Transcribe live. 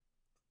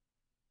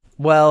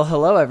Well,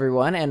 hello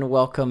everyone, and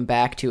welcome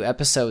back to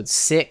episode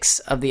 6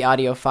 of the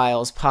Audio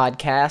Files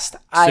podcast.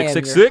 I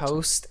am your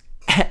host,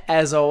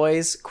 as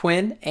always,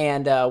 Quinn,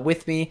 and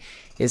with me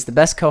is the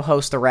best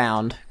co-host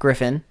around,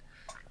 Griffin.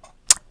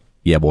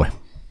 Yeah, boy.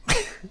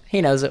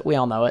 He knows it. We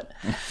all know it.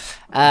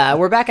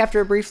 We're back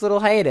after a brief little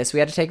hiatus. We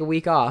had to take a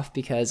week off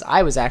because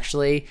I was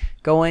actually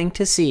going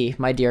to see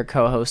my dear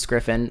co-host,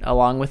 Griffin,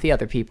 along with the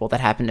other people that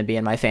happened to be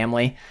in my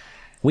family.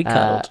 We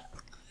cuddled.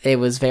 It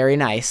was very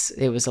nice.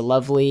 It was a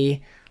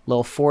lovely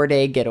little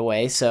 4-day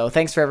getaway. So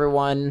thanks for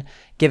everyone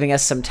giving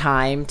us some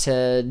time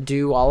to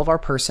do all of our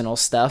personal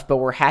stuff, but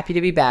we're happy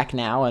to be back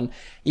now. And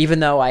even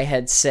though I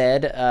had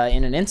said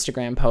in an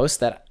Instagram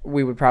post that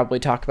we would probably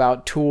talk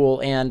about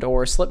Tool and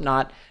or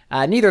Slipknot,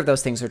 neither of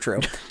those things are true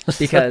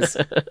because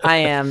I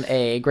am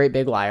a great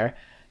big liar.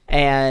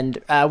 And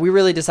we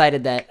really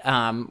decided that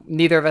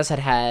neither of us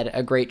had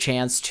a great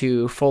chance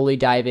to fully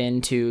dive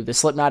into the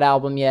Slipknot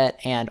album yet.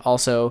 And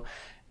also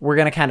we're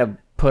going to kind of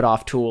put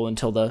off Tool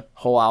until the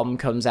whole album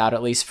comes out,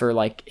 at least for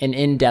like an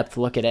in-depth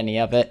look at any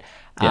of it.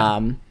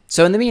 Yeah.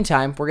 So in the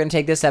meantime, we're going to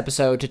take this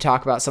episode to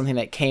talk about something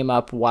that came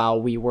up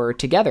while we were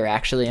together,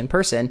 actually, in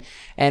person.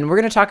 And we're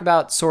going to talk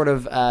about sort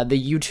of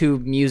the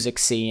YouTube music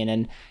scene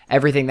and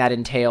everything that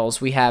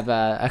entails. We have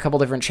a couple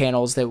different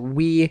channels that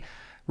we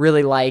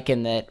really like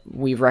and that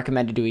we've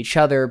recommended to each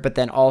other. But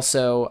then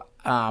also,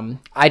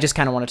 I just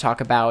kind of want to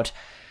talk about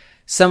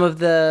some of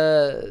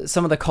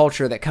the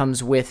culture that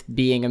comes with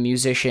being a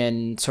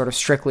musician sort of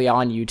strictly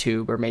on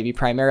YouTube, or maybe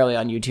primarily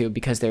on YouTube,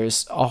 because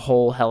there's a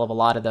whole hell of a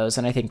lot of those.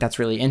 And I think that's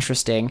really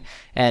interesting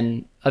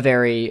and a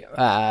very,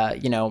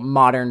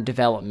 modern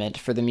development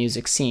for the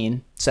music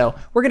scene. So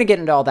we're going to get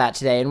into all that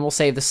today, and we'll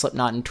save the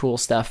Slipknot and Tool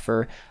stuff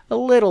for a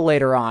little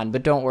later on,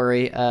 but don't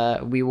worry,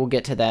 we will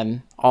get to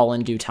them all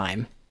in due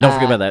time. Don't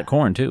forget about that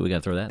Korn too. We got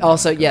to throw that.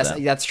 Also, yes,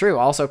 that's true.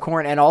 Also,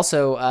 Korn, and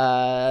also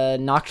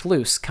Knocked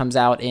Loose comes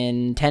out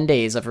in 10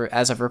 days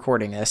as of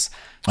recording this.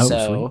 Oh,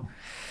 so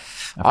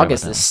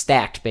August is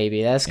stacked,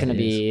 baby. That's going to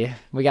be.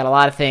 We got a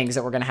lot of things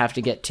that we're going to have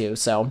to get to.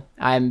 So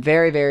I'm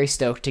very, very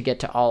stoked to get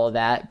to all of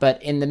that.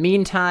 But in the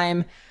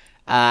meantime,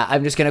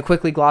 I'm just going to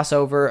quickly gloss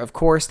over. Of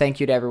course, thank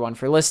you to everyone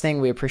for listening.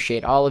 We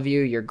appreciate all of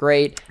you. You're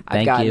great.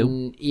 I've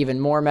gotten even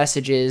more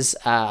messages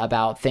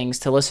about things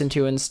to listen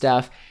to and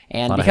stuff.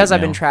 And because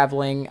I've been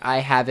traveling, I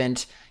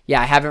haven't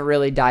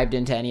really dived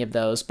into any of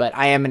those, but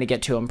I am going to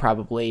get to them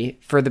probably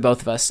for the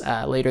both of us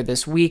later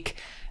this week.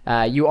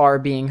 You are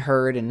being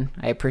heard, and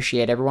I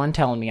appreciate everyone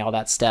telling me all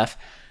that stuff.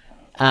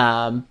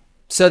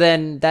 So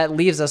then that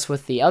leaves us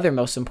with the other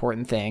most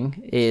important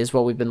thing is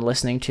what we've been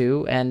listening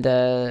to. And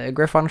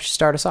Griff, why don't you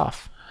start us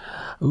off?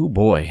 Oh,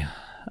 boy.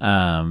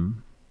 I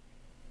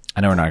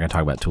know we're not going to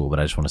talk about Tool, but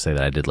I just want to say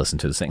that I did listen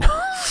to the single.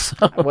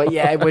 Well,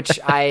 yeah,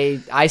 which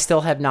I still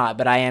have not,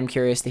 but I am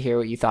curious to hear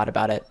what you thought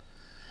about it.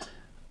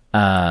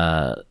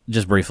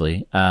 Just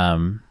briefly, I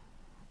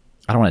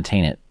don't want to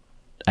taint it.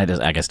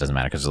 I guess it doesn't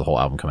matter because there's a whole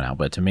album coming out.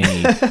 But to me,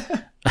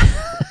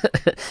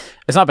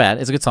 it's not bad.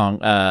 It's a good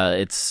song.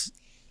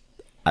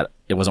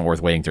 It wasn't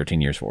worth waiting 13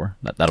 years for.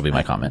 That'll be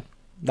my comment.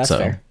 That's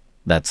fair.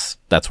 That's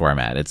where I'm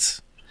at.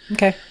 It's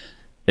okay.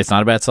 It's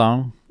not a bad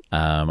song.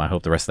 I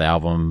hope the rest of the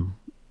album,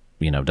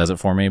 does it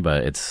for me.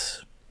 But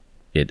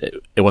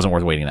it wasn't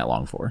worth waiting that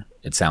long for.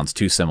 It sounds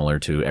too similar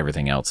to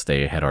everything else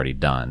they had already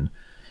done.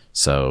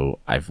 So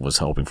I was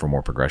hoping for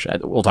more progression.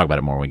 We'll talk about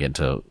it more when we get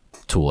into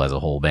Tool as a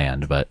whole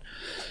band. But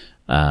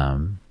I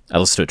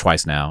listened to it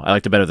twice now. I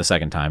liked it better the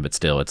second time, but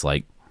still, it's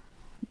like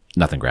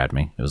nothing grabbed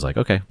me. It was like,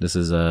 okay,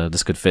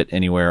 this could fit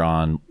anywhere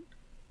on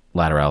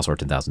Lateralus or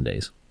 10,000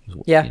 Days.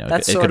 Yeah,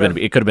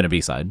 it could have been a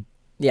B-side.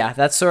 Yeah,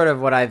 that's sort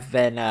of what I've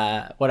been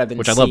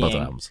Which seeing. I love both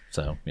albums.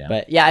 So yeah,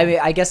 but yeah,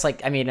 I guess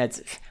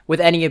it's with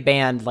any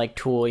band like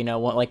Tool,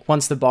 like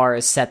once the bar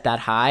is set that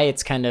high,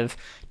 it's kind of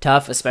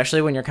tough,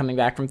 especially when you're coming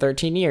back from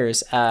 13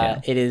 years.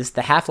 It is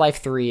the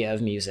Half-Life 3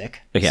 of music.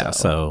 Yeah,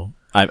 so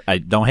I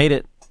don't hate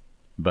it,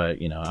 but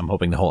I'm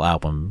hoping the whole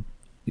album,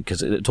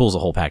 because Tool's a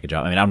whole package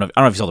out. I mean, I don't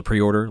know if you saw the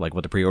pre-order, like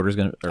what the pre-order is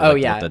going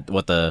to,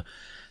 what the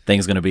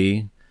thing's going to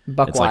be.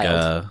 Buck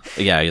wild.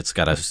 It's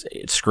got a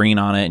screen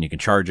on it and you can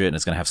charge it and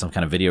it's going to have some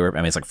kind of video. I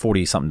mean, it's like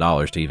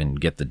 $40-something to even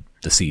get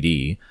the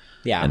CD.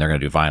 Yeah. And they're going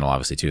to do vinyl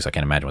obviously too. So I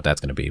can't imagine what that's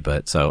going to be,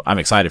 but so I'm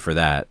excited for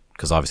that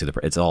because obviously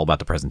it's all about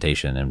the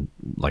presentation. And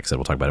like I said,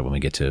 we'll talk about it when we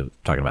get to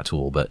talking about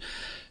Tool, but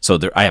so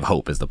I have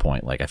hope is the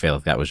point. Like I feel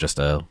like that was just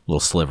a little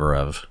sliver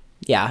of,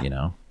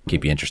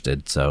 keep you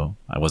interested. So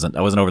I wasn't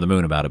over the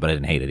moon about it, but I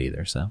didn't hate it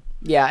either. So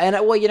yeah. And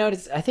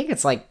I think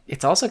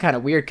it's also kind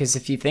of weird because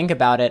if you think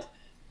about it,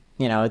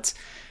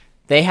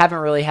 they haven't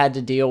really had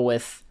to deal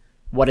with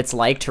what it's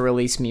like to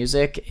release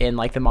music in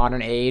like the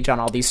modern age on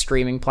all these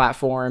streaming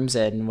platforms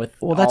and with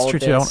that's all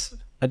true of too.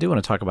 I do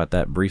want to talk about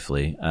that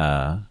briefly,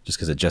 just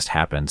because it just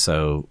happened.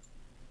 So,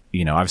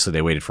 obviously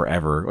they waited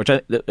forever, which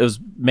it was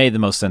made the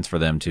most sense for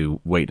them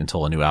to wait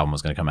until a new album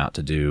was going to come out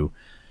to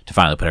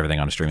finally put everything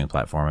on a streaming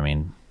platform. I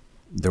mean,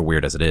 they're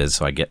weird as it is,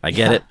 so I get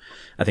it.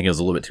 I think it was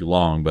a little bit too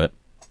long, but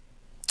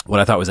what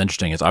I thought was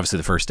interesting is obviously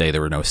the first day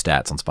there were no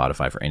stats on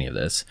Spotify for any of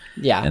this.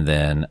 Yeah. And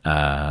then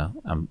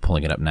I'm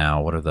pulling it up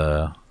now. What are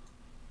the...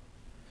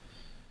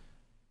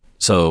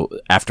 So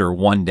after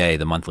one day,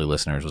 the monthly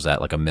listeners was at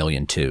like 1.2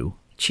 million.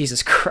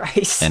 Jesus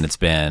Christ. And it's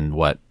been,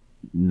 what,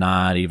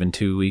 not even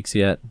 2 weeks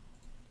yet?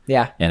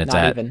 Yeah. And it's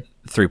not at even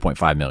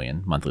 3.5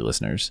 million monthly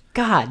listeners.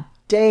 God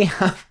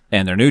damn.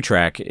 And their new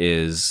track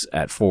is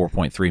at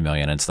 4.3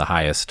 million. And it's the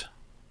highest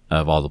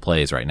of all the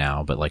plays right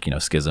now. But like,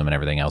 Schism and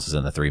everything else is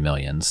in the 3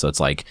 million. So it's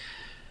like,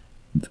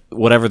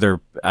 whatever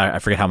I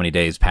forget how many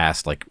days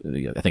passed, like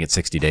I think it's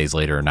 60 days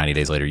later or 90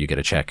 days later you get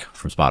a check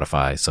from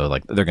Spotify, so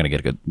like they're gonna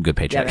get a good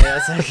paycheck.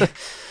 Yeah,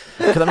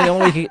 Because the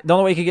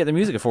only way you could get the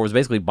music before was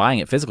basically buying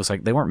it physical. So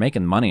like they weren't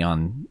making money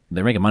on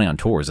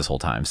tours this whole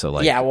time. So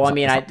like, yeah, well,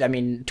 I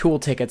mean Tool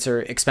tickets are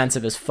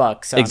expensive as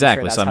fuck, so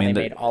exactly. I'm sure that's how they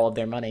made all of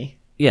their money.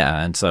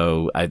 Yeah, and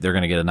so they're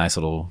gonna get a nice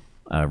little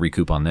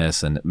recoup on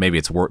this, and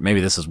maybe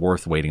this is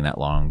worth waiting that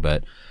long.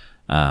 But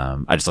I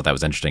just thought that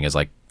was interesting. Is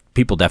like,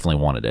 people definitely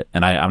wanted it,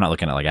 and I'm not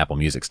looking at like Apple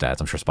Music stats.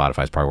 I'm sure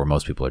Spotify's probably where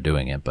most people are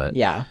doing it, but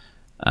yeah,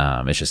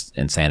 it's just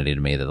insanity to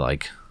me that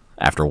like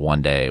after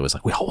one day it was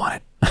like we all want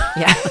it.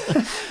 Yeah,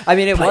 I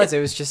mean it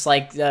was just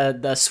like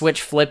the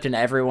switch flipped and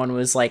everyone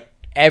was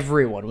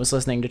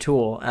listening to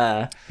Tool.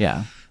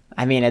 Yeah,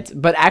 I mean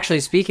but actually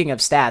speaking of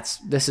stats,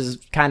 this is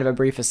kind of a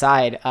brief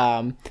aside.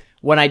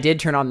 When I did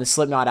turn on the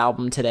Slipknot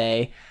album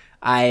today,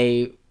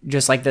 I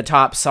just like the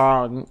top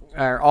song,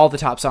 or all the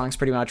top songs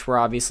pretty much were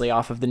obviously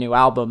off of the new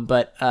album,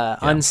 but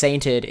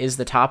Unsainted is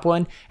the top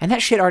one, and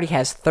that shit already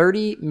has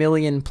 30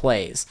 million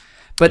plays.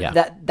 But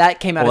that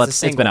came out as a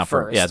single. It's been out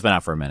first. it's been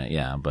out for a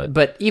minute,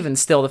 But even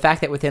still, the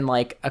fact that within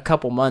like a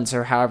couple months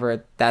or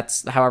however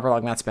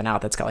long that's been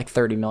out, that's got like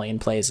 30 million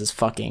plays is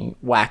fucking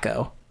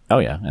wacko. Oh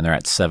yeah, and they're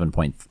at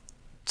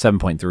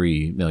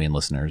 7.3 million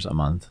listeners a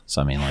month.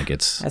 So I mean, like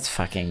that's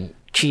fucking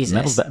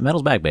Jesus.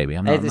 Metal's back, baby.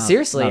 I'm not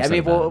seriously. Not I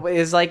mean, well,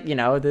 it's like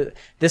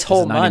this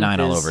whole month 99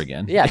 all over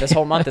again. Yeah, this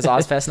whole month is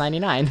Ozfest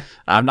 99.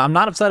 I'm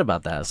not upset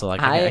about that. So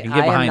like I can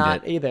get behind am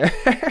not it either.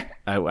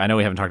 I know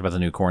we haven't talked about the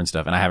new Korn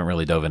stuff, and I haven't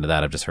really dove into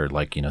that. I've just heard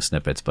like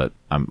snippets, but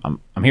I'm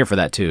here for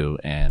that too,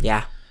 and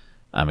yeah,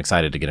 I'm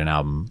excited to get an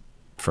album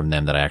from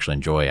them that I actually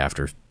enjoy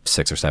after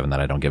 6 or 7 that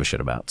I don't give a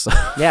shit about. So.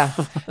 Yeah,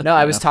 no,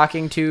 I was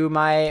talking to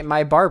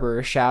my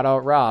barber, shout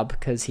out Rob,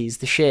 because he's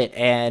the shit,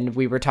 and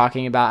we were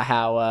talking about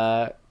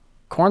how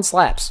Korn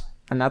slaps,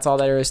 and that's all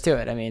there is to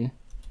it. I mean,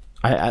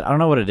 I don't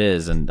know what it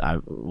is, and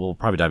we'll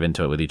probably dive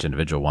into it with each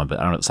individual one, but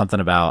I don't know, something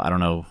about, I don't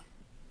know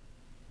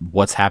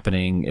what's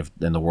happening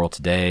in the world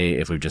today,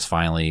 if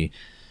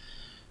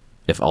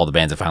all the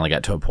bands have finally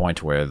got to a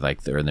point where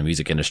like they're in the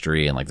music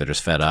industry and like they're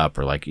just fed up,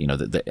 or like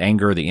the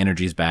anger, the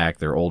energy's back,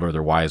 they're older,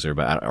 they're wiser,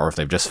 or if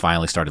they've just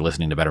finally started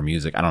listening to better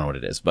music. I don't know what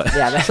it is, but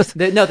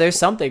yeah, there's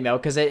something though,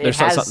 because it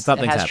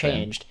has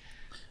changed.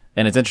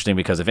 And it's interesting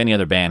because if any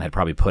other band had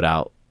probably put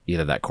out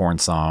either that Korn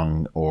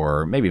song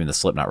or maybe even the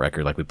Slipknot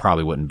record, like we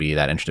probably wouldn't be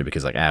that interested,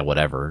 because like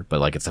whatever. But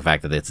like it's the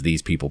fact that it's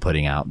these people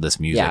putting out this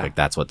music, like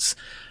that's what's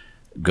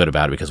good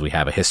about it, because we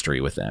have a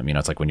history with them.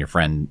 It's like when your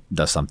friend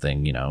does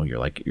something,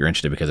 you're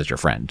interested because it's your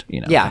friend,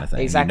 kind of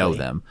thing. Exactly. You know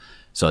them,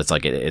 so it's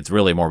like it's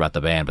really more about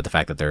the band. But the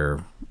fact that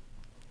they're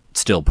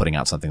still putting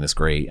out something that's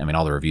great. I mean,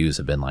 all the reviews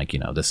have been like,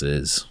 this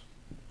is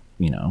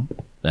an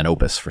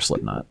opus for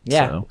Slipknot.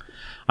 Yeah. So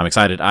I'm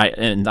excited.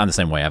 And I'm the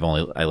same way.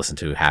 I listened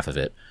to half of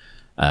it,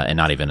 and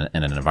not even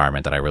in an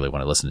environment that I really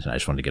want to listen to. I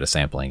just wanted to get a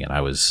sampling, and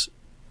I was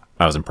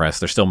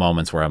impressed. There's still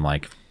moments where I'm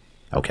like,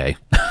 okay.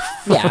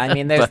 Yeah, I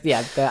mean, there's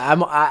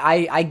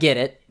I get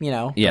it,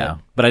 Yeah,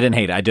 but I didn't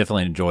hate it. I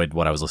definitely enjoyed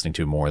what I was listening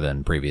to more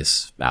than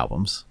previous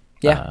albums.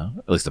 Yeah,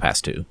 at least the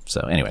past 2.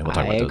 So anyway, we'll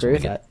talk about those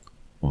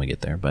when we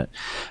get there. But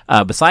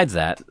besides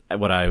that,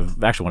 what I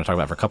actually want to talk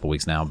about for a couple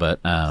weeks now, but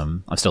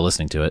I'm still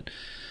listening to it.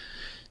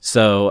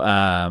 So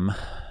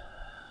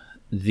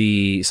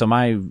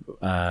my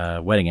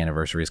wedding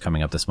anniversary is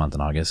coming up this month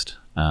in August,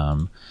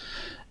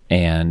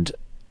 and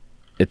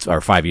it's our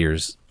 5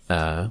 years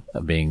of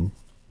being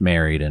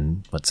married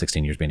and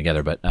 16 years being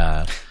together, but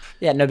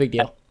yeah, no big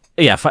deal.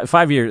 Yeah,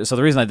 5 years. So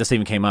the reason this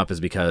even came up is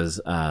because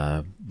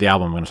the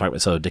album I'm going to talk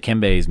about, so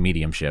Dikembe's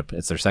Mediumship,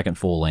 it's their second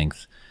full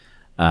length,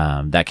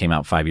 that came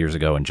out 5 years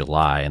ago in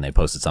July, and they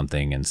posted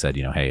something and said,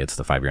 hey, it's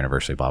the 5-year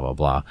anniversary, blah blah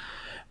blah.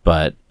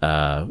 But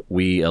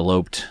we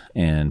eloped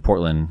in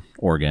Portland,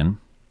 Oregon,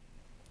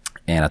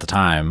 and at the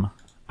time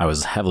I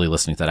was heavily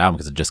listening to that album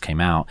because it just came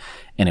out,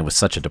 and it was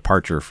such a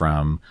departure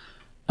from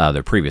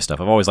their previous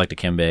stuff. I've always liked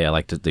Dikembe. I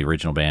liked the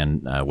original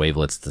band,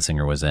 Wavelets, the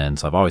singer was in,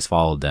 so I've always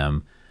followed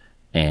them.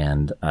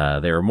 And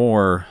they were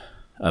more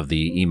of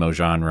the emo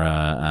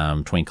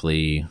genre,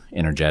 twinkly,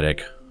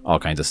 energetic, all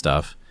kinds of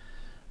stuff.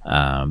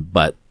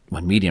 But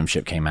when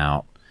Mediumship came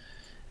out,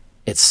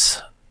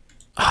 it's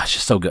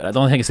just so good. The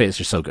only thing I can say is it's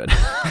just so good.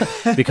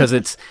 Because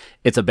it's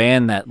a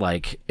band that,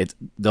 like, it's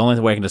the only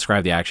way I can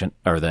describe the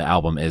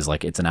album is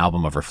like it's an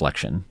album of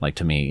reflection. Like,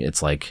 to me,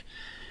 it's like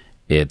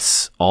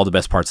it's all the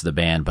best parts of the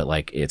band, but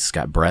like it's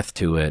got breath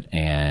to it,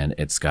 and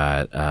it's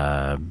got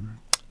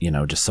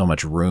just so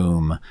much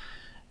room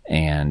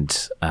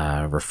and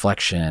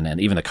Reflection,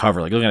 and even the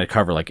cover. Like looking at the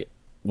cover, like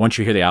once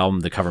you hear the album,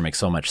 the cover makes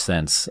so much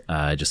sense.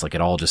 Just like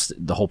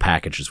the whole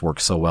package just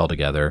works so well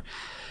together,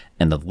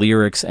 and the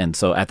lyrics. And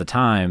so at the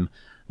time,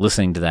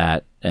 listening to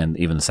that, and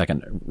even the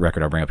second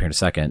record I'll bring up here in a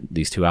second,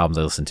 these two albums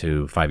I listened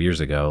to 5 years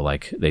ago,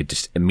 like they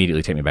just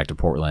immediately take me back to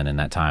Portland in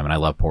that time. And I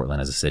love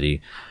Portland as a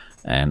city.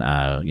 And,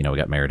 we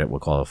got married at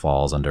Wacqualla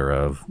Falls under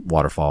a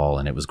waterfall,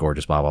 and it was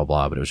gorgeous, blah, blah,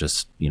 blah. But it was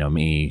just,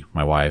 me,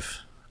 my wife,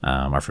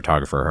 our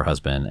photographer, her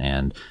husband,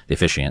 and the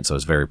officiant. So it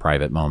was a very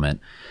private moment.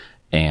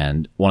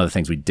 And one of the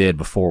things we did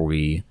before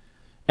we,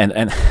 and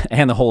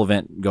the whole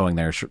event going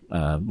there,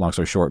 long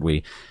story short,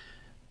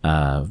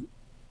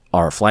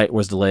 our flight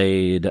was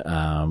delayed.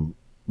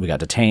 We got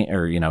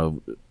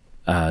detained,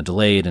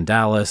 delayed in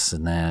Dallas,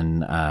 and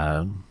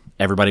then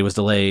everybody was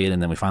delayed, and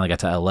then we finally got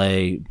to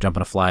LA,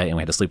 jumping a flight, and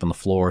we had to sleep on the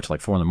floor till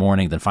like 4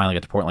 a.m. Then finally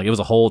got to Portland. Like it was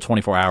a whole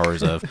 24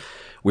 hours of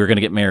we were going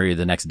to get married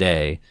the next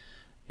day,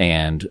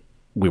 and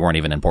we weren't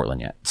even in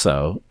Portland yet.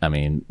 So, I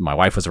mean, my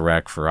wife was a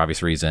wreck for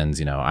obvious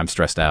reasons. I'm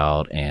stressed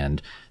out,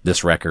 and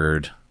this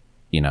record,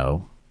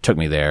 took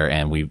me there,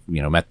 and we,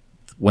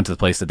 went to the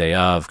place the day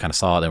of, kind of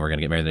saw it, then we're going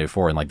to get married the day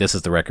before. And like, this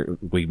is the record.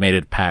 We made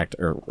a pact,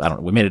 or I don't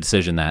know, we made a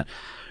decision that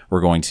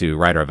we're going to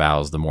write our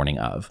vows the morning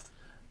of,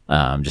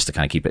 just to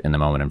kind of keep it in the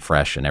moment and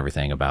fresh and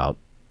everything about,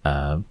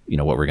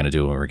 what we're going to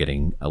do when we're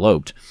getting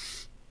eloped.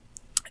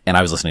 And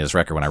I was listening to this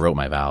record when I wrote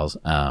my vows.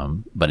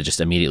 But it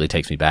just immediately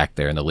takes me back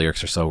there, and the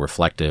lyrics are so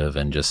reflective,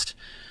 and just,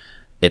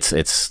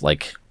 it's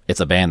like, it's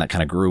a band that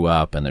kind of grew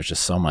up, and there's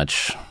just so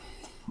much,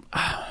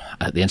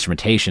 the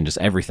instrumentation, just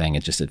everything.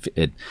 It just,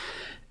 it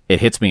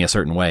hits me a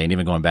certain way. And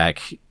even going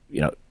back,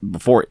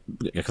 before,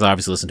 because I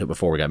obviously listened to it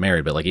before we got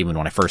married, but like even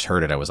when I first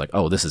heard it, I was like,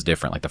 oh, this is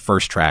different. Like the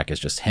first track is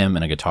just him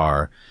and a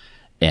guitar,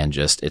 and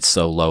just, it's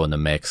so low in the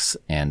mix,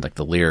 and like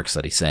the lyrics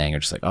that he's saying are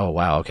just like, oh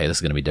wow, okay, this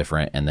is going to be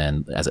different. And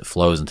then as it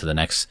flows into the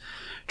next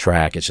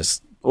track, it's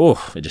just,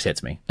 it just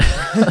hits me.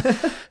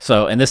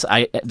 So, and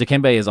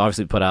Dikembe has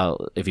obviously put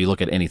out, if you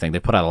look at anything, they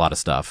put out a lot of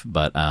stuff,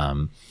 but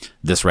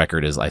this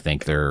record is, I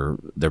think, their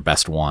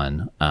best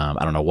one.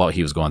 I don't know what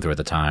he was going through at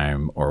the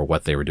time or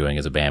what they were doing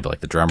as a band, but like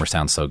the drummer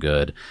sounds so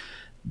good,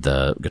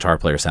 the guitar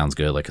player sounds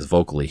good, like, because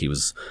vocally he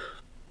was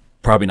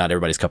probably not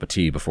everybody's cup of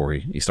tea before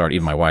he started.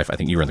 Even my wife, I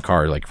think you were in the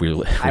car, like we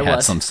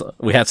had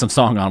some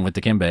song on with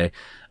Dikembe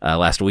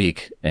last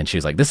week, and she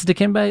was like, this is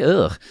Dikembe,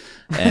 ugh.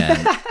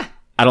 And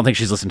I don't think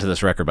she's listened to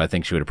this record, but I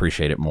think she would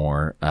appreciate it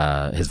more,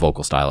 his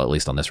vocal style, at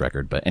least on this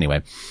record. But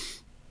anyway,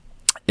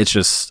 it's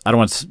just, I don't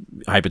want to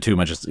hype it too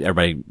much. Just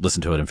everybody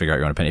listen to it and figure out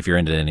your own opinion if you're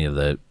into any of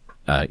the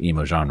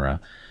emo genre.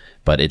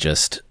 But it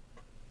just,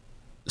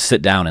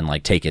 sit down and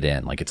like take it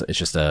in. Like it's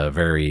just a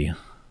very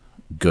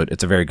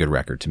good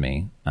record to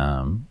me.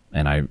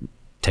 And I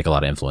take a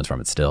lot of influence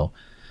from it still.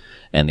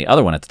 And the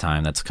other one at the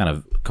time that's kind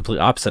of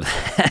completely opposite of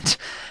that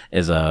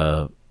is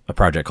a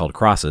project called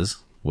Crosses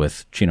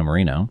with Chino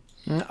Moreno.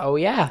 Oh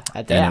yeah,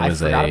 I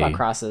forgot about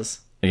Crosses.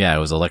 Yeah, it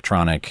was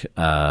electronic.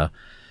 It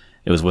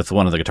was with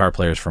one of the guitar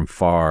players from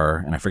Far,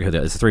 and I forget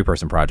who it's a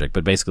 3-person project,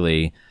 but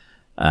basically,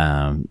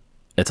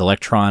 it's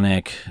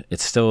electronic.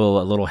 It's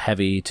still a little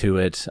heavy to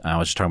it. I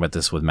was just talking about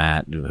this with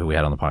Matt, who we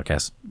had on the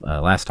podcast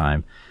last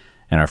time,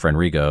 and our friend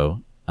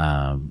Rigo.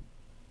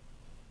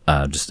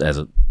 Just as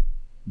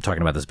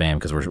talking about this band,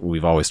 because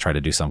we've always tried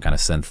to do some kind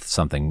of synth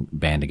something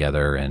band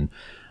together, and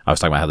I was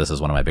talking about how this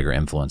is one of my bigger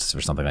influences or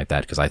something like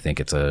that, because I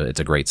think it's a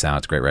great sound,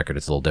 it's a great record,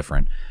 it's a little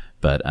different,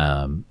 but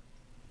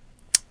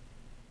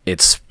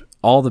it's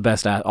all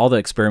the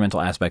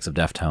experimental aspects of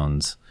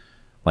Deftones,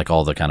 like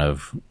all the kind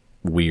of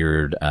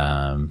weird,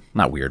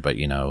 not weird, but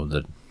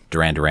the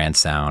Duran Duran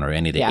sound or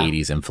any of the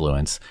 80s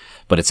influence,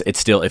 but it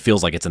still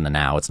feels like it's in the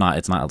now. It's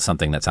not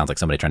something that sounds like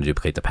somebody trying to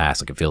duplicate the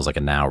past. Like it feels like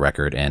a now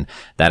record, and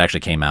that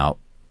actually came out,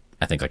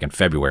 I think, like in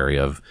February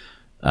of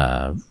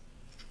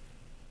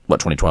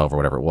 2012 or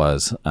whatever it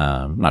was.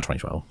 Not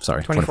 2012,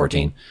 sorry,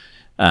 2014.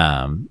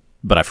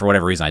 But for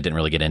whatever reason, I didn't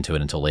really get into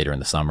it until later in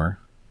the summer.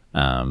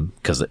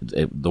 Because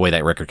the way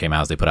that record came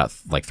out is they put out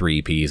like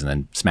 3 EPs and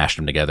then smashed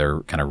them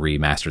together, kind of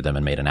remastered them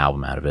and made an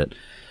album out of it.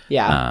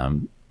 Yeah.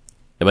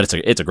 But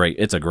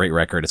it's a great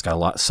record. It's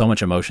got so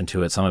much emotion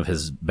to it. Some of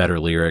his better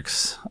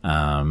lyrics.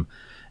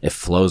 It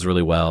flows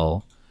really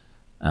well.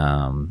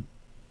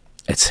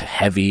 It's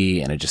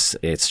heavy, and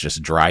it's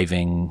just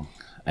driving.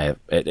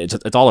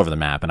 It's all over the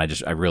map, and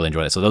I really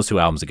enjoyed it. So those two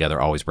albums together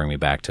always bring me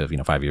back to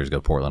 5 years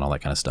ago, Portland, all that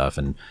kind of stuff,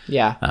 and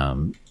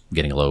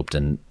getting eloped.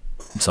 And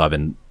so I've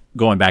been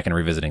going back and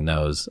revisiting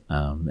those,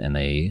 and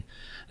they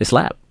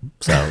slap.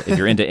 So if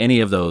you're into any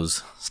of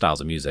those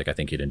styles of music, I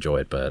think you'd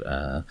enjoy it.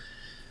 But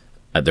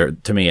they're,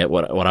 to me,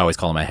 what I always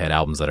call in my head,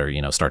 albums that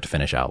are start to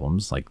finish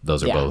albums. Like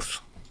those are both.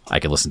 I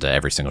could listen to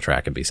every single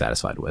track and be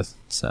satisfied with.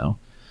 So,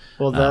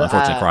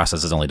 unfortunately,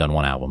 Crosses has only done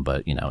one album,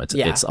 but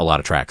it's a lot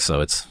of tracks,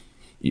 so it's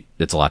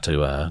a lot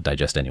to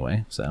digest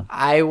anyway. So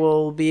I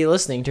will be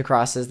listening to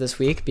Crosses this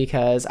week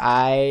because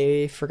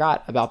I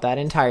forgot about that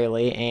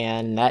entirely,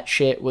 and that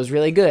shit was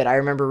really good. I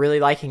remember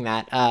really liking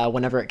that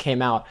whenever it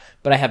came out,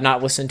 but I have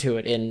not listened to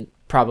it in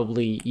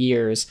probably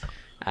years.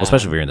 Well,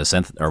 especially if you're into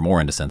synth or more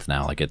into synth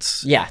now, like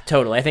it's. Yeah,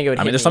 totally. I think it would.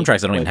 I hit mean, there's me some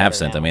tracks that don't way even have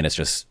better synth. now. I mean, it's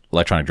just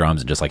electronic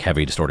drums and just like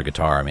heavy distorted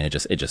guitar. I mean, it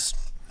just.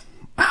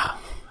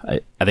 I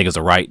think it was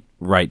the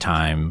right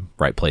time,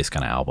 right place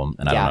kind of album,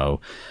 and I don't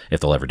know if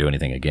they'll ever do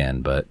anything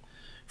again. But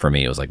for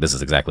me, it was like this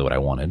is exactly what I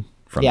wanted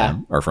from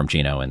them or from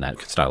Chino in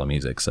that style of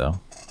music. So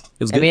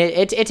it was good. I mean,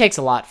 it takes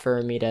a lot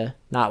for me to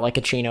not like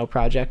a Chino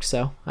project,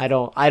 so I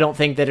don't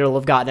think that it'll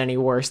have gotten any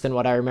worse than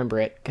what I remember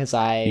it, because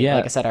like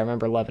I said, I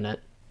remember loving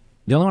it.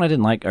 The only one I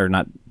didn't like, or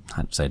not,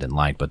 I'd say I didn't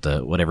like,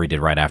 but whatever he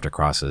did right after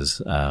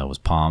Crosses was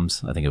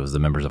Palms. I think it was the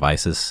members of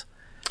ISIS.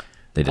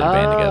 They did a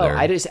band together.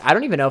 I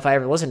don't even know if I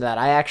ever listened to that.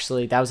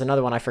 That was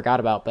another one I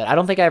forgot about, but I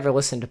don't think I ever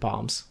listened to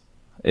Palms.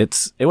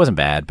 It wasn't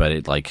bad, but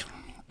it like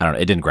I don't know,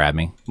 it didn't grab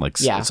me. Like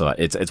so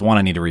it's one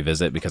I need to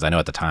revisit, because I know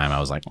at the time I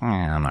was like,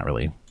 I'm not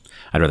really.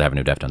 I'd rather have a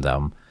new Deftones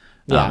album.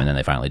 And then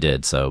they finally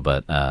did. So,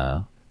 but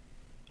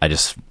I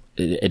just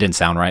it didn't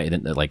sound right. It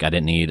didn't, like I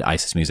didn't need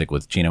ISIS music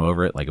with Chino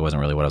over it. Like it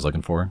wasn't really what I was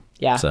looking for.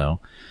 Yeah. So,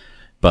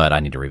 but I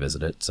need to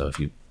revisit it. So if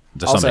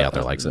there's somebody out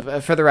there likes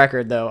it. For the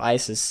record, though,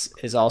 ISIS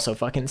is also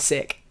fucking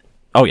sick.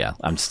 Oh yeah,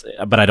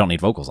 but I don't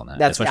need vocals on that.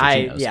 That's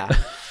especially Chino's. Yeah.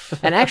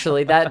 And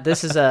actually,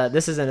 this is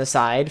an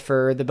aside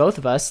for the both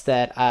of us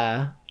that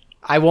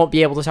I won't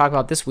be able to talk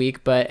about this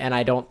week, and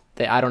I don't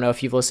know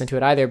if you've listened to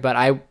it either,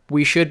 but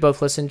we should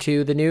both listen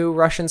to the new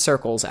Russian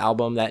Circles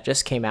album that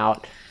just came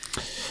out.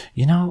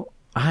 You know,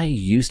 I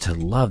used to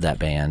love that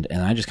band,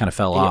 and I just kind of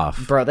fell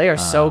off. Bro, they are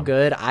so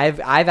good. I've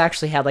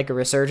actually had like a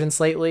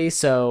resurgence lately,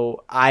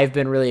 so I've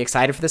been really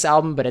excited for this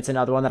album, but it's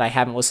another one that I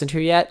haven't listened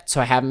to yet,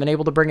 so I haven't been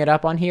able to bring it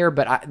up on here,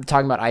 but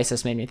talking about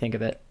ISIS made me think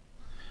of it.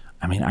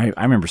 I mean, I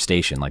remember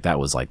Station, like that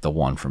was like the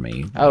one for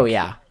me. Oh,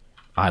 yeah.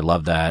 I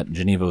love that.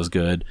 Geneva was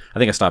good. I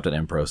think I stopped at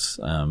Impros,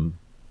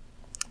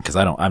 because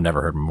I've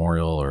never heard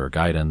Memorial or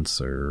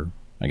Guidance, or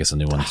I guess the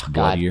new one's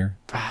Blood Year.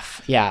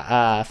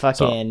 Yeah, fucking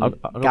so I'll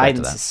go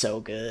Guidance is so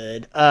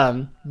good.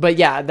 But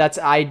yeah,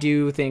 I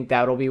do think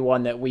that'll be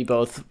one that we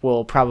both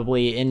will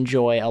probably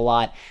enjoy a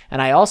lot.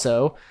 And I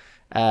also,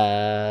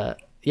 it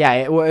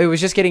was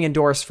just getting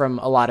endorsed from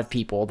a lot of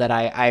people that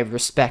I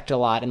respect a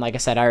lot. And like I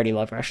said, I already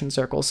love Russian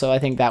Circles, so I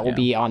think that will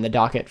be on the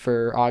docket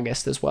for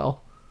August as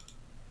well.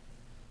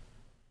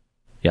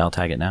 Yeah, I'll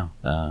tag it now.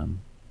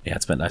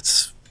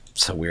 That's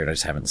so weird. I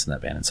just haven't listened to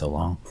that band in so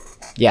long.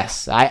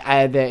 Yes,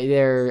 I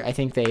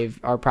think they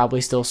are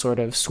probably still sort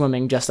of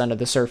swimming just under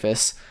the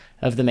surface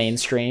of the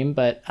mainstream,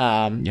 but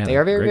they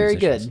are very, very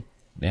good.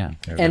 Yeah.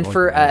 And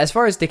for as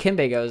far as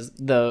Dikembe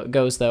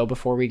goes though,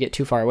 before we get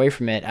too far away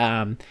from it,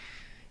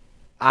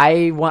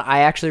 I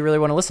actually really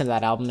want to listen to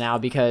that album now,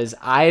 because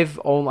I've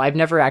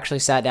never actually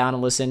sat down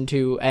and listened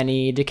to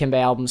any Dikembe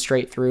album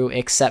straight through,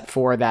 except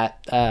for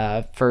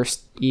that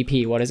first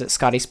EP. What is it,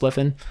 Scotty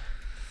Spliffin?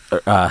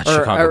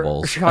 Chicago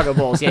Bulls. Chicago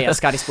Bulls. Yeah.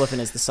 Scotty Spliffin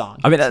is the song.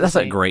 I mean, that's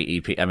a great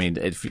EP. I mean,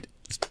 if you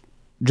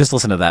just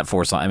listen to that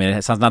 4-song. I mean,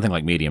 it sounds nothing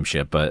like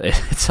Mediumship, but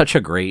it's such a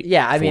great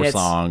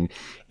 4-song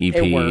EP.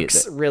 It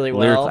works really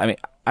well. I mean,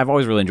 I've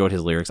always really enjoyed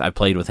his lyrics. I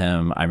played with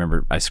him. I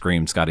remember I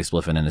screamed Scotty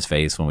Spliffin in his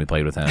face when we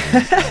played with him.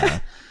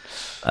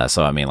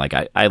 So I mean, like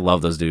I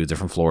love those dudes. They're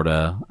from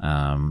Florida.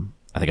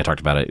 I think I talked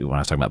about it when I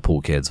was talking about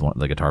Pool Kids.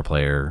 The guitar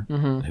player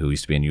who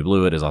used to be in You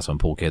Blew It is also in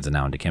Pool Kids and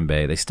now in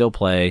Dikembe. They still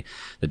play.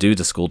 The dude's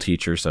a school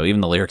teacher, so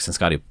even the lyrics in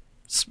Scotty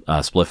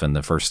Spliffin,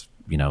 the first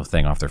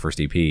thing off their first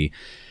EP,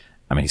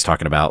 I mean, he's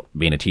talking about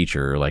being a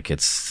teacher. Like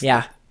it's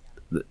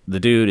the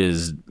dude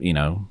is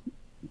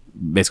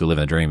basically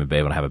living the dream of being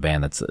able to have a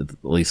band that's at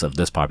least of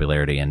this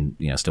popularity and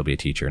still be a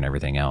teacher and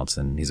everything else.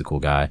 And he's a cool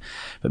guy.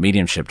 But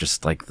Mediumship,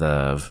 just like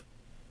the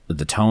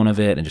tone of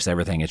it and just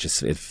everything, it's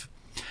just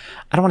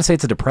I don't want to say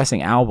it's a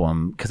depressing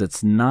album, because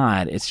it's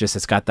not. It's just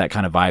it's got that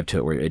kind of vibe to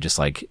it where it just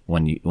like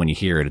when you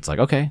hear it, it's like,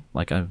 okay,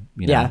 like I'm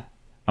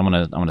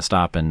gonna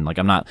stop, and like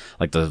I'm not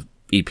like the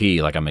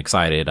EP, like I'm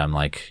excited, I'm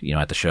like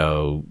at the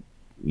show,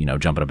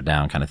 jumping up and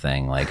down kind of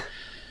thing. Like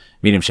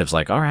Mediumship's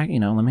like, all right,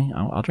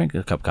 I'll drink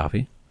a cup of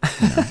coffee.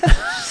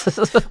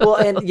 Well,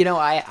 and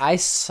I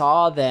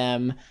saw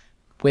them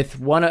with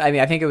one. I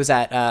mean, I think it was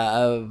at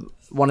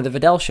one of the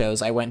Vidal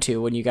shows I went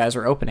to when you guys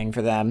were opening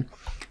for them.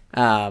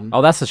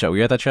 That's the show. Were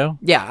you at that show?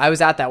 Yeah, I was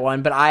at that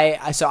one, but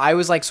I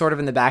was like sort of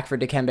in the back for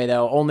Dikembe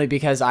though, only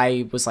because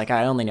I was like,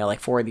 I only know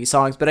like 4 of these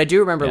songs, but I do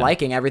remember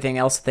liking everything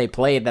else that they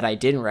played that I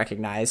didn't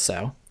recognize.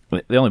 So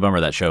the only bummer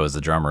of that show is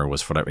the drummer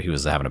he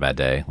was having a bad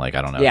day. Like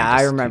I don't know. Yeah,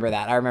 I remember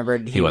that. I remember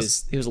he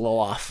was a little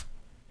off.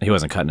 He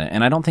wasn't cutting it,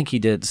 and I don't think he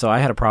did. So I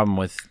had a problem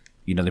with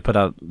they put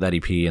out that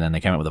EP and then they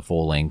came out with a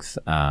full length.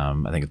 I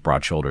think it's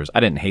Broad Shoulders.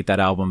 I didn't hate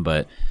that album,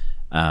 but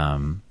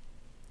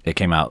it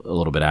came out a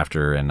little bit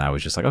after, and I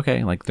was just like,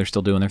 okay, like they're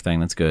still doing their thing.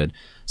 That's good.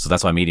 So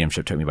that's why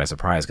Mediumship took me by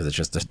surprise, because it's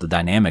just the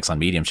dynamics on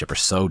Mediumship are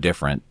so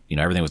different.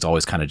 Everything was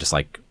always kind of just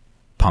like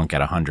punk at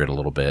 100 a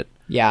little bit.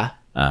 Yeah.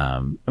 I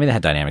mean, they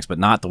had dynamics, but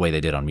not the way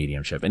they did on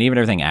Mediumship. And even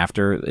everything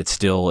after, it's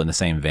still in the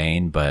same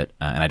vein, but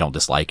and I don't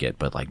dislike it,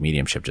 but like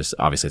Mediumship, just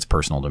obviously it's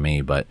personal to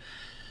me, but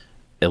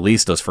at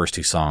least those first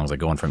 2 songs, like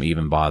going from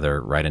Even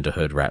Bother right into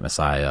Hood Rat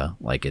Messiah,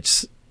 like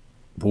it's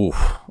oof,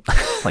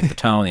 like the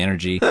tone, the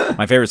energy.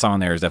 My favorite song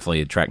there is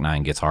definitely track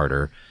 9, Gets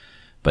Harder,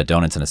 but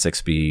Donuts in a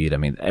 6-speed. I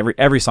mean,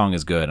 every song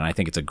is good, and I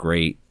think it's a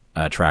great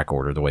track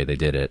order the way they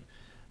did it.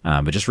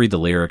 But just read the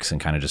lyrics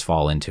and kind of just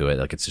fall into it.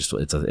 Like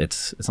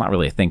it's not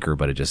really a thinker,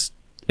 but it's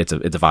a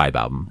vibe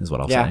album is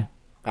what I'll say.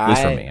 At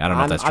least for me. I don't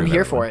know if that's true. I'm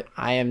here for it.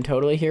 I am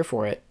totally here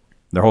for it.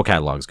 Their whole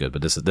catalog's good,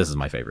 but this is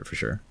my favorite for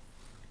sure.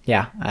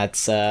 Yeah,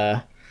 that's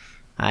I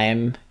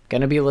am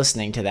gonna be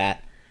listening to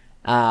that.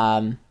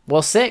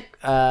 Well, sick.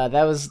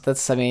 That's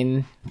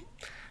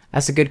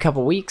a good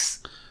couple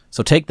weeks.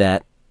 So take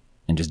that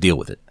and just deal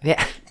with it.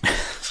 Yeah.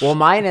 Well,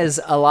 mine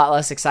is a lot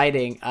less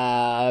exciting,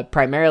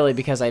 primarily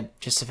because I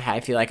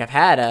feel like I've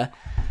had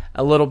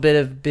a little bit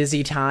of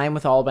busy time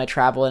with all of my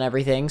travel and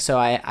everything, so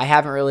I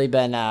haven't really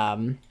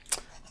been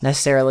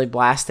necessarily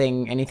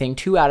blasting anything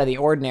too out of the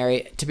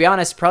ordinary. To be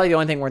honest, probably the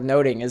only thing worth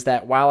noting is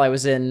that while I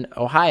was in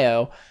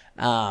Ohio,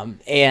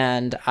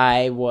 and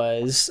I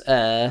was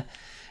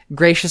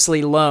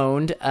graciously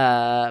loaned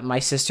my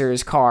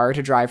sister's car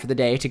to drive for the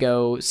day to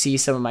go see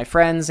some of my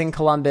friends in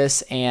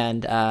Columbus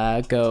and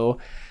go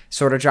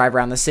sort of drive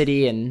around the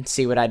city and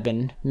see what I'd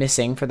been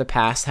missing for the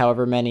past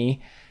however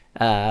many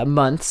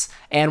months.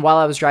 And while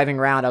I was driving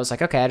around, I was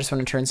like, okay, I just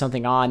want to turn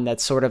something on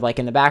that's sort of like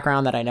in the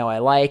background that I know I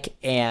like.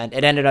 And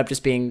it ended up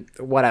just being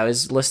what I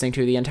was listening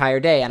to the entire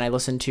day. And I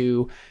listened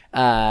to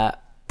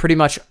pretty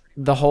much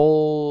the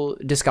whole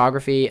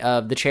discography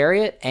of The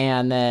Chariot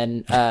and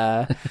then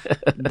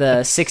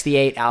the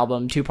 68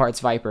 album, Two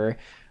Parts Viper,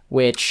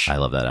 which I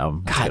love that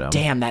album. God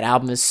damn, that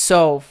album is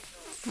so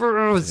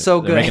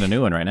good. They're making a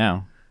new one right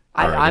now.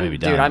 I'm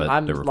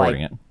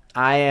recording it.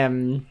 I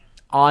am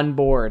on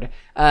board.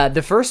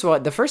 The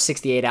first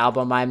 68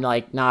 album, I'm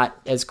like not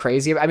as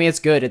crazy. I mean, it's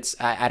good.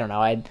 I don't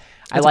know. I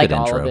like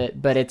all of it,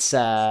 but it's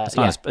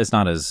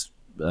not as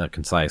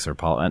concise or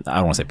I don't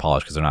want to say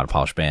polished because they're not a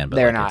polished band, but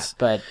they're not.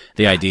 But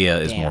the idea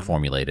is more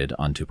formulated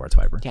on Two Parts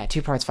Viper. Yeah,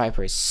 Two Parts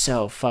Viper is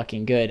so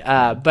fucking good.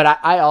 But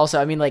I also,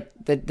 I mean, like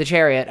the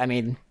Chariot. I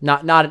mean,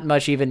 not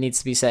much even needs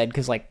to be said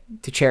because like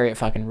the Chariot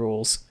fucking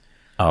rules.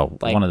 Oh,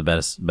 like, one of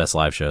the best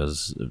live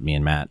shows. Me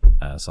and Matt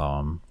saw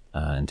him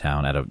in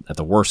town at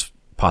the worst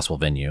possible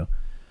venue,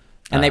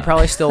 and they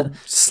probably still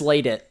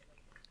slayed it.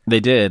 They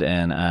did,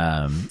 and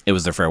it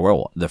was their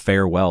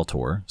farewell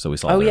tour. So we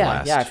saw their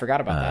last. I forgot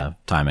about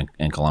that time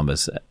in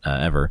Columbus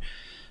ever.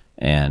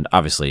 And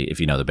obviously, if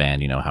you know the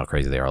band, you know how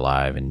crazy they are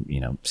live. And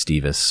you know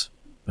Stevis,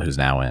 who's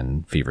now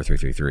in Fever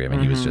 333. I mean,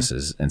 he was just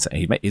as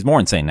insane. He's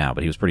more insane now,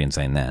 but he was pretty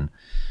insane then.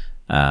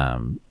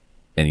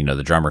 And you know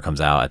the drummer comes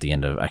out at the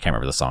end of, I can't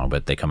remember the song,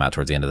 but they come out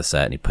towards the end of the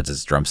set and he puts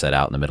his drum set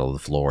out in the middle of the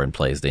floor and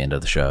plays the end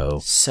of the show.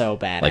 So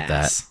badass. Like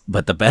that.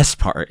 But the best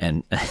part,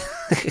 and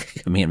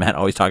me and Matt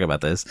always talk about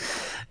this,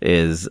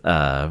 is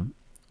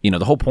you know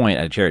the whole point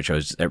at a Chariot show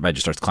is everybody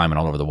just starts climbing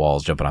all over the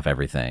walls, jumping off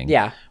everything.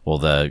 Yeah. Well,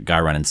 the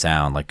guy running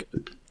sound, like,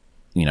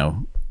 you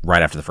know,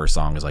 right after the first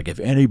song is like, if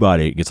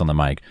anybody gets on the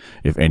mic,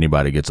 if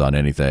anybody gets on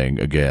anything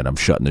again, I'm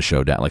shutting the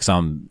show down.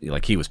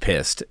 Like he was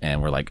pissed,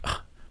 and we're like,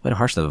 oh, way to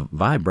harsh the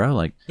vibe, bro.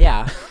 Like,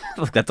 yeah,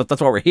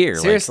 that's why we're here.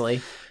 Seriously.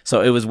 Like,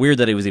 so it was weird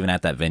that it was even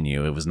at that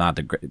venue. It was not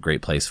the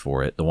great place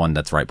for it. The one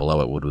that's right below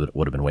it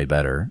would have been way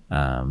better.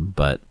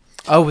 But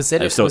was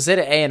it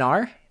at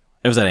A&R?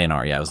 It was at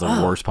A&R. Yeah, it was the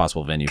worst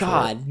possible venue.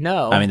 God, for it.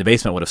 No. I mean, the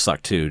basement would have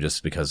sucked too,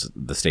 just because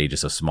the stage is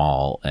so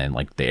small and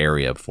like the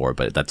area for it.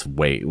 But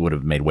would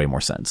have made way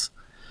more sense.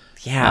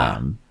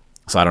 Yeah.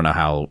 So I don't know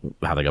how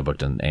they got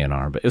booked in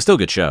A&R, but it was still a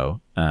good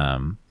show.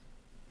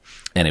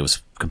 And it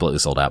was completely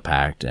sold out,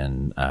 packed,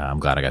 and I'm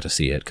glad I got to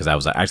see it because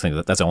that's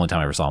the only time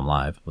I ever saw them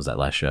live was that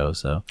last show.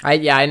 So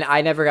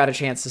I never got a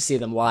chance to see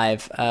them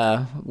live,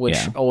 which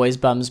always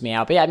bums me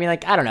out. But yeah, I mean,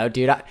 like, I don't know,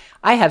 dude.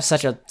 I have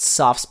such a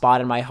soft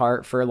spot in my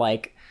heart for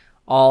like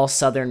all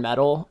Southern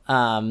metal.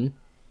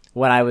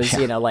 When I was,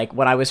 like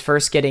when I was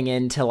first getting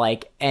into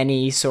like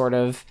any sort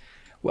of,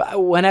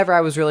 whenever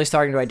I was really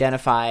starting to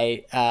identify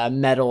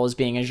metal as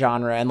being a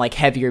genre and like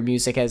heavier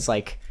music as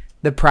like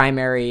the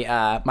primary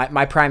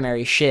my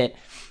primary shit,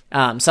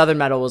 Southern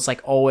metal was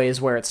like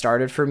always where it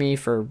started for me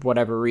for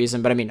whatever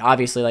reason. But I mean,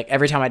 obviously, like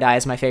Every Time I Die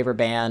is my favorite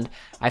band.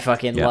 I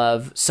fucking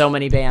love so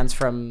many bands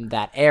from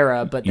that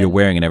era. But you're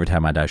wearing an Every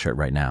Time I Die shirt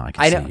right now.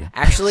 I know. See you.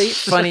 Actually,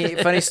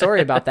 funny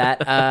story about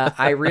that.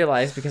 I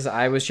realized because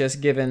I was just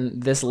given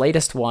this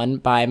latest one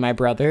by my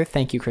brother.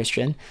 Thank you,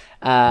 Christian.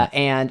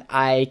 And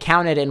I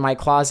counted in my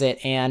closet,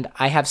 and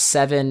I have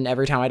 7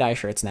 Every Time I Die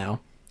shirts now,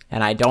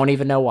 and I don't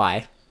even know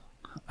why.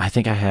 I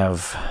think I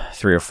have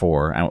 3 or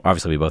 4.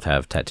 Obviously, we both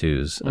have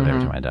tattoos of Every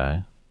Time I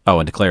Die. Oh,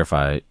 and to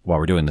clarify, while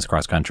we're doing this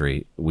cross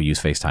country, we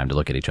use FaceTime to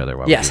look at each other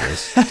while we do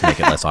this to make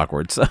it less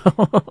awkward. So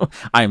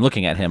I am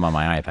looking at him on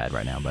my iPad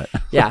right now, but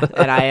yeah,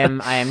 and I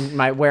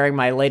am wearing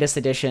my latest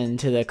addition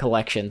to the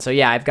collection. So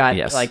yeah, I've got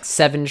like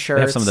 7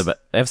 shirts.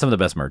 They have some of the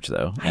best merch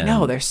though. I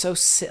know, they're so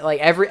like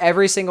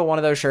every single one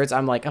of those shirts.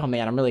 I'm like, oh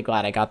man, I'm really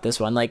glad I got this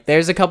one. Like,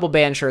 there's a couple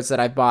band shirts that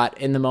I've bought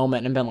in the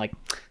moment and been like,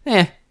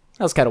 that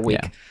was kind of weak.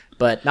 Yeah.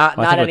 But not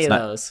any of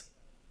those.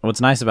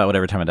 What's nice about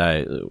Every Time I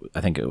Die,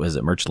 I think it was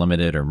Merch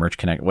Limited or Merch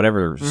Connect,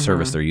 whatever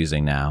service they're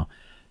using now,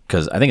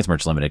 because I think it's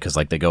merch limited because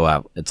like they go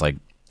out. It's like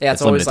Yeah,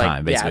 it's always limited like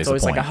time. Basically, it's is the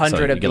always like point. 100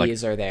 So of you get,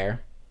 these are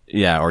there.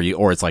 Yeah,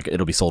 or it's like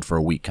it'll be sold for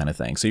a week kind of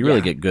thing. So you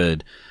really get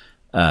good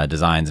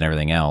designs and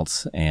everything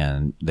else,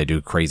 and they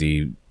do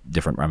crazy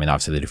different. I mean,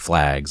 obviously they do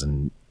flags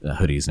and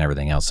hoodies and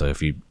everything else. So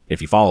if you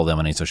follow them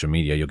on any social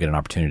media, you'll get an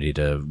opportunity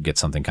to get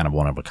something kind of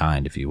one of a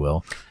kind, if you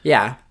will.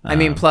 Yeah, I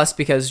mean, plus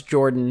because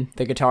Jordan,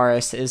 the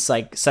guitarist, is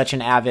like such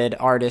an avid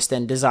artist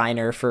and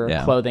designer for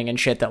clothing and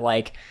shit that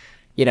like,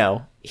 you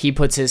know, he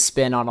puts his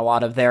spin on a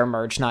lot of their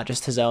merch, not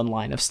just his own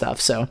line of stuff.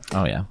 So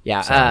but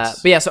yeah,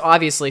 so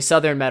obviously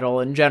Southern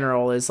metal in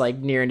general is like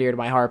near and dear to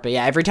my heart. But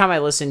yeah, every time I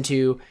listen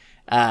to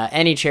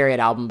any Chariot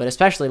album, but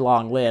especially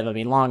Long Live, I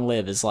mean, Long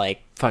Live is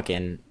like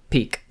fucking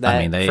peak.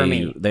 I mean, for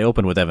me. they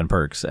opened with Evan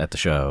Perks at the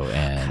show,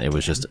 and it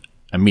was just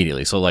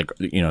immediately. So like,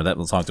 you know, that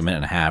song's a minute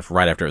and a half.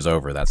 Right after it was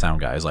over, that sound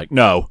guy is like,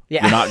 "No,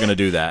 you're not gonna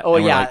do that." Oh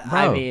yeah, like,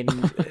 I mean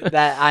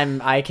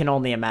I can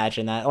only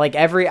imagine that. Like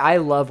I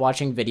love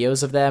watching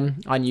videos of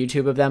them on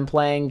YouTube of them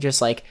playing.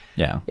 Just like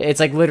it's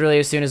like literally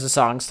as soon as the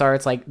song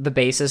starts, like the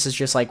bassist is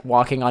just like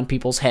walking on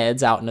people's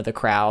heads out into the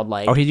crowd.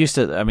 Like he used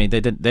to. I mean, they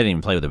didn't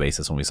even play with the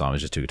bassist when we saw him. It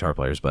was just two guitar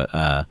players,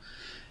 but.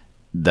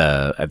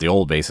 The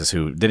old bassist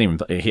who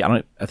didn't even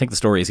I think the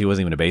story is he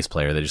wasn't even a bass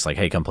player. They're just like,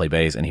 hey, come play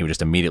bass, and he would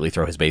just immediately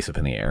throw his bass up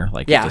in the air,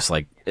 like just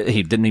like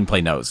he didn't even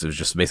play notes. It was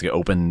just basically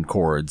open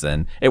chords,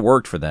 and it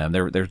worked for them.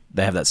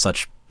 They have that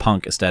such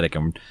punk aesthetic,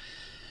 and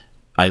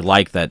I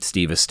like that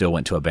Steve still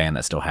went to a band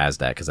that still has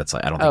that, because that's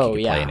like I don't think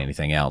he could play in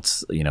anything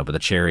else, you know. But the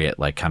Chariot,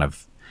 like, kind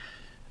of,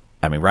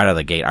 I mean, right out of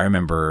the gate, I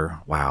remember,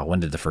 wow, when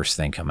did the first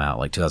thing come out?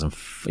 Like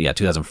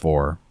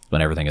 2004,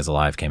 when Everything Is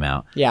Alive came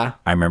out. Yeah,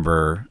 I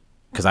remember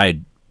because I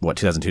had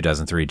 2002,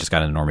 2003, just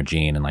got into Norma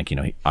Jean, and like, you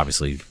know,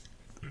 obviously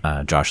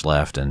Josh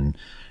left, and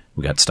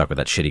we got stuck with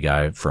that shitty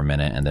guy for a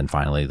minute, and then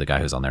finally the guy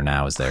who's on there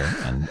now is there,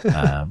 and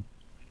I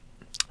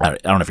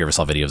don't know if you ever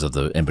saw videos of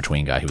the in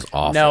between guy. He was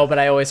awful. No, but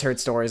I always heard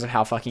stories of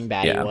how fucking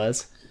bad he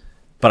was.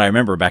 But I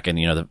remember back in,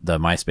 you know, the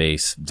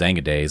MySpace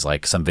Zanga days,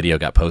 like some video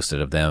got posted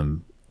of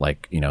them,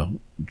 like, you know,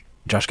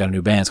 Josh got a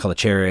new band, it's called The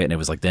Chariot, and it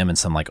was like them in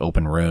some like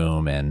open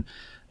room, and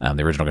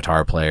the original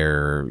guitar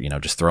player, you know,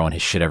 just throwing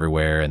his shit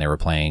everywhere, and they were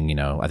playing, you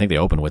know, I think they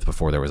opened with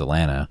Before There Was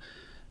Atlanta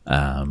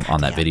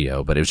on that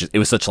video, but it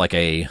was such like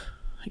a,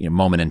 you know,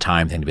 moment in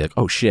time thing to be like,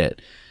 oh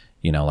shit,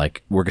 you know,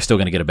 like we're still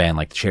going to get a band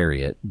like The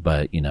Chariot,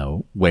 but, you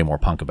know, way more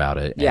punk about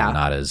it, and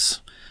not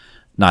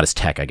as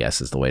tech, I guess,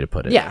 is the way to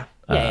put it. Yeah,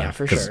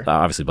 for sure.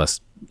 Obviously, Bless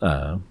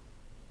the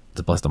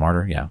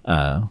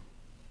Martyr,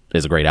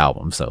 is a great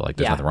album, so like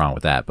there's nothing wrong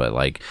with that, but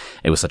like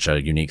it was such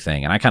a unique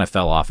thing, and I kind of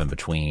fell off in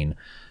between.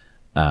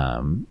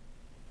 And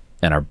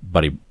our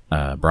buddy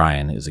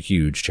Brian is a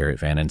huge Chariot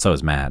fan, and so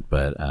is Matt.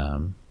 But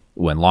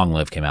when Long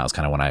Live came out, is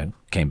kind of when I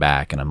came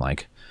back, and I'm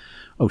like,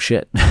 oh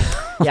shit,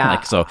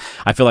 like, so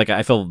I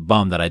feel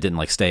bummed that I didn't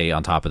like stay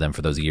on top of them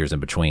for those years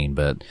in between.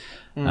 But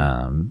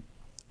and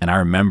I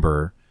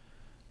remember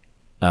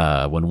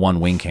when One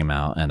Wing came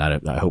out, and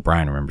I hope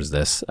Brian remembers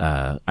this.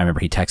 I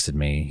remember he texted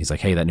me. He's like,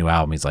 hey, that new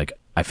album. He's like,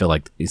 I feel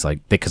like, he's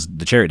like, because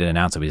the Chariot didn't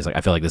announce it, but he's like,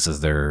 I feel like this is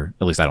their,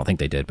 at least I don't think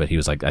they did, but he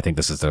was like, I think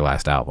this is their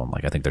last album.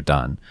 Like, I think they're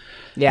done.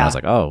 Yeah. And I was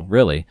like, oh,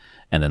 really?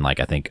 And then like,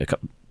 I think like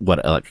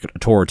a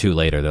tour or two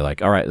later, they're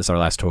like, all right, this is our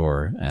last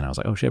tour. And I was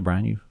like, oh shit,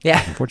 Brian, you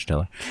fortune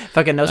teller.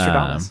 Fucking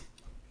Nostradamus.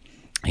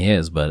 He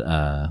is, but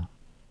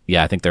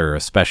I think they're a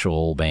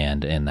special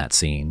band in that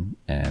scene.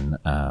 And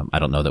I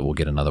don't know that we'll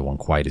get another one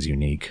quite as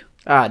unique.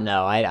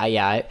 No,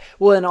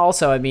 well, and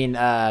also, I mean,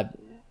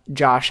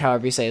 Josh,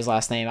 however you say his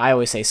last name, I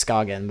always say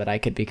Scoggin, but I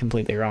could be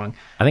completely wrong.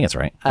 I think it's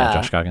right.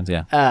 Josh Scoggins,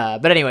 yeah.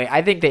 But anyway,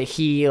 I think that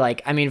he,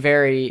 like, I mean,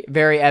 very,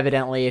 very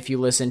evidently, if you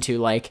listen to,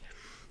 like,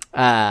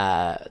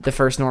 the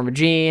first Norma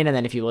Jean, and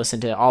then if you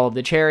listen to all of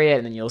the Chariot,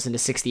 and then you listen to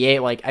 68,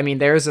 like, I mean,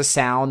 there's a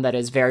sound that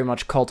is very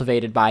much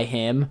cultivated by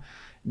him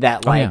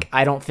that, like,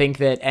 I don't think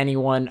that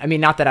anyone, I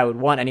mean, not that I would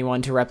want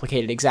anyone to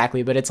replicate it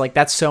exactly, but it's like,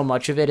 that's so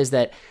much of it is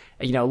that,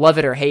 you know, love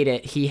it or hate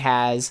it, he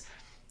has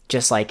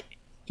just, like,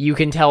 you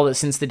can tell that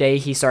since the day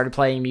he started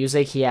playing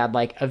music, he had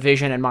like a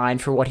vision in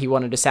mind for what he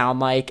wanted to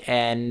sound like,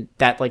 and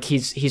that like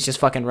he's just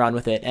fucking run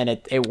with it, and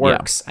it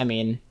works. Yeah. I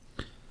mean,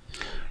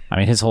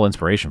 his whole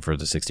inspiration for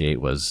the 68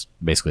 was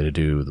basically to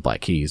do the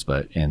Black Keys,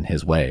 but in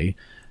his way.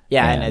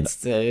 Yeah, and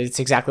it's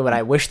exactly what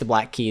I wish the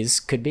Black Keys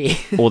could be.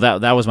 Well,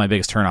 that was my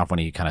biggest turnoff when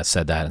he kind of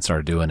said that and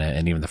started doing it,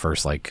 and even the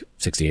first like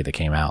 68 that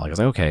came out, like I was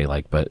like, okay,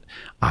 like, but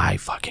I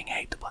fucking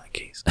hate the Black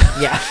Keys.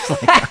 Yeah.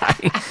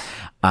 Like,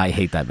 I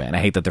hate that band. I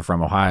hate that they're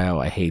from Ohio.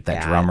 I hate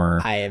that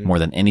drummer more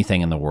than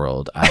anything in the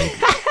world.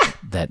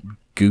 That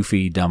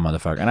goofy, dumb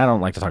motherfucker. And I don't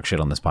like to talk shit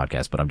on this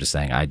podcast, but I'm just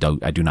saying I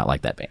do not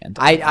like that band.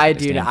 I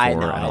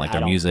don't like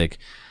their music.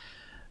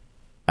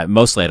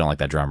 Mostly, I don't like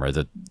that drummer.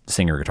 The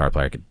singer, guitar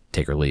player, I could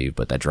take or leave,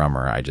 but that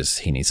drummer,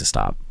 he needs to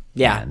stop.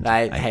 Yeah,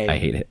 I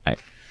hate it.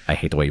 I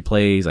hate the way he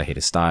plays. I hate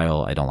his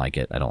style. I don't like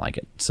it.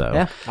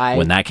 So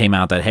when that came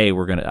out, that hey,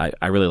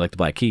 I really like the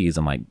Black Keys.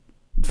 I'm like,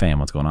 fam,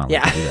 what's going on?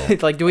 Yeah,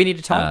 like, do we need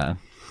to talk?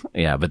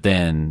 Yeah, but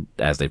then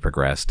as they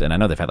progressed, and I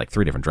know they've had like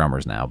 3 different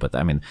drummers now, but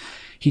I mean,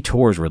 he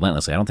tours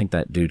relentlessly. I don't think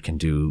that dude can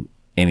do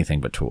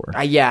anything but tour.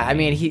 Yeah, I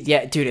mean,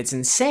 dude, it's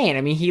insane.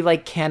 I mean, he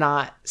like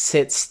cannot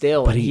sit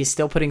still, but he's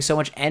still putting so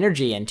much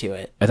energy into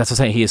it. That's what I'm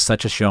saying. He is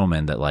such a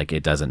showman that like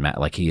it doesn't matter.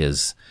 Like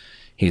he's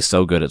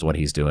so good at what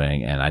he's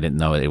doing, and I didn't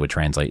know it would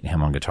translate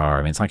him on guitar.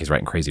 I mean, it's not like he's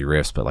writing crazy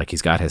riffs, but like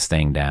he's got his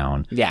thing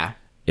down. Yeah.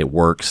 It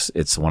works.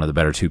 It's one of the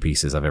better two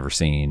pieces I've ever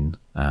seen.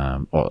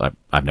 Well,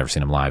 I've never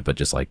seen him live, but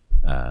just like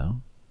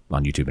on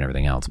YouTube and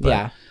everything else. But,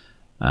 yeah.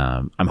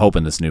 I'm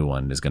hoping this new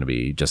one is going to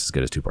be just as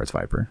good as Two Parts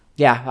Viper.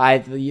 Yeah,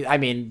 I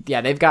mean,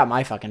 yeah, they've got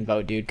my fucking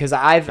vote, dude. Because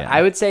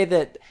I would say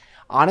that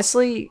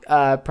honestly,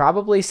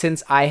 probably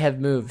since I have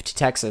moved to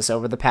Texas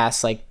over the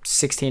past like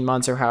 16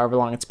 months or however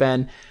long it's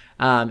been,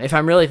 if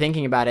I'm really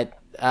thinking about it,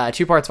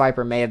 Two Parts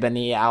Viper may have been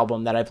the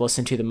album that I've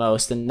listened to the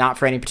most, and not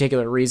for any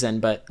particular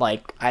reason, but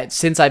like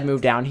since I've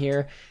moved down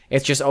here,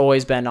 it's just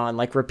always been on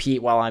like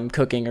repeat while I'm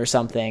cooking or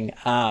something.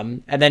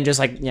 And then just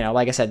like, you know,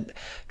 like I said,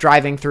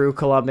 driving through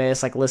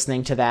Columbus, like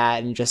listening to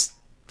that and just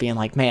being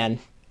like, man,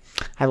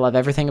 I love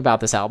everything about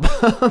this album.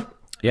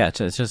 Yeah,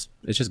 it's just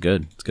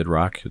good. It's good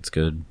rock. It's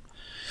good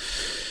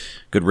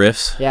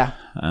riffs. Yeah.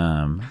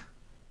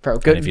 Bro,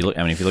 good. If you look,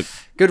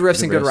 good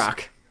riffs and good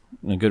rock.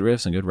 Good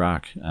riffs and good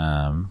rock.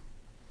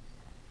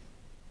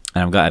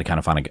 And I'm glad I kind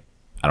of found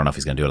I don't know if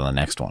he's going to do it on the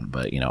next one,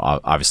 but, you know,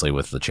 obviously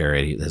with the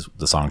Chariot,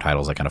 the song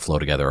titles that kind of flow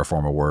together or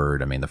form a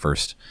word. I mean, the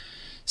first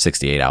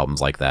 68 albums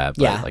like that,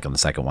 but like on the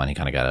second one, he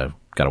kind of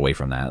got away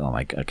from that. And I'm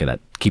like, okay,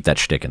 keep that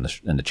shtick in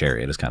the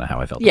Chariot is kind of how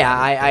I felt. Yeah,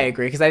 I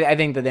agree, because I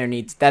think that there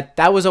needs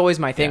that was always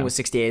my thing with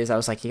 68 is I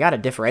was like, you got to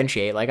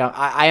differentiate. Like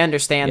I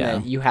understand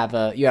that you have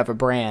a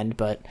brand,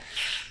 but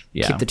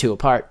keep the two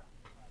apart.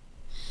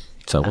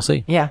 So we'll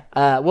see. Yeah.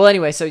 Well,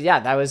 anyway, so yeah,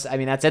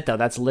 that's it though.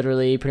 That's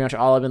literally pretty much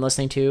all I've been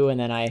listening to. And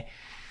then I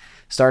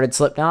started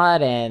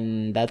Slipknot,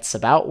 and that's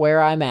about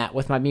where I'm at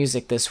with my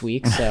music this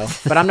week. So,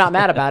 but I'm not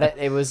mad about it.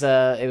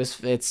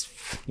 It's,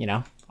 you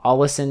know, I'll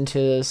listen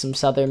to some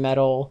Southern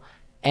metal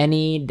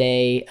any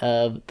day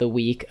of the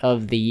week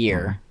of the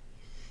year.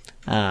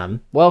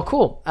 Well,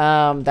 cool.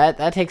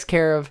 That takes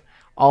care of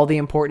all the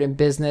important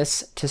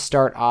business to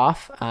start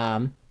off.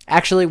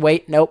 Actually,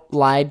 wait, nope,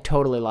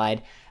 totally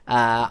lied.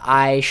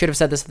 I should have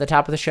said this at the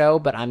top of the show,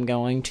 but I'm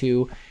going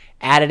to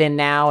add it in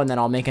now, and then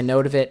I'll make a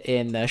note of it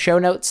in the show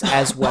notes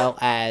as well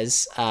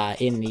as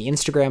in the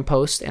Instagram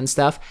post and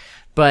stuff.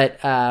 But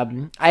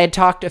I had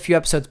talked a few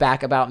episodes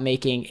back about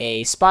making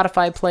a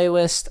Spotify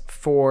playlist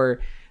for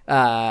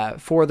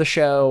the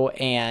show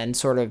and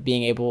sort of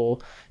being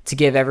able to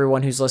give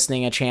everyone who's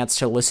listening a chance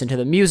to listen to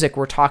the music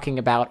we're talking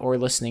about or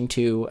listening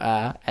to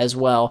as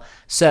well.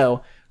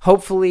 So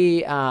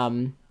hopefully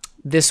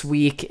this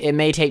week, it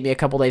may take me a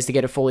couple days to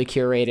get it fully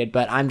curated,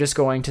 but I'm just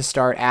going to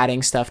start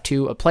adding stuff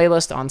to a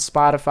playlist on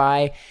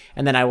Spotify,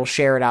 and then I will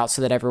share it out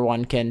so that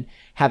everyone can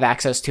have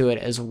access to it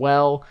as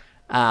well.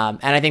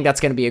 And I think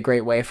that's going to be a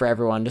great way for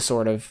everyone to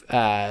sort of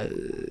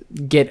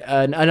get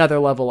another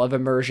level of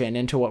immersion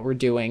into what we're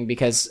doing,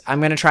 because I'm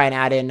going to try and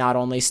add in not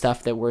only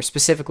stuff that we're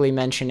specifically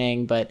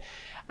mentioning, but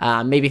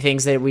maybe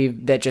things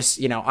that just,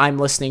 you know, I'm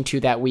listening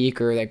to that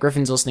week or that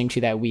Griffin's listening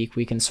to that week,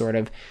 we can sort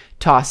of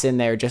toss in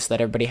there just so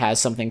that everybody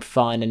has something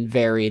fun and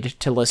varied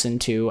to listen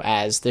to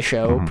as the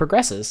show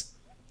progresses.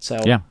 So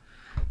yeah,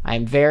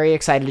 I'm very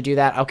excited to do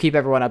that. I'll keep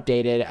everyone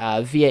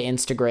updated via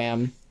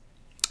Instagram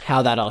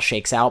how that all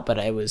shakes out, but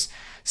it was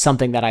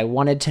something that I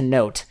wanted to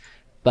note.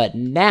 But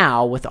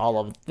now, with all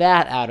of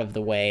that out of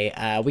the way,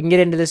 we can get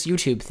into this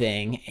YouTube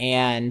thing,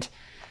 and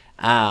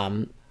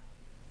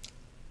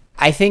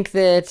I think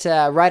that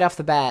right off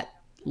the bat,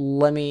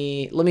 let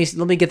me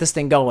get this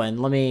thing going.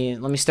 Let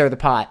me stir the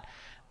pot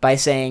by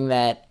saying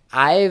that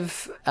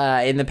I've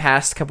in the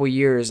past couple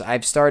years,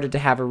 I've started to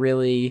have a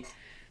really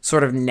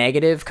sort of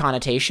negative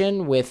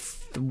connotation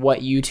with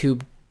what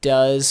YouTube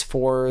does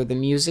for the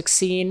music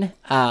scene.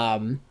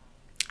 And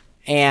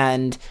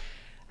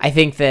I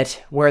think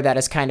that where that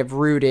is kind of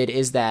rooted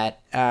is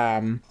that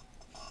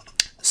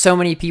so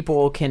many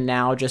people can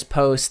now just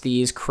post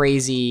these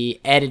crazy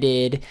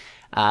edited,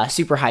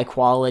 super high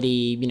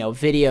quality, you know,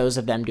 videos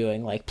of them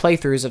doing like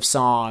playthroughs of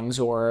songs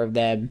or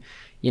them,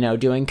 you know,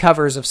 doing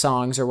covers of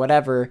songs or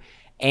whatever.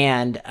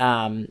 And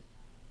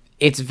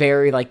it's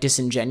very like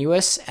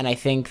disingenuous. And I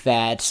think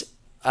that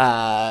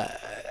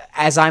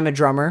as I'm a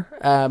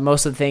drummer,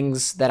 most of the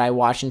things that I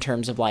watch in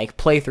terms of like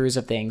playthroughs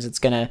of things, it's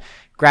going to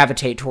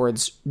gravitate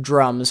towards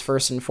drums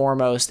first and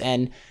foremost.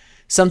 And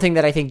something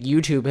that I think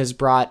YouTube has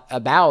brought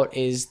about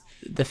is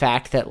the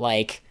fact that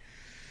like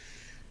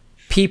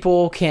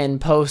people can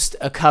post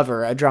a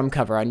drum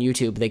cover on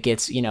YouTube that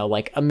gets, you know,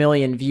 like 1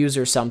 million views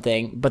or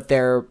something, but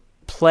they're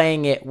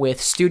playing it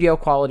with studio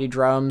quality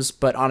drums,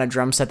 but on a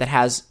drum set that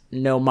has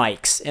no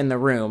mics in the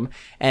room.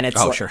 And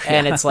it's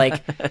and it's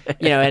like,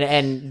 you know,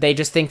 and they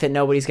just think that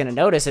nobody's going to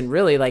notice. And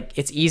really like,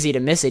 it's easy to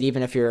miss it,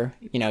 even if you're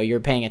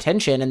paying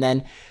attention. And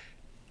then,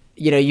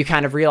 you know, you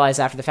kind of realize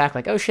after the fact,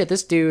 like, oh shit,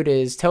 this dude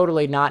is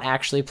totally not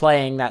actually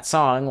playing that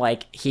song.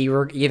 Like he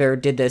either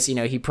did this, you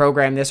know, he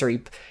programmed this, or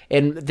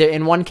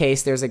in one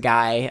case, there's a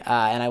guy,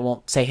 and I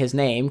won't say his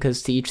name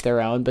because to each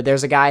their own, but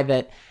there's a guy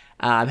that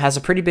has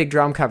a pretty big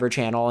drum cover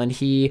channel, and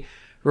he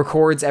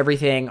records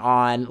everything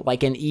on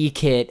like an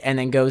E-kit and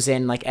then goes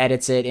in, like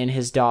edits it in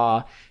his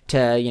DAW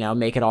to, you know,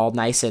 make it all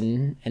nice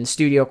and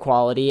studio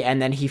quality.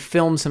 And then he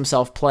films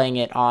himself playing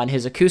it on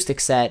his acoustic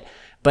set,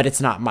 but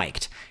it's not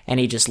mic'd, and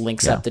he just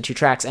links up the two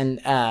tracks.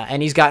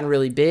 And he's gotten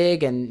really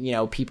big, and, you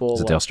know, people...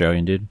 Is it the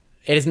Australian dude?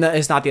 It's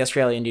not the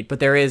Australian dude,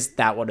 but there is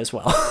that one as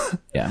well.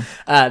 Yeah.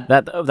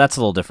 That's a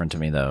little different to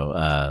me,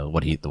 though,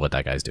 what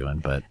that guy's doing,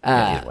 but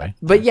either way.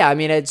 But yeah, I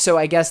mean, so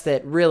I guess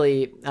that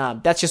really,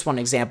 that's just one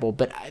example,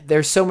 but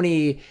there's so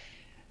many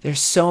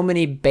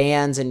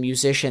bands and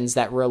musicians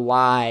that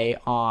rely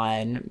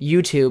on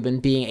YouTube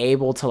and being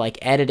able to like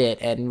edit it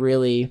and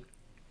really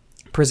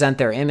present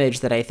their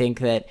image, that I think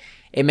that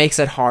it makes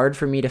it hard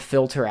for me to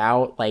filter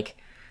out like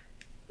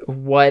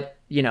what,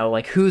 you know,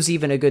 like who's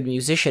even a good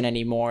musician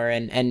anymore,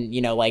 and you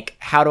know, like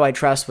how do I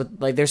trust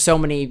with, like, there's so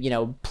many, you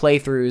know,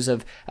 playthroughs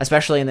of,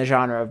 especially in the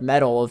genre of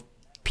metal, of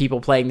people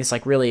playing this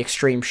like really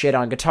extreme shit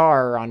on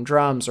guitar or on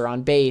drums or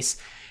on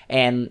bass,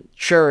 and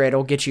sure,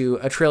 it'll get you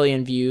a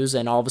trillion views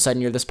and all of a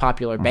sudden you're this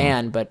popular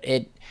band, but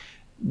it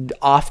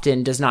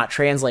often does not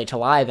translate to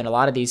live. And a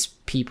lot of these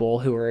people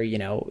who are, you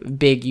know,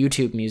 big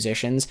YouTube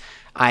musicians,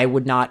 I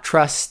would not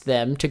trust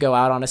them to go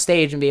out on a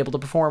stage and be able to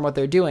perform what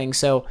they're doing.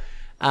 So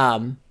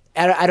I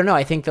don't know.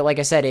 I think that, like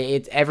I said,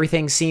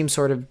 everything seems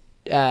sort of,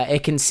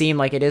 it can seem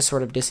like it is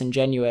sort of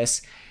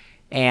disingenuous.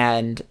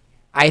 And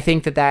I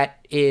think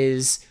that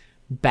is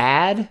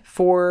bad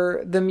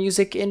for the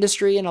music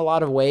industry in a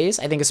lot of ways.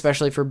 I think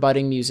especially for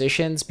budding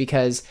musicians,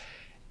 because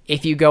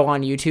if you go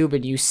on YouTube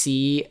and you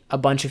see a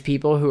bunch of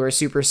people who are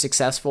super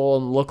successful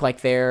and look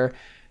like they're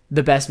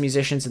the best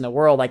musicians in the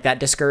world, like that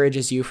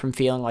discourages you from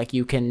feeling like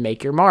you can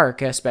make your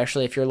mark,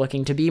 especially if you're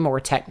looking to be more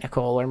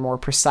technical or more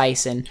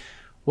precise in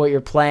what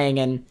you're playing.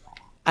 And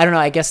I don't know,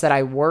 I guess that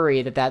I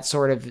worry that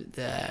sort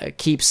of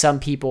keeps some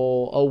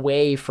people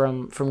away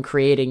from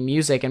creating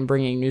music and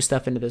bringing new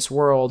stuff into this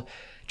world,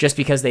 just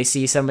because they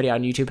see somebody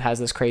on YouTube has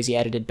this crazy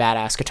edited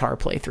badass guitar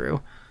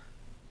playthrough.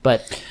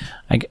 But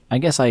I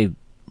guess I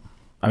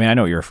mean, I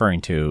know what you're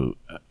referring to.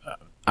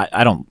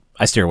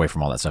 I steer away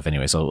from all that stuff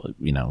anyway. So,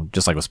 you know,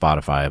 just like with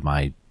Spotify,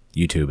 my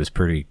YouTube is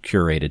pretty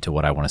curated to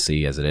what I want to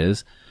see as it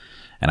is.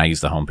 And I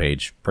use the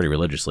homepage pretty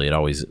religiously. It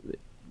always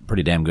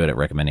pretty damn good at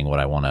recommending what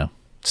I want to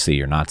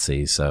see or not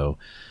see. So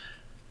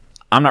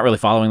I'm not really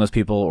following those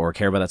people or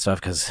care about that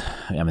stuff, because,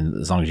 I mean,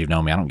 as long as you've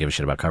known me, I don't give a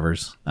shit about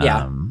covers.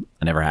 Yeah.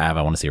 I never have.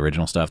 I want to see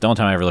original stuff. The only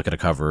time I ever look at a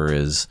cover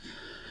is,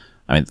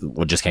 I mean,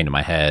 what just came to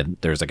my head,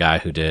 there's a guy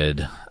who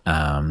did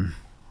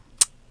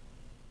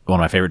one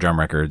of my favorite drum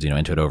records, you know,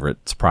 Into It Over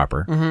It's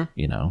Proper,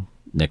 you know,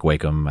 Nick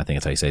Wakeham, I think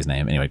that's how you say his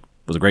name. Anyway,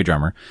 was a great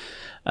drummer.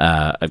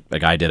 A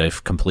guy did a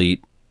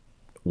complete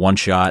one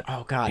shot.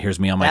 Oh God, here's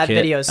me on my that kit.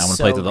 Video is I'm gonna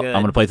so play through good.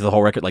 I'm gonna play through the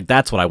whole record. Like,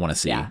 that's what I want to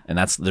see. Yeah. And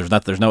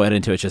there's no edit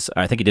into it. It's just,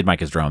 I think he did mic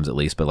his drums at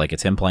least, but like,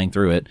 it's him playing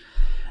through it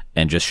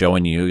and just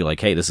showing you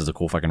like, hey, this is a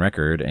cool fucking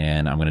record,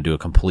 and I'm gonna do a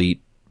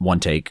complete one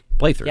take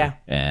playthrough. Yeah.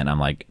 And I'm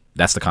like,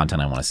 that's the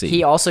content I want to see.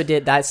 He also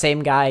did, that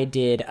same guy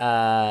did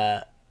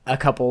a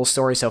couple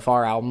Story So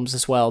Far albums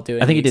as well.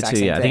 Doing, I think he did exact too.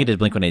 same Yeah, I thing. think he did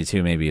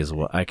Blink-182 maybe as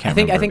well. I can't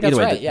remember. I think that's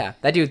Either way, right. Yeah,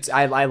 that dude,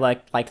 I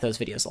like those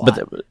videos a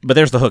lot. But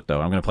there's the hook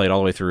though. I'm gonna play it all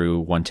the way through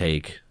one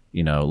take.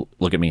 You know,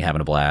 look at me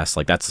having a blast.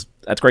 Like, that's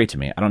great to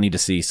me. I don't need to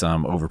see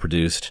some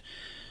overproduced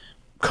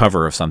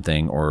cover of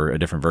something or a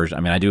different version.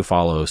 I mean, I do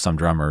follow some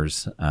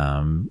drummers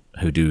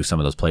who do some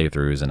of those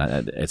playthroughs,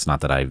 and it's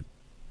not that I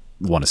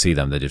want to see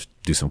them. They just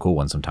do some cool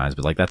ones sometimes.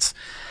 But like, that's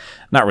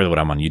not really what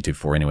I'm on YouTube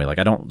for anyway. Like,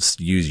 I don't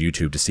use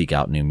YouTube to seek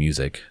out new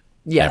music.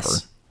 Yes.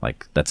 Ever.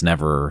 Like, that's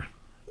never.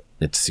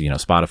 It's, you know,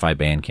 Spotify,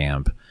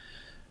 Bandcamp,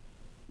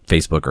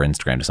 Facebook, or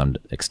Instagram to some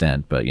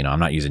extent. But, you know, I'm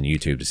not using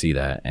YouTube to see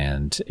that,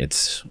 and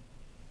it's.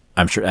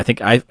 I'm sure. I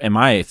think in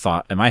my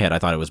head, I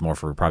thought it was more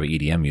for probably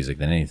EDM music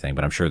than anything.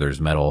 But I'm sure there's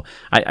metal.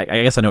 I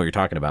guess I know what you're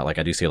talking about. Like,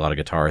 I do see a lot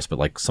of guitarists, but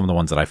like some of the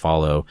ones that I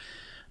follow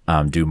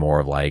do more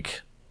of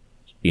like,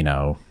 you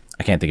know,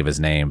 I can't think of his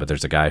name, but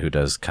there's a guy who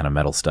does kind of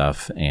metal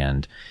stuff,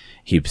 and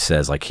he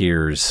says like,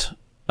 here's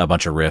a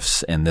bunch of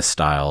riffs in this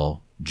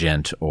style,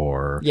 gent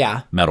or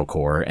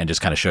metalcore, and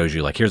just kind of shows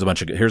you like, here's a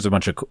bunch of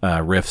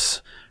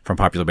riffs from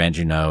popular bands,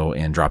 you know,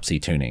 in drop C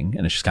tuning.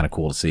 And it's just kind of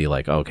cool to see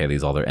like, oh, okay,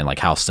 these all there, and like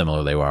how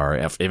similar they are.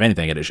 If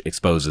anything, it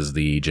exposes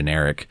the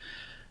generic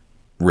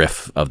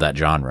riff of that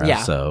genre.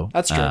 Yeah, so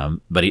that's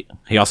true. But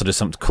he also does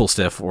some cool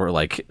stuff where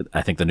like,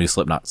 I think the new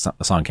Slipknot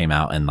song came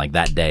out, and like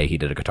that day he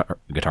did a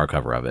guitar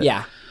cover of it.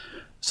 Yeah.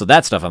 So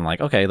that stuff, I'm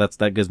like, okay,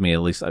 that gives me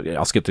at least,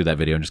 I'll skip through that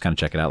video and just kind of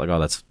check it out. Like, oh,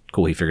 that's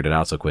cool. He figured it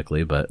out so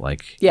quickly, but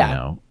like, you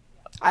know,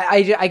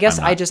 I guess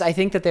I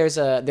think that there's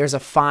a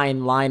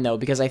fine line though,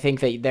 because I think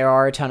that there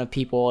are a ton of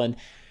people, and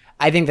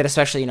I think that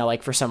especially, you know,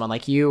 like for someone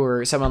like you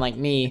or someone like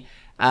me,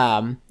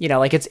 you know,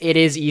 like it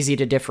is easy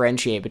to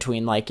differentiate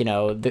between like, you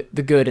know,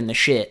 the good and the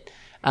shit.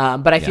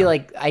 But I feel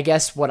like, I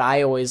guess what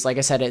I always, like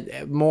I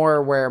said,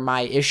 more where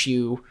my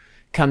issue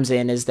comes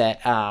in is that,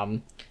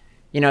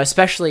 you know,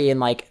 especially in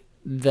like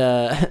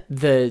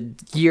the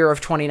year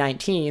of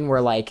 2019,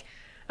 where like,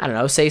 I don't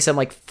know, say some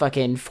like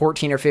fucking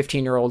 14 or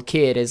 15-year-old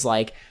kid is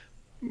like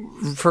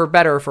for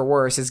better or for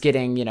worse, is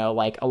getting, you know,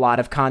 like a lot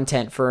of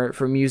content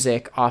for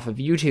music off of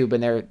YouTube,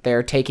 and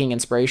they're taking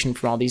inspiration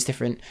from all these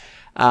different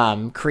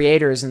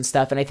creators and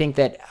stuff. And I think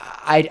that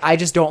I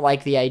just don't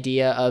like the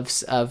idea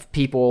of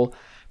people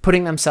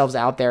putting themselves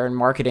out there and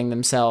marketing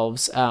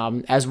themselves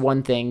as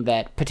one thing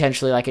that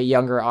potentially like a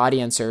younger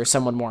audience or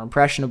someone more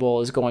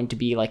impressionable is going to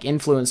be like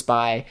influenced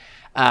by,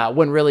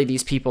 when really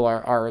these people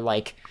are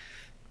like,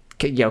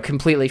 you know,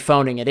 completely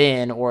phoning it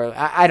in. Or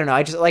I don't know.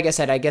 I just, like I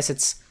said, I guess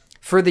it's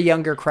for the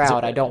younger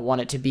crowd. I don't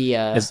want it to be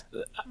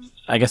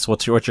I guess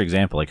what's your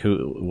example? Like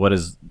what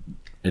is,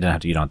 you don't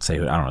have to say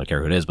who, I don't really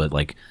care who it is, but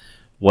like,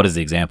 what is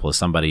the example? Is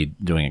somebody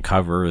doing a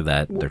cover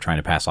that they're trying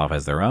to pass off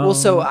as their own? Well,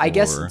 so I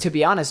guess, to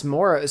be honest,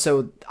 more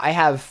so I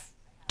have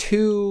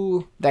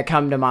two that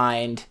come to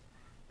mind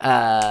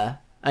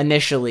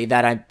initially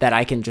that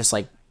I can just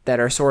like, that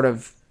are sort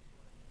of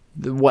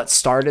what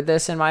started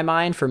this in my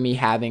mind for me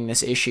having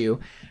this issue,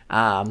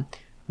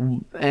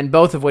 and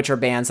both of which are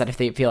bands that I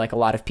feel like a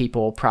lot of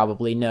people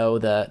probably know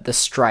the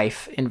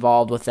strife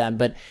involved with them,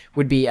 but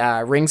would be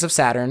Rings of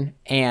Saturn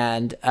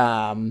and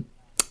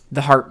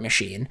the Heart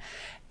Machine.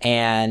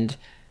 And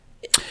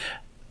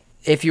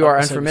if you are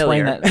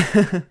unfamiliar,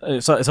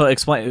 so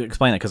explain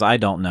that, because I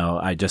don't know.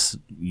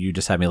 You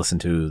just had me listen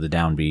to the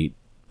Downbeat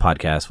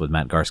podcast with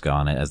Matt Garska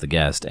on it as the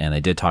guest, and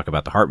they did talk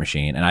about the Heart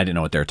Machine, and I didn't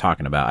know what they were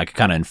talking about. I could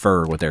kind of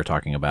infer what they were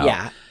talking about.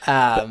 Yeah.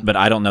 But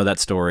I don't know that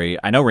story.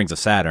 I know Rings of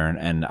Saturn,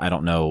 and I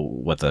don't know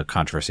what the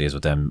controversy is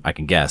with them. I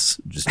can guess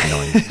just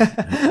knowing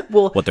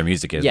what their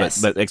music is.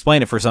 Yes. But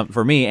explain it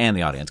for me and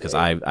the audience, because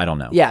I don't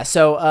know. Yeah.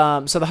 So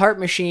the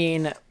Heart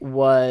Machine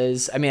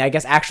was, I mean, I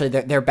guess actually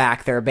they're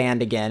back. They're a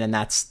band again, and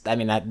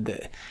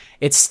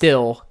it's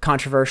still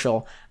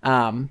controversial.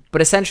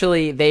 But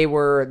essentially they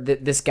were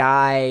this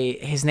guy,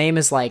 his name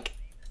is like,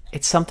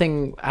 it's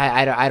something,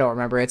 I don't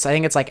remember. I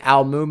think it's like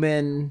Al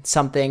Moomin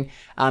something.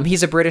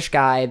 He's a British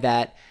guy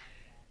that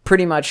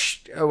pretty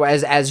much,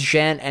 as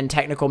gent and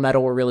technical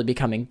metal were really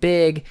becoming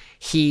big,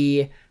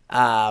 he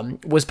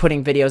was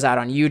putting videos out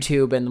on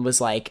YouTube and was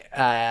like,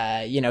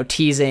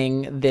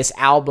 teasing this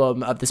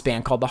album of this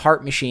band called The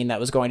Heart Machine that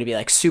was going to be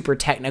like super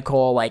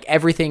technical, like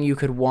everything you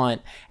could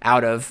want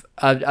out of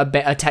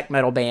a tech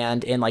metal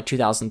band in like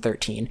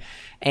 2013.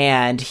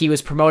 And he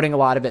was promoting a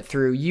lot of it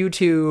through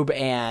YouTube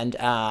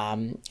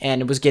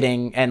and was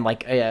getting, and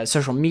like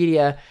social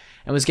media,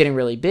 and was getting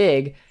really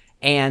big.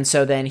 And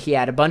so then he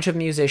had a bunch of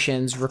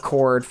musicians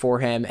record for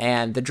him,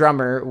 and the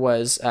drummer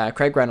was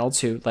Craig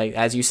Reynolds, who, like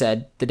as you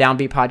said, the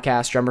Downbeat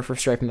podcast, drummer for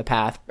Stray from the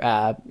Path,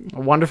 a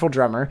wonderful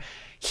drummer.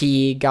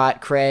 He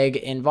got Craig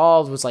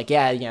involved, was like,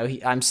 yeah,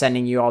 I'm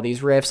sending you all these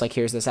riffs, like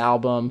here's this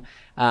album,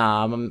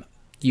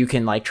 you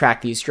can like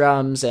track these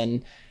drums,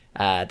 and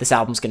this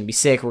album's going to be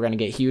sick, we're going to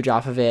get huge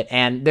off of it.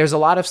 And there's a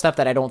lot of stuff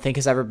that I don't think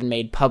has ever been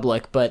made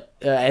public, but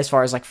as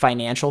far as like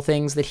financial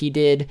things that he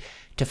did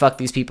to fuck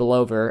these people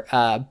over,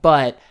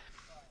 but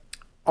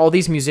all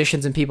these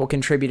musicians and people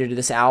contributed to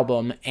this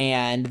album,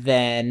 and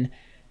then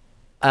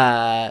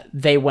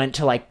they went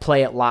to like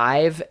play it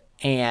live,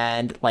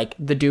 and like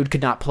the dude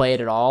could not play it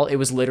at all. It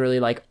was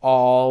literally like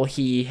all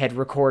he had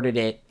recorded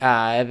it.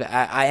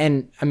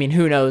 And I mean,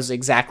 who knows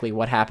exactly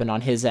what happened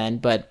on his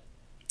end, but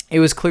it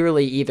was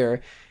clearly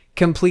either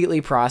completely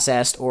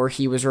processed or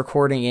he was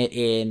recording it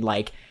in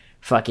like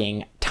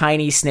fucking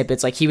tiny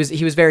snippets. Like he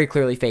was very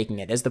clearly faking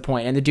it, is the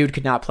point. And the dude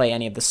could not play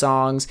any of the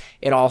songs.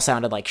 It all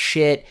sounded like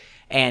shit.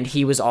 And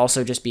he was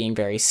also just being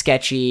very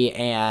sketchy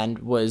and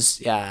was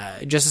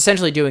just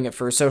essentially doing it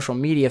for social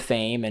media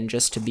fame and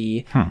just to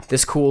be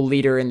this cool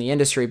leader in the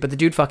industry. But the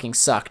dude fucking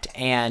sucked.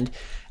 And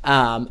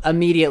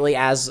immediately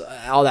as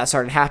all that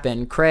started to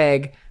happen,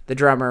 Craig, the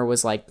drummer,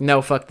 was like, no,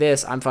 fuck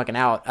this, I'm fucking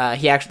out.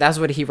 That's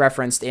what he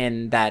referenced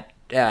in that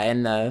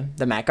in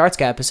the Matt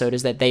Gartzka episode,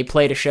 is that they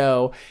played a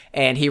show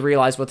and he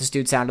realized what this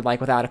dude sounded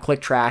like without a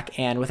click track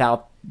and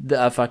without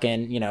the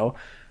fucking,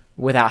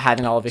 without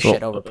having all of his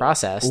shit over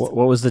processed.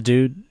 What was the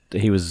dude?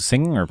 He was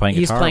singing or playing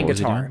guitar? He's playing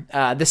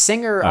guitar. The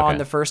singer on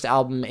the first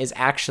album is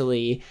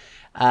actually,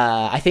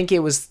 I think it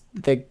was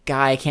the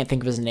guy, I can't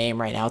think of his name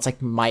right now. It's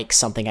like Mike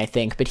something, I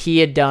think. But he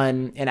had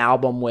done an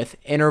album with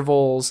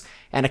Intervals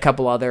and a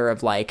couple other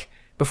of like,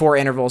 before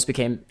Intervals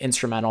became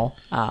instrumental,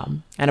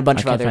 and a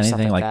bunch of other stuff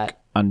like that.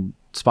 On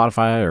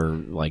Spotify or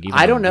like even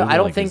I don't know. Google, I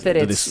don't think that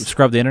did they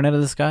scrub the internet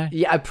of this guy?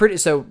 Yeah,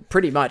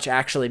 pretty much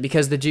actually,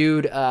 because the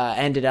dude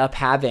ended up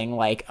having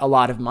like a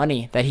lot of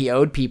money that he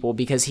owed people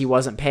because he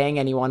wasn't paying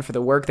anyone for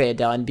the work they had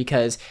done,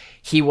 because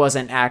he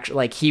wasn't actually,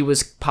 like, he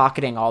was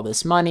pocketing all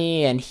this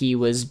money and he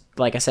was,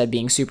 like I said,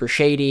 being super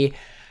shady.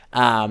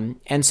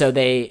 And so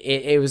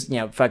it was,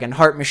 fucking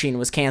Heart Machine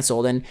was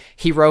canceled, and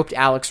he roped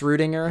Alex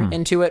Rudinger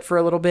into it for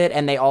a little bit.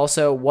 And they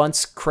also,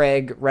 once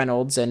Craig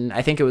Reynolds, and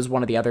I think it was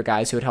one of the other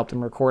guys who had helped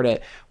him record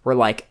it, were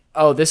like,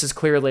 oh, this is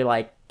clearly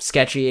like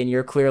sketchy and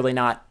you're clearly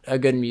not a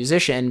good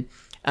musician.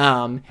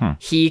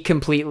 He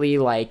completely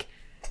like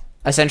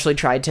essentially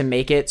tried to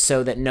make it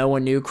so that no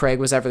one knew Craig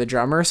was ever the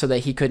drummer, so that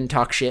he couldn't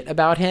talk shit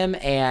about him.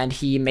 And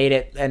he made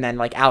it, and then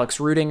like Alex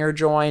Rudinger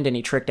joined and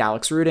he tricked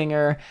Alex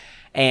Rudinger.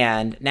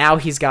 And now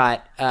he's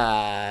got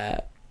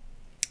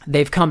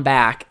they've come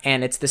back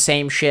and it's the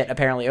same shit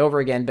apparently over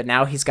again, but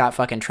now he's got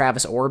fucking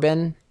Travis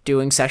Orban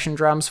doing session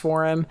drums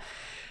for him.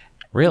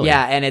 Really?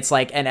 Yeah, and it's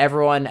like, and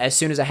everyone, as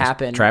soon as it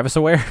happened... Travis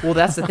aware? Well,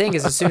 that's the thing,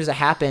 is as soon as it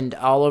happened,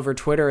 all over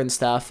Twitter and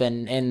stuff,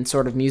 and in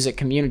sort of music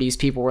communities,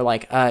 people were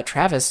like,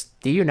 Travis,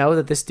 do you know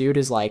that this dude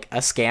is like a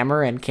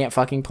scammer and can't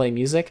fucking play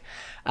music?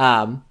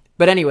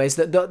 But anyways,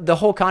 the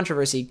whole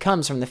controversy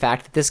comes from the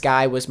fact that this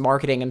guy was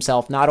marketing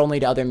himself not only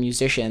to other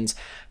musicians,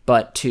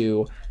 but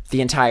to the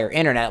entire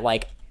internet,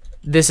 like,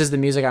 this is the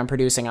music I'm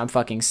producing, I'm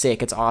fucking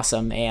sick, it's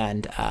awesome,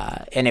 and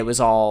it was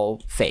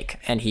all fake,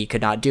 and he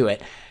could not do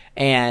it.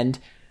 And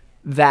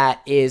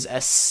that is a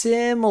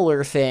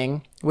similar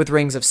thing with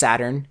Rings of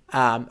Saturn.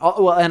 And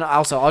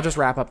also, I'll just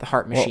wrap up the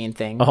Heart Machine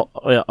thing. Hold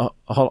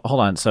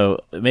on. So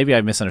maybe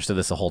I misunderstood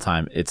this the whole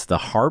time. It's the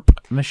Harp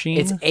Machine?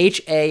 It's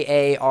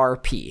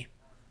HAARP.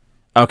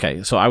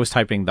 Okay, so I was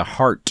typing the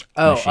Heart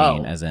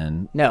Machine as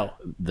in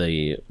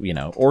the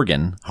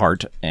organ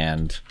heart,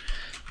 and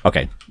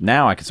okay,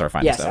 now I can start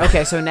finding stuff.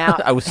 Okay, so now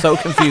I was so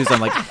confused.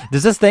 I'm like,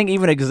 does this thing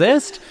even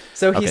exist?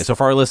 So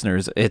for our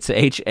listeners, it's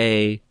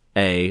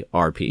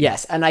HAARP.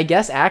 Yes, and I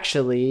guess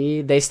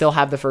actually they still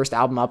have the first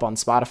album up on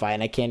Spotify,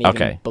 and I can't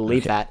even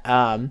believe that.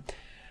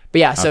 But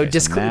yeah, so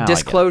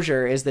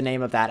Disclosure is the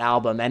name of that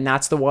album, and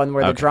that's the one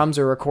where the drums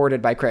are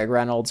recorded by Craig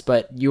Reynolds,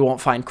 but you won't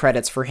find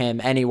credits for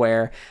him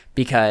anywhere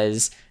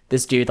because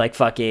this dude like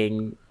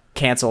fucking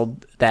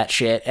canceled that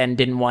shit and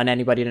didn't want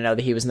anybody to know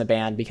that he was in the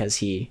band because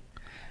he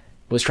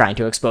was trying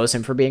to expose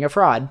him for being a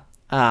fraud.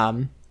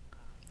 And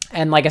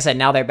like I said,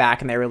 now they're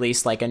back and they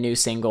released like a new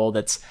single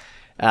that's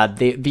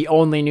the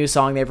only new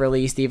song they've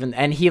released, even,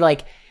 and he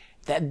like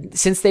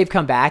since they've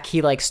come back,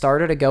 he like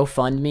started a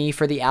GoFundMe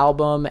for the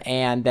album,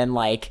 and then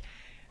like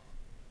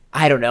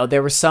I don't know,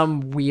 there was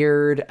some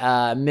weird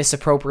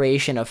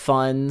misappropriation of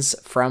funds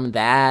from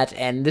that,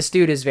 and this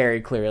dude is very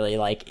clearly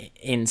like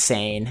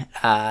insane,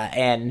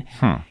 and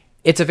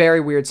it's a very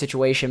weird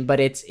situation, but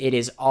it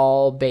is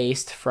all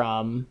based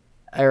from,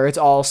 or it's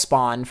all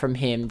spawned from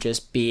him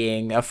just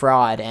being a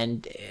fraud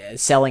and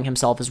selling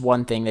himself as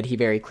one thing that he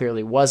very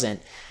clearly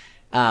wasn't.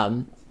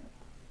 And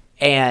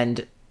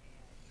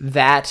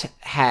that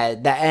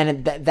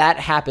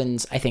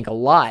happens, I think, a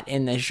lot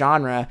in this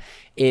genre,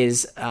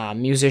 is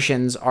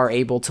musicians are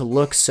able to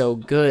look so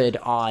good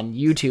on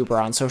YouTube or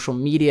on social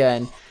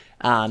media,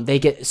 and they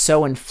get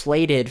so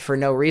inflated for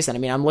no reason. I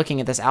mean, I'm looking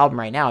at this album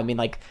right now. I mean,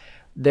 like,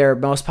 their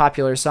most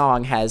popular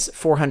song has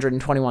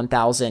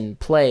 421,000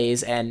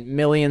 plays and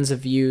millions of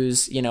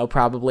views,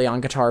 probably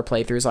on guitar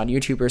playthroughs on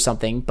YouTube or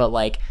something, but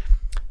like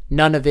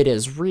none of it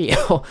is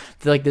real.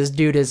 Like, this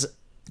dude is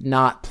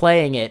not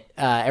playing it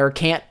or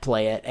can't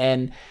play it,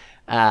 and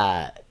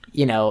I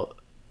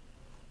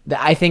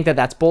think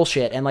that's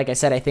bullshit. And like I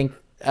said,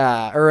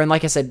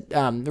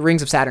 the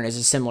Rings of Saturn is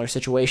a similar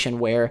situation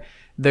where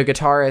the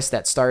guitarist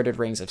that started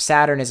Rings of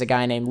Saturn is a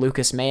guy named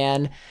Lucas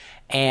Mann,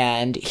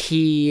 and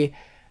he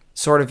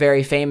sort of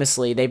very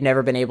famously, they've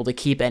never been able to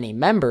keep any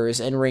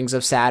members in Rings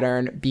of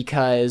Saturn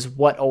because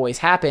what always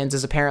happens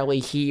is apparently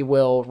he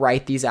will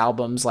write these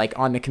albums like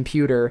on the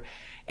computer,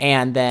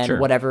 and then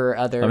whatever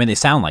other... I mean, they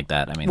sound like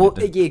that. I mean, well,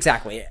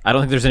 exactly. I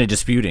don't think there's any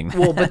disputing.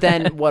 Well, but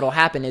then what'll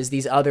happen is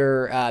these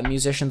other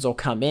musicians will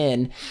come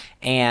in,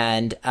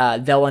 and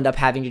they'll end up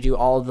having to do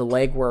all of the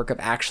legwork of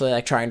actually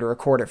like trying to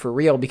record it for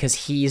real, because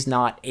he's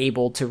not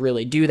able to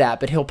really do that.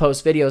 But he'll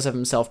post videos of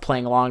himself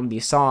playing along to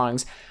these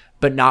songs,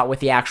 but not with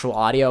the actual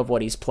audio of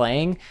what he's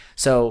playing.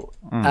 So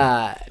like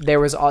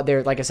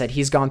I said,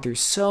 he's gone through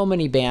so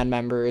many band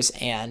members,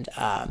 and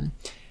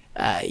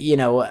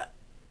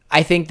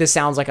I think this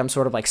sounds like I'm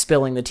sort of like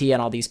spilling the tea on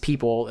all these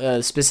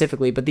people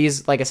specifically, but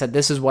these, like I said,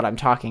 this is what I'm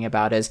talking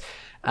about. Is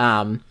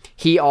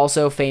he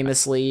also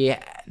famously,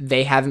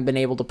 they haven't been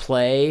able to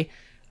play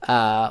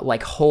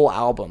like whole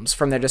albums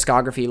from their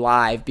discography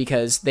live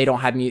because they don't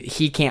have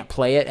he can't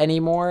play it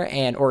anymore,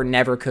 or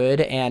never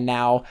could, and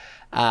now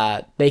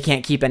they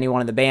can't keep anyone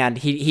in the band.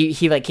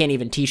 He like can't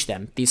even teach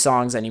them these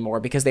songs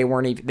anymore because they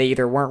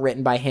either weren't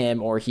written by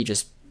him or he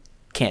just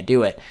can't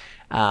do it.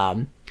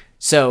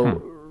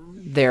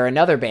 They're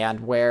another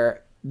band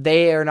where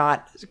they are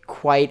not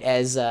quite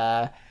as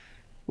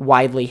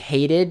widely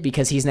hated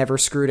because he's never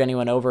screwed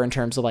anyone over in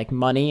terms of like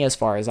money, as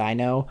far as I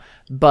know,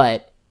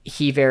 but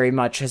he very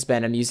much has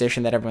been a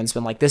musician that everyone's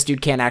been like, this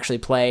dude can't actually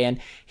play, and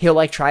he'll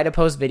like try to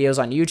post videos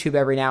on YouTube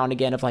every now and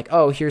again of like,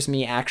 oh, here's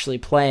me actually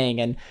playing,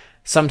 and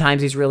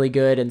sometimes he's really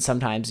good, and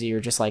sometimes you're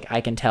just like,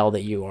 I can tell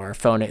that you are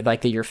phoning,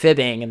 like that you're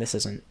fibbing, and this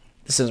isn't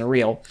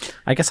real.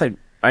 I guess I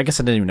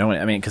didn't even know it.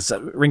 I mean, because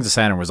Rings of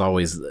Saturn was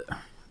always...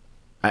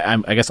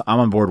 I guess I'm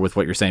on board with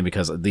what you're saying,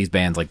 because these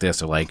bands like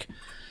this are like,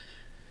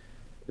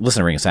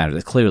 listen to Ring of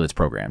Saturn. Clearly, it's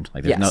programmed.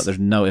 Like there's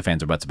no ifs,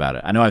 ands, or buts about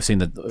it. I know I've seen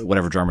that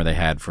whatever drummer they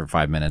had for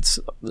 5 minutes,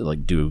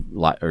 like do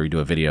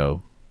a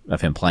video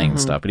of him playing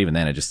stuff. But even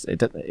then,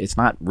 it's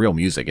not real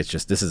music. It's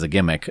just, this is a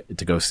gimmick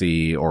to go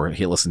see or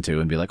listen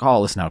to and be like,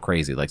 oh, listen how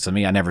crazy. Like, so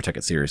me, I never took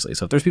it seriously.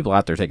 So if there's people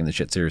out there taking this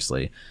shit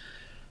seriously,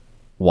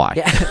 Why?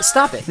 Yeah,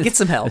 stop it. Get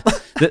some help.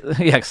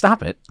 Yeah,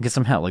 stop it. Get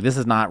some help. Like, this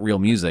is not real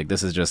music.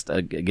 This is just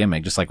a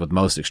gimmick. Just like with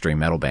most extreme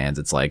metal bands,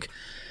 it's like,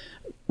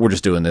 we're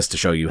just doing this to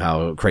show you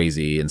how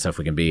crazy and stuff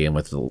we can be. And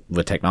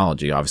with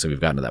technology, obviously,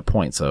 we've gotten to that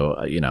point. So,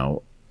 at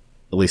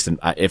least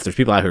if there's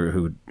people out here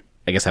who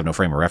I guess have no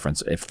frame of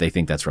reference, if they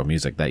think that's real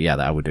music, that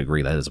I would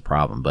agree that is a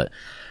problem. But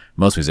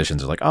most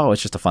musicians are like, oh,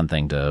 it's just a fun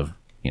thing to,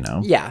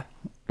 Yeah.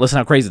 listen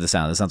how crazy this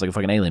sounds. This sounds like a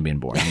fucking alien being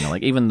born.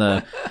 Like even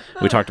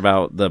we talked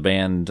about the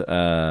band,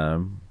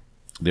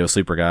 the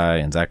Sleeper guy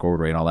and Zach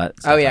Ordway and all that.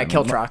 Oh yeah,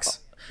 Kiltrox.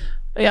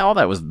 Yeah, all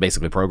that was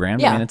basically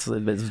programmed. Yeah. I mean, it's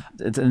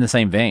in the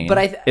same vein.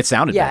 But it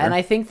sounded better. And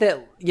I think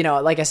that,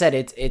 like I said,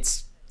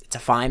 it's a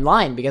fine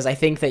line, because I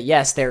think that,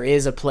 yes, there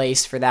is a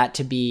place for that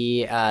to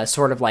be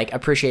sort of like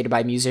appreciated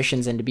by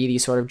musicians and to be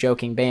these sort of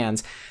joking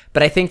bands.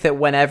 But I think that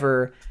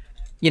whenever,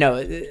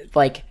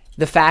 like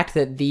the fact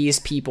that these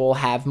people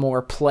have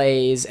more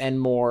plays and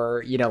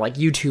more, like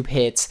YouTube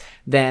hits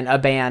than a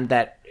band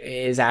that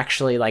is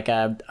actually like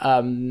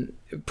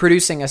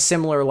producing a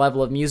similar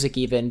level of music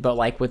even, but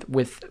like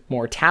with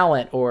more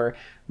talent or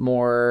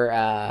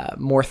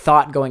more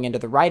thought going into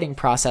the writing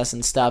process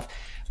and stuff.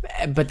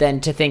 But then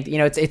to think,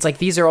 it's like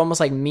these are almost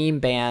like meme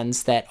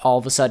bands that all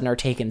of a sudden are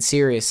taken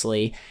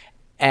seriously.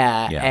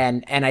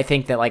 And I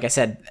think that, like I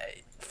said,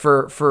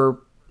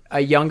 for a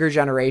younger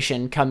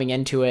generation coming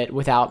into it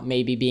without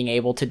maybe being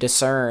able to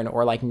discern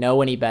or like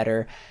know any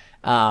better,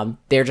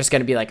 they're just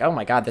going to be like, oh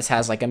my God, this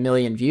has like 1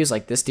 million views.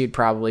 Like, this dude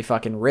probably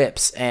fucking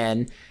rips.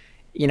 And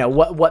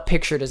what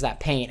picture does that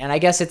paint? And I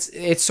guess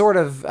it's sort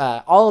of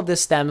all of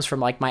this stems from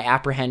like my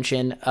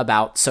apprehension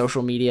about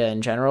social media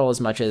in general, as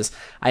much as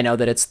I know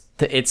that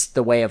it's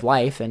the way of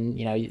life, and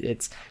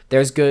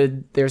there's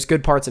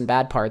good parts and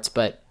bad parts.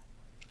 But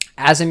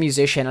as a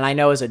musician, and I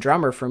know as a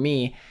drummer, for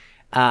me,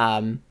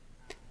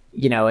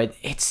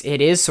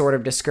 it is sort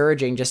of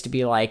discouraging just to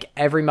be like,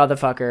 every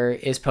motherfucker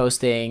is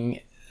posting,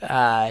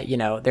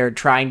 they're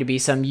trying to be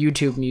some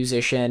YouTube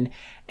musician,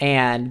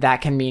 and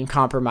that can mean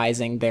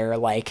compromising their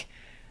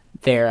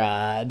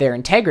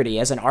integrity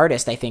as an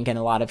artist, I think, in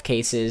a lot of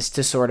cases,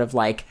 to sort of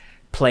like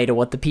play to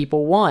what the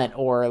people want,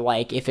 or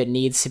like if it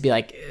needs to be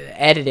like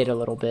edited a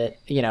little bit,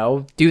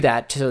 do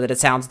that so that it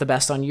sounds the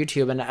best on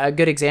YouTube. And a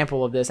good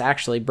example of this,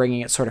 actually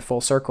bringing it sort of full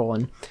circle,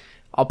 and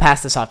I'll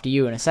pass this off to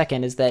you in a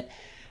second, is that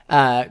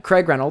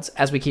Craig Reynolds,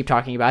 as we keep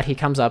talking about, he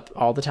comes up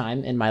all the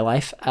time in my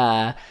life,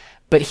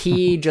 but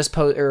he just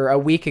a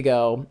week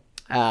ago,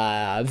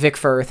 Vic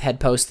Firth had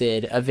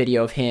posted a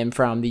video of him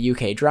from the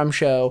UK drum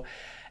show,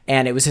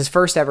 and it was his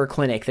first ever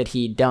clinic that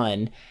he'd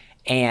done.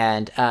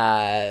 And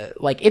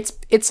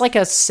it's like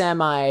a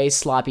semi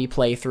sloppy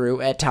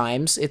playthrough at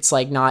times. It's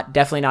like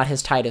definitely not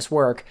his tightest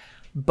work,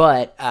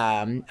 but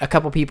a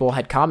couple people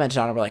had commented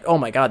on it, were like, oh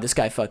my God, this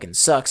guy fucking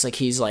sucks. Like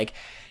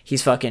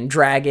he's fucking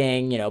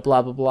dragging,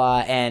 blah blah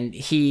blah. And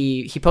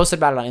he posted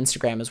about it on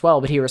Instagram as well,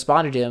 but he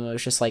responded to him. It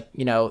was just like,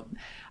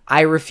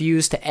 I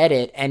refuse to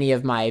edit any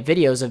of my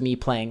videos of me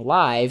playing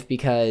live,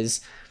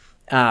 because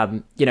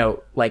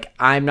like,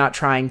 I'm not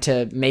trying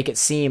to make it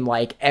seem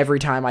like every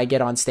time I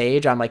get on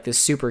stage, I'm like this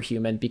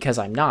superhuman, because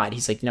I'm not.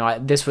 He's like,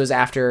 this was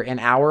after an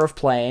hour of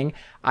playing.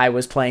 I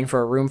was playing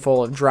for a room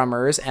full of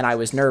drummers, and I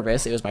was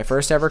nervous. It was my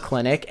first ever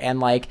clinic.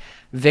 And like,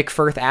 Vic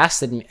Firth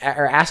asked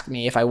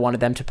me if I wanted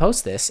them to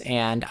post this.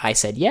 And I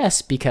said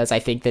yes, because I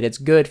think that it's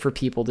good for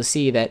people to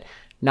see that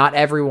not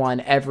everyone,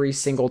 every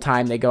single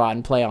time they go out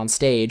and play on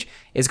stage,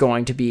 is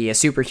going to be a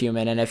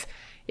superhuman. And if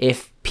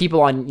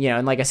people on,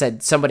 and like I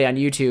said, somebody on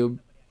YouTube,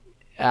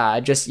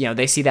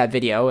 they see that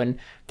video and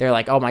they're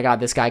like, oh my God,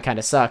 this guy kind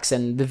of sucks,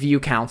 and the view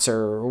counts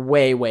are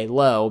way, way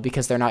low,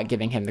 because they're not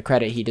giving him the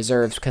credit he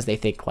deserves, because they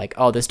think like,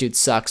 oh, this dude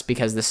sucks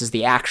because this is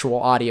the actual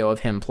audio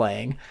of him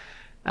playing.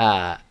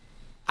 I'm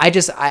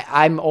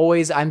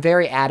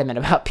very adamant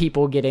about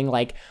people getting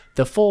like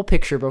the full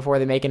picture before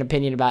they make an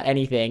opinion about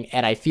anything,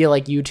 and I feel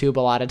like YouTube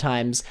a lot of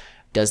times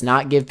does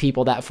not give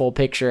people that full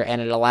picture,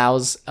 and it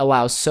allows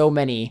so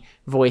many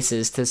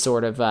voices to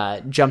sort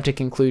of jump to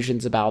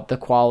conclusions about the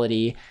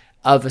quality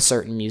of a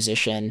certain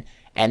musician.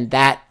 And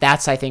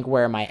that's I think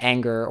where my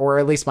anger, or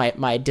at least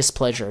my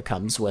displeasure,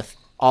 comes with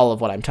all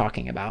of what I'm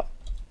talking about.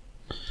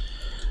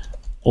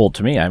 Well,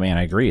 to me, I mean,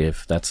 I agree.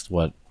 If that's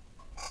what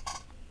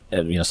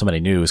somebody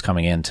new is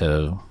coming in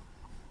to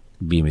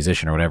be a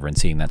musician or whatever, and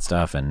seeing that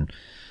stuff, and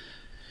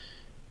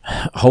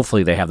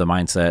hopefully they have the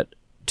mindset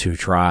to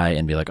try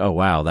and be like, oh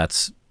wow,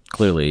 that's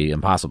clearly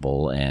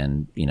impossible,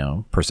 and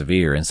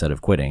persevere instead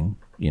of quitting,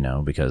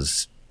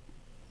 because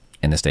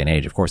in this day and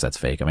age, of course, that's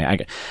fake. I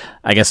mean,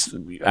 I guess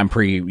I'm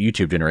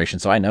pre-YouTube generation,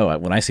 so I know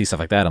when I see stuff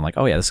like that, I'm like,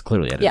 oh yeah, this is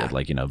clearly edited. Yeah,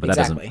 but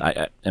exactly. That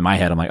doesn't. In my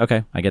head, I'm like,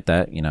 okay, I get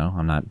that.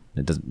 I'm not.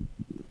 It doesn't.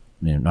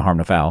 No harm,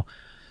 no foul.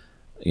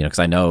 Because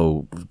I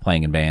know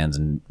playing in bands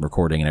and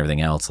recording and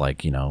everything else,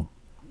 like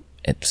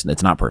it's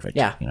not perfect.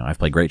 Yeah. I've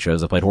played great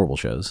shows. I've played horrible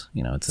shows.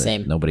 It's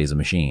same. Nobody's a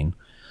machine,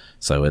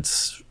 so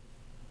it's.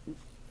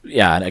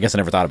 Yeah, I guess I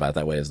never thought about it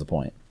that way. Is the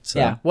point. So,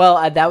 yeah.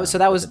 Well,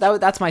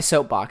 that's my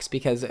soapbox,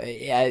 because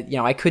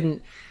I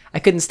couldn't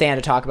stand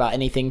to talk about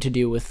anything to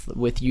do with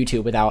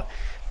YouTube without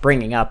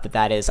bringing up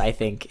that is, I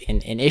think,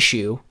 an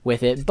issue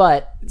with it,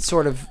 but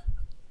sort of,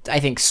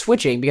 I think,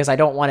 switching, because I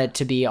don't want it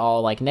to be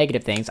all like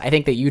negative things. I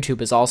think that YouTube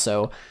is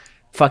also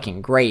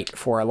fucking great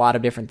for a lot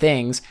of different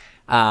things.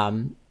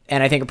 And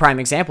I think a prime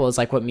example is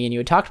like what me and you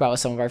had talked about with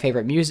some of our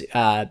favorite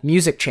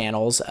music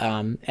channels.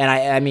 And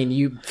I mean,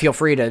 you feel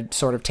free to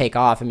sort of take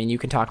off. I mean, you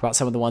can talk about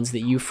some of the ones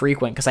that you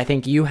frequent, because I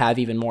think you have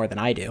even more than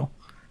I do.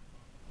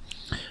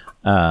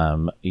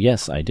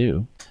 Yes, I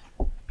do.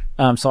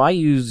 So I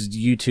use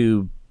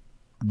YouTube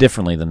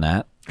differently than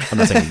that. I'm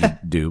not saying you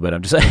do, but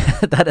I'm just saying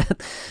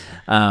that.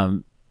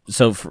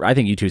 I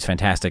think YouTube is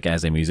fantastic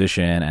as a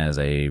musician, as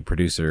a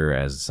producer,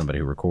 as somebody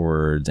who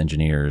records,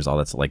 engineers, all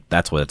that's like,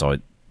 that's what it's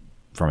always,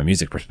 from a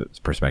music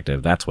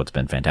perspective, that's what's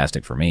been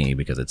fantastic for me,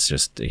 because it's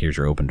just, here's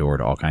your open door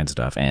to all kinds of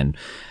stuff. And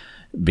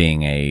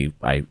being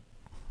I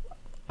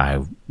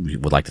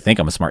would like to think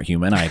I'm a smart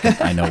human.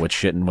 I know what's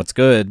shit and what's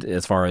good,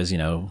 as far as,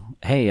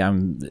 hey,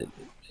 I'm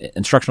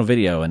instructional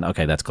video, and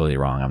okay, that's clearly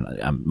wrong.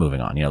 I'm moving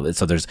on.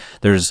 So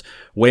there's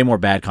way more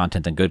bad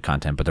content than good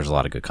content, but there's a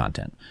lot of good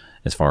content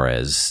as far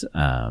as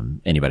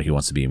anybody who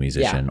wants to be a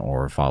musician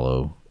or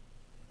follow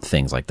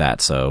things like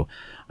that. So,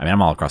 I mean,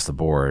 I'm all across the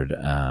board.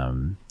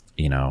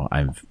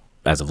 I've,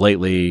 as of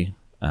lately,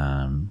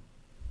 I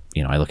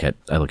look at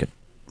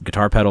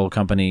guitar pedal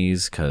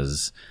companies,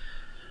 because,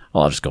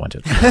 well, I'll just go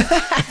into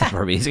it.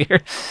 Probably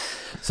easier.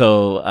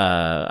 So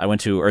I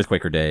went to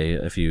Earthquaker Day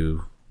a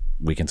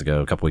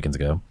couple weekends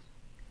ago.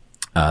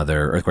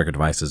 Their Earthquaker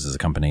Devices is a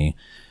company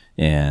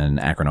in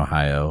Akron,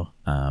 Ohio.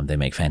 They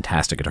make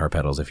fantastic guitar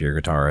pedals. If you're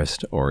a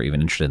guitarist or even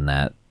interested in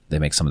that, they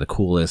make some of the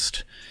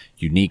coolest,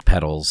 unique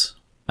pedals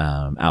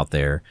out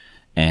there.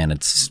 And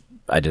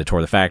I did a tour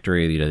of the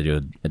factory. They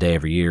do a day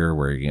every year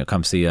where,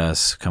 come see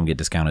us, come get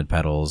discounted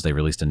pedals. They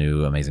released a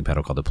new amazing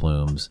pedal called the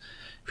Plumes.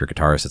 If you're a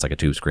guitarist, it's like a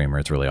tube screamer.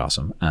 It's really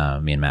awesome.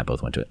 Me and Matt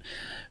both went to it.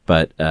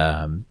 But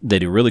they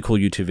do really cool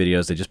YouTube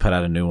videos. They just put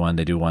out a new one.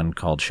 They do one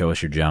called Show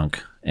Us Your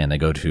Junk, and they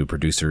go to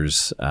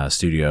producers'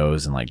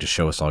 studios and like just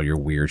show us all your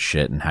weird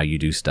shit and how you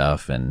do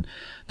stuff. And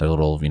they're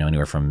little,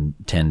 anywhere from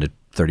 10 to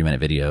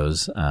 30-minute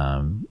videos.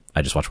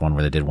 I just watched one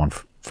where they did one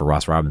for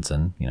Ross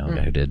Robinson, the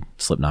guy who did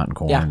Slipknot and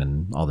Korn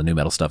and all the new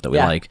metal stuff that we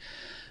like.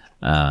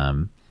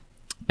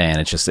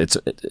 And it's just,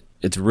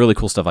 it's really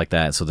cool stuff like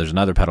that. So there's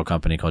another pedal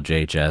company called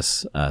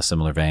JHS,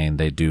 similar vein.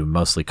 They do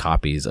mostly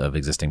copies of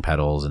existing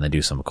pedals, and they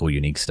do some cool,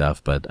 unique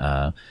stuff, but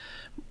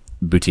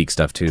boutique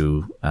stuff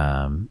too.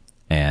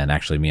 And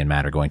actually, me and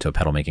Matt are going to a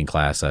pedal making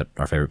class at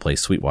our favorite place,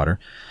 Sweetwater,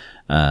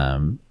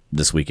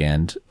 this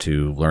weekend,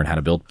 to learn how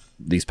to build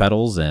these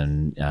pedals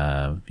and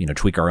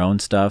tweak our own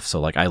stuff.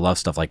 So like, I love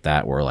stuff like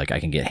that, where like I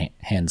can get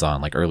hands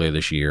on. Like earlier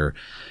this year,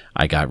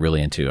 I got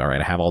really into, all right,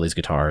 I have all these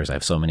guitars. I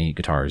have so many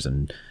guitars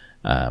and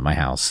my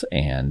house,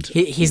 and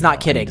he's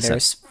not kidding.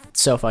 There's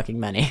so fucking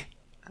many.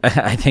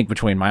 I think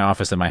between my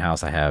office and my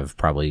house, I have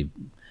probably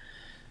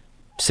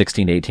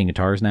 16 to 18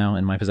 guitars now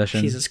in my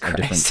possession. Jesus Christ.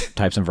 Different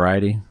types and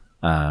variety.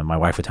 My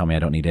wife would tell me I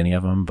don't need any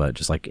of them, but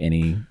just like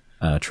any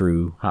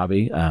true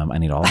hobby, I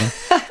need all of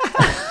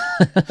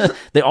them.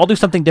 They all do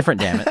something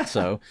different, damn it.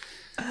 So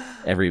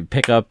every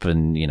pickup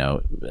and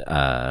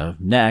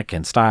neck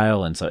and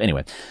style, and so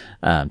anyway,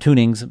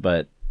 tunings.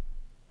 But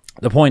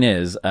the point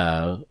is,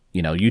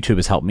 YouTube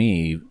has helped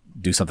me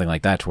do something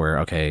like that, to where,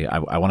 okay,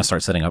 I want to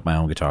start setting up my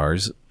own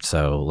guitars.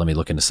 So let me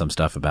look into some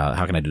stuff about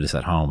how can I do this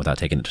at home without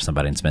taking it to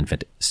somebody and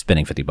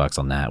spending $50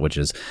 on that, which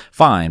is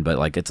fine. But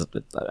like,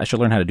 I should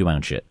learn how to do my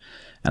own shit.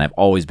 And I've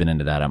always been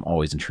into that. I'm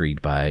always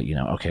intrigued by,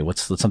 okay,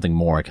 what's something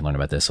more I can learn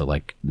about this? So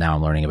like now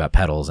I'm learning about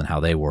pedals and how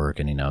they work,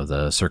 and,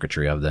 the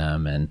circuitry of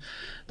them and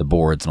the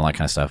boards and all that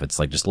kind of stuff. It's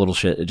like just little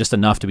shit, just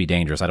enough to be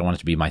dangerous. I don't want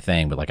it to be my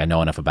thing, but like I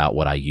know enough about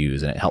what I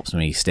use, and it helps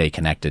me stay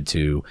connected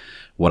to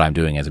what I'm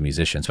doing as a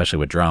musician, especially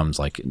with drums,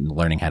 like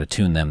learning how to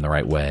tune them the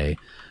right way.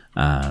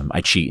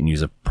 I cheat and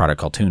use a product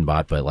called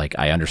TuneBot, but like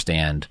I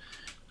understand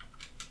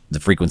the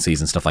frequencies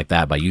and stuff like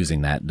that by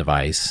using that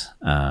device.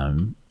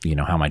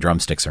 How my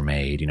drumsticks are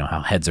made,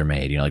 how heads are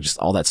made, like just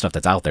all that stuff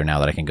that's out there now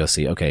that I can go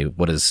see, okay,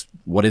 what is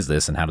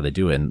this and how do they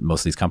do it? And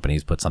most of these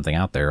companies put something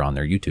out there on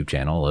their YouTube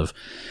channel of,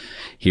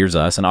 here's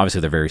us. And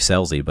obviously they're very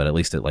salesy, but at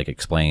least it like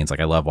explains, like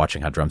I love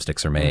watching how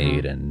drumsticks are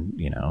made and,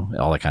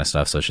 all that kind of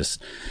stuff. So it's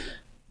just,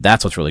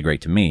 that's what's really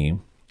great to me.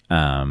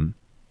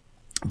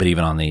 But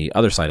even on the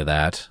other side of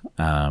that,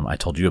 I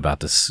told you about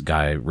this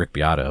guy, Rick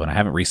Beato, and I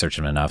haven't researched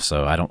him enough,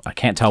 so I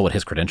can't tell what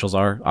his credentials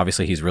are.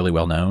 Obviously, he's really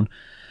well known,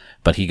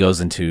 but he goes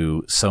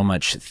into so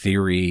much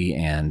theory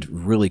and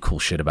really cool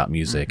shit about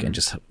music and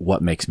just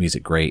what makes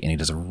music great. And he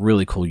does a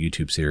really cool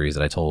YouTube series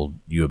that I told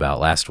you about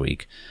last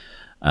week,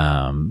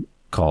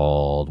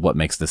 called What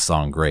Makes This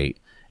Song Great.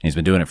 And he's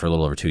been doing it for a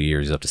little over 2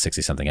 years. He's up to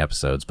 60-something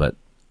episodes, but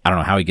I don't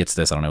know how he gets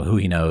this. I don't know who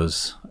he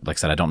knows. Like I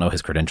said, I don't know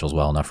his credentials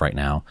well enough right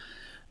now.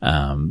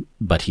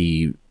 But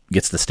he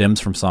gets the stems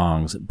from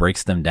songs,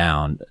 breaks them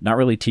down, not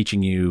really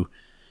teaching you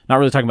not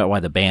really talking about why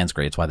the band's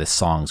great. It's why this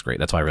song's great.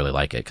 That's why I really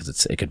like it,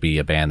 because it could be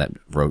a band that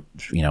wrote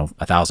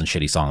 1,000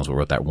 shitty songs, but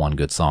wrote that one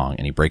good song,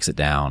 and he breaks it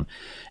down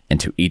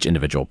into each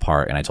individual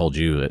part. And I told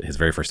you his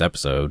very first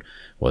episode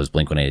was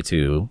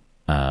Blink-182,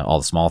 All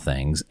the Small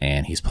Things,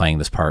 and he's playing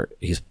this part.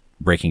 He's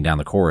breaking down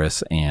the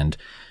chorus and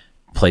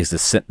plays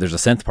this. There's a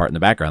synth part in the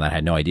background that I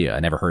had no idea. I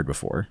never heard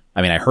before.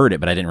 I mean, I heard it,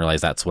 but I didn't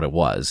realize that's what it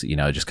was.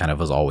 It just kind of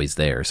was always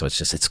there. So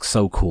it's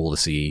so cool to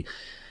see,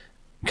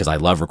 because I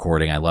love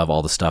recording. I love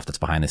all the stuff that's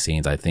behind the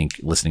scenes. I think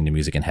listening to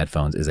music in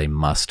headphones is a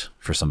must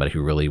for somebody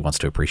who really wants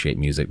to appreciate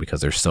music,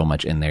 because there's so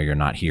much in there you're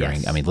not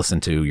hearing. Yes. I mean,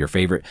 listen to your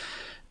favorite.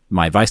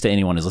 My advice to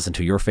anyone is listen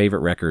to your favorite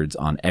records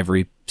on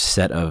every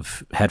set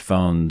of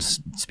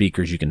headphones,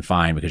 speakers you can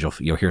find, because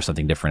you'll hear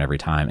something different every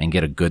time, and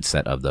get a good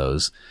set of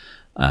those.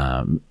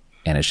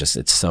 And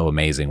it's so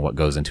amazing what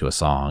goes into a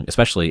song.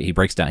 Especially he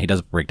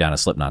does break down a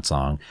Slipknot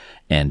song,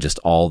 and just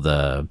all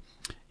the,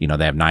 they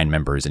have 9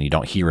 members and you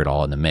don't hear it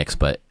all in the mix,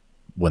 but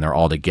when they're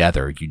all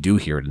together, you do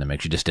hear it in the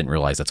mix. You just didn't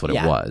realize that's what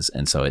it was.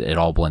 And so it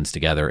all blends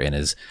together,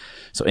 and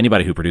so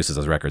anybody who produces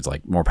those records,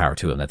 like, more power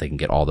to them that they can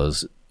get all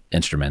those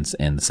instruments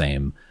in the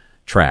same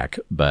track.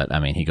 But I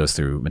mean, he goes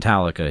through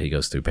Metallica, he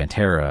goes through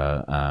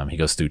Pantera, he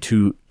goes through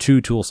two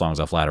Tool songs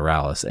off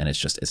Lateralis, and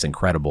it's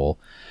incredible.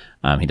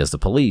 He does The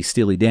Police,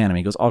 Steely Dan. I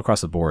mean, he goes all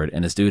across the board,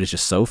 and this dude is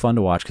just so fun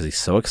to watch because he's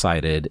so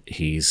excited.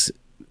 He's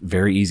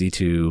very easy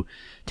to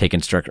take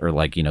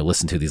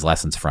listen to these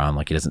lessons from.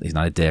 Like, he's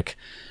not a dick.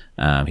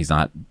 He's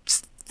not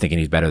thinking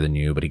he's better than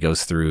you, but he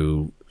goes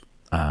through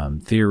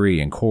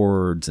theory and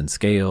chords and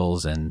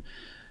scales, and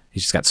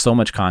he's just got so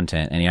much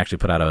content. And he actually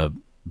put out a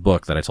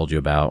book that I told you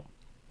about,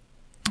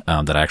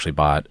 that I actually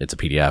bought. It's a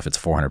PDF. It's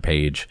a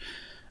 400-page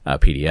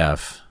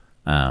PDF.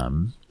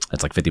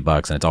 It's like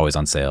 $50, and it's always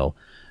on sale.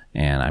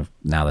 And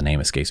now the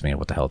name escapes me of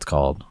what the hell it's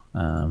called.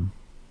 Let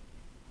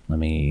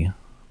me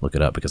look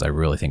it up, because I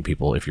really think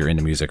people, if you're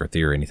into music or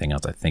theory or anything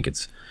else, I think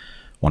it's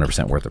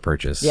 100% worth the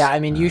purchase. Yeah, I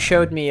mean, you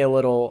showed me a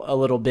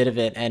little bit of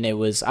it, and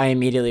I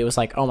immediately was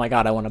like, oh my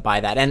God, I want to buy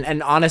that.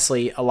 And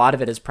honestly, a lot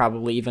of it is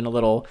probably even a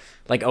little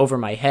like over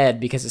my head,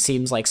 because it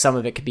seems like some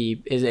of it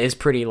is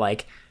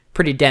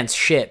pretty dense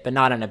shit, but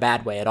not in a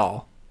bad way at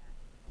all.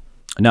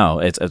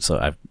 No,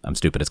 I'm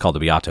stupid. It's called the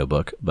Beato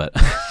book, but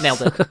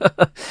Nailed it.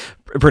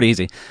 Pretty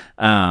easy.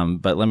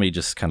 But let me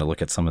just kind of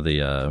look at some of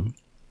the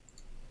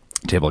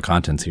table of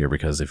contents here,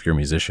 because if you're a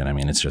musician, I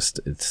mean, it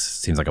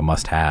seems like a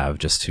must-have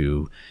just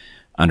to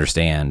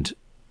understand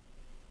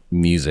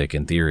music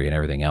and theory and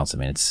everything else. I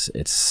mean, this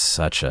is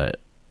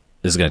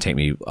going to take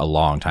me a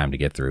long time to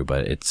get through,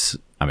 but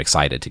I'm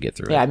excited to get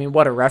through it. Yeah, I mean,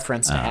 what a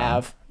reference to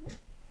have.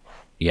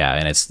 Yeah,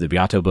 and it's the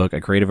Beato book, A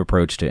Creative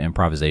Approach to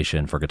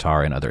Improvisation for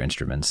Guitar and Other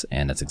Instruments,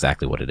 and that's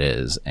exactly what it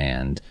is.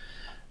 And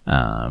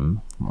let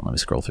me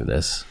scroll through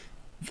this.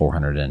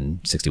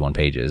 461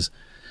 pages.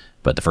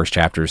 But the first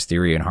chapter is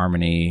theory and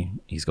harmony.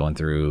 He's going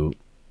through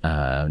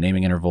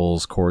naming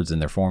intervals, chords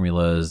and their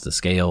formulas, the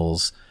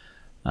scales,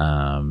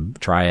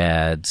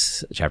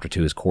 triads. Chapter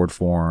 2 is chord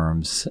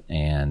forms,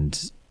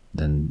 and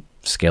then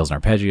scales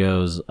and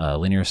arpeggios,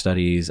 linear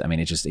studies. I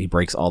mean, he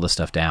breaks all this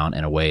stuff down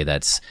in a way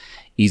that's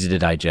easy to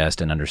digest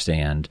and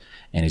understand,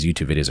 and his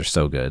YouTube videos are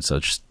so good. So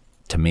just,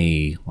 to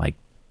me, like,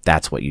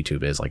 that's what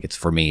YouTube is. Like,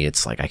 for me,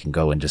 it's like I can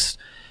go and just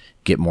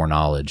get more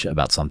knowledge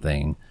about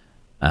something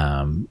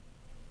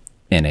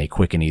in a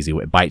quick and easy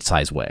way,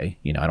 bite-sized way.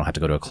 I don't have to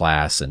go to a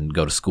class and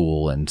go to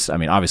school. And I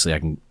mean, obviously I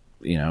can,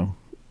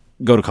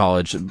 go to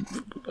college,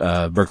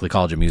 Berklee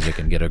College of Music,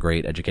 and get a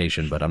great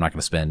education, but I'm not going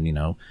to spend,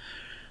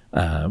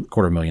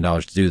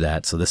 $250,000 to do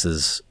that. So this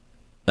is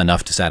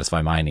enough to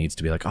satisfy my needs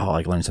to be like, oh,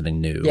 I can learn something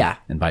new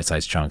in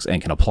bite-sized chunks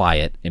and can apply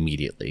it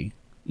immediately,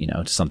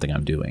 to something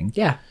I'm doing.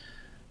 Yeah.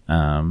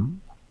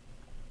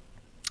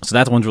 So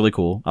that one's really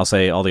cool. I'll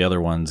say all the other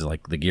ones,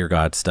 like the Gear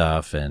God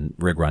stuff and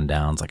rig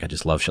rundowns, like I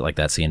just love shit like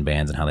that, seeing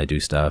bands and how they do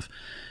stuff.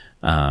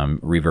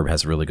 Reverb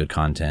has really good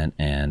content,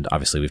 and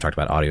obviously we've talked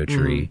about Audio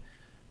Tree.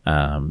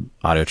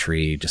 Audio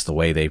Tree, just the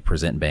way they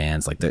present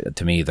bands, like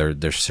to me,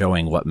 they're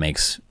showing what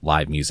makes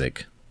live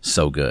music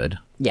so good.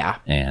 Yeah.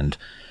 And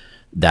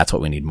that's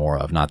what we need more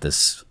of, not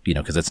this,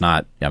 because it's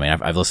not, I mean,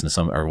 I've listened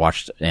to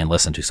watched and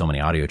listened to so many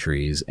Audio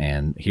Trees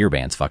and hear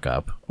bands fuck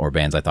up, or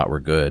bands I thought were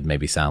good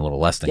maybe sound a little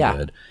less than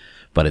good.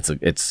 But that's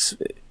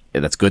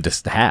good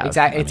to have.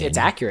 Exactly, it's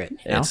accurate.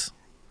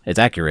 It's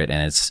accurate,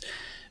 and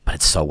but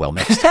it's so well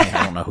mixed.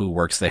 I don't know who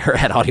works there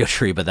at Audio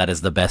Tree, but that is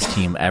the best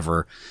team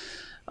ever.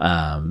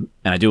 And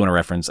I do want to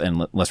reference,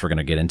 unless we're going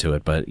to get into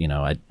it, but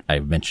I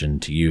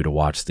mentioned to you to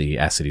watch the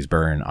As Cities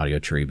Burn Audio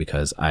Tree,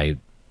 because a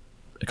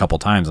couple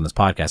times on this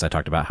podcast I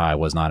talked about how I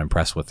was not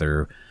impressed with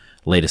their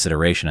latest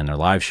iteration in their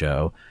live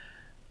show,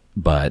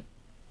 but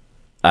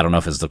I don't know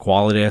if it's the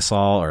quality I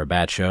saw or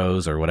bad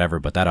shows or whatever,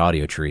 but that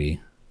Audio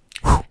Tree.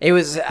 It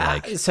was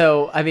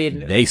so. I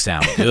mean, they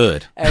sound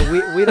good.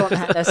 we don't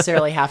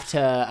necessarily have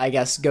to, I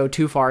guess, go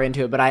too far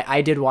into it, but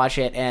I did watch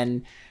it,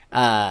 and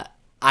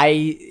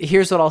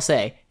here's what I'll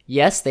say.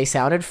 Yes, they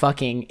sounded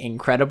fucking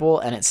incredible,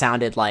 and it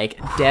sounded like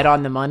dead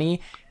on the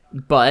money.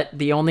 But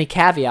the only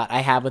caveat I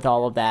have with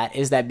all of that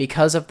is that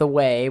because of the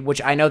way,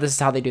 which I know this is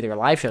how they do their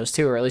live shows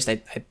too, or at least I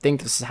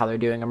think this is how they're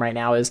doing them right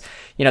now, is,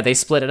 they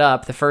split it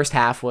up. The first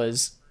half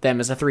was them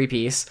as a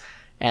 3-piece,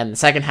 and the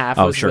second half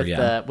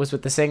was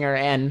with the singer.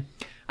 And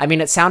I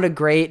mean, it sounded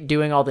great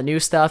doing all the new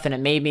stuff, and it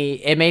made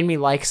me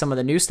like some of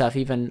the new stuff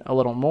even a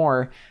little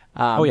more.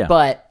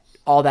 But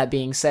all that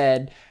being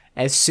said,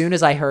 as soon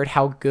as I heard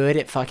how good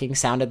it fucking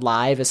sounded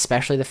live,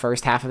 especially the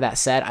first half of that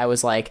set, I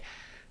was like,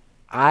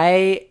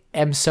 I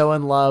am so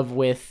in love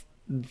with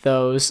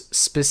those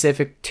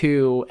specific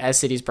 2 As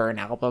Cities Burn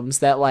albums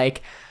that,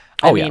 like,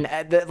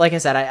 like I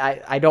said,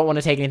 I don't want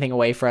to take anything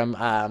away from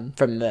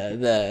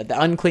the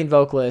Unclean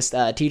vocalist,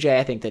 TJ.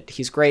 I think that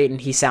he's great, and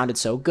he sounded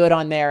so good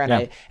on there,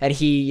 and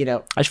he,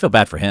 I just feel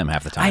bad for him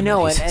half the time. I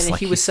know, and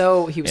he was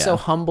so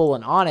humble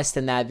and honest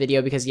in that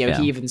video, because he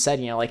even said,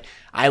 like,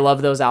 I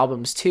love those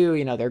albums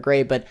too, they're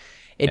great, but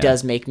it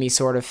does make me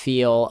sort of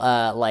feel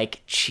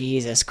like,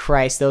 Jesus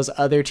Christ, those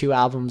other 2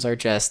 albums are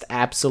just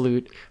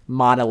absolute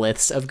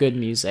monoliths of good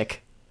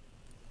music.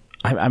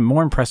 I'm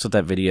more impressed with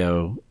that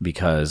video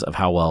because of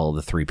how well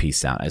the 3-piece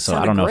sounded. So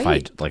I don't know if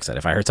like I said,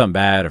 if I heard something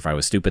bad, or if I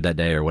was stupid that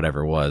day or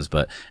whatever it was,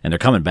 and they're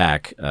coming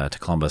back to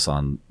Columbus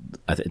on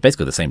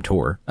basically the same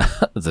tour.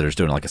 They're just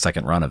doing like a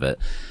second run of it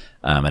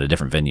at a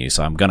different venue.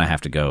 So I'm going to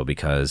have to go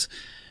because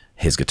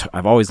his guitar,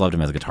 I've always loved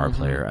him as a guitar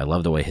player. I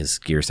love the way his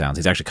gear sounds.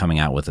 He's actually coming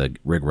out with a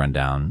rig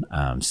rundown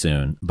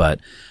soon, but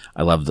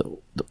I love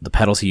the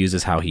pedals he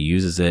uses, how he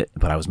uses it.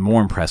 But I was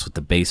more impressed with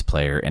the bass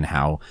player and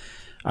how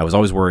I was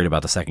always worried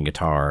about the second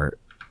guitar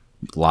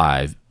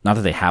live. Not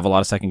that they have a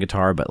lot of second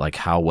guitar, but like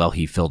how well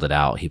he filled it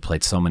out. He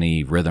played so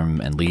many rhythm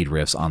and lead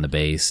riffs on the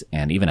bass,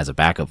 and even as a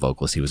backup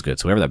vocalist, he was good.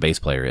 So whoever that bass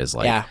player is,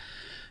 like,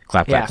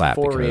 clap,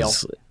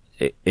 because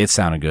it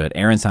sounded good.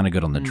 Aaron sounded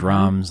good on the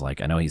drums.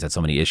 Like, I know he's had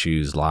so many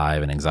issues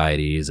live and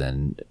anxieties,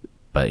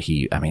 but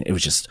it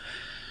was just,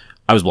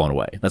 I was blown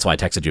away. That's why I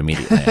texted you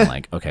immediately. I'm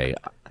like, okay,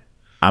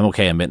 I'm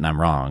okay admitting I'm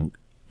wrong,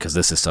 because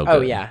this is so good.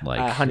 Oh yeah,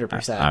 like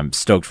 100%. I'm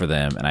stoked for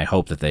them, and I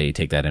hope that they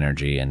take that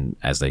energy, and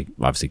as they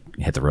obviously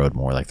hit the road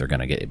more, like, they're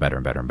going to get better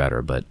and better and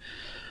better. But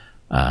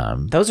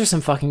those are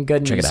some fucking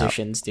good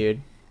musicians,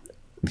 dude.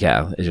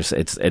 Yeah,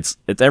 it's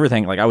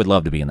everything. Like, I would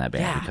love to be in that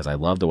band because I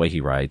love the way he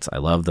writes. I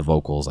love the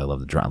vocals. I love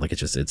the drum. Like,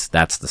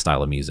 that's the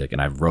style of music.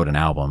 And I wrote an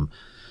album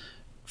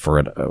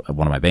for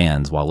one of my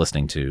bands while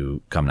listening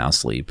to Come Now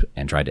Sleep,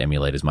 and tried to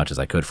emulate as much as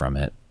I could from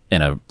it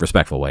in a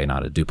respectful way,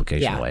 not a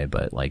duplication way,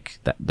 but like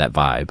that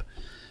vibe.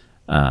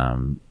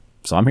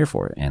 So I'm here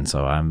for it, and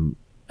so I'm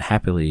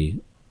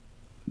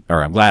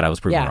glad I was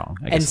proven wrong.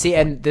 And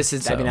this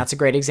is, that's a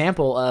great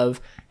example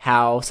of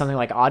how something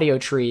like Audio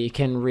Tree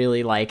can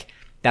really, like,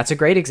 that's a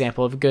great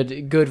example of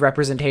good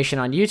representation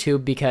on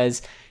YouTube,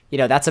 because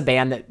that's a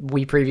band that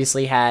we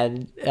previously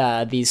had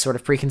these sort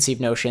of preconceived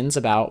notions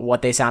about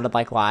what they sounded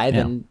like live,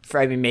 and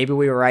maybe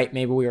we were right,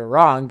 maybe we were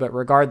wrong, but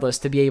regardless,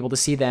 to be able to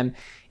see them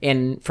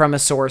from a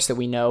source that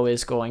we know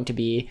is going to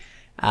be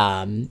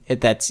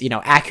that's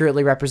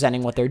accurately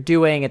representing what they're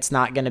doing. It's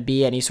not going to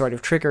be any sort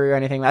of trickery or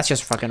anything. That's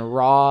just fucking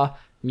raw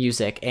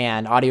music,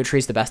 and Audio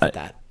Tree's the best at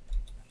that.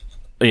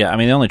 Yeah,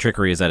 the only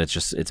trickery is that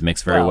it's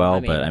mixed very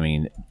well, but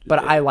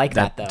I like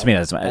that though. To me,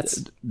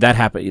 that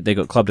happened. They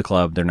go club to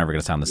club. They're never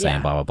going to sound the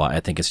same. Blah blah blah.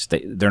 I think it's just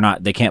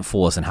they can't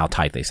fool us in how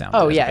tight they sound.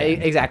 Oh yeah,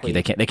 exactly.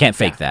 They can't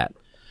fake that.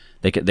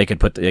 They could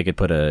put a an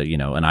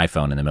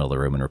iPhone in the middle of the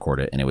room and record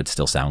it, and it would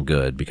still sound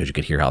good because you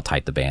could hear how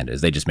tight the band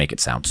is. They just make it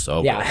sound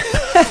so good.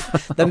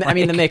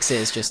 The mix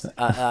is just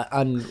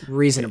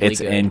unreasonably good. It's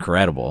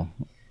incredible.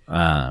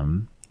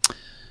 What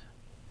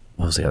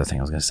was the other thing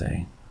I was going to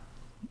say?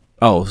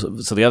 Oh,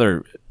 so the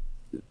other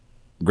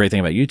great thing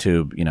about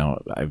YouTube,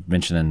 I've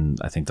mentioned in,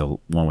 I think, the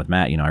one with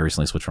Matt, I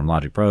recently switched from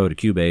Logic Pro to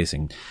Cubase,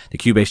 and the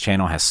Cubase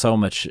channel has so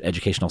much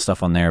educational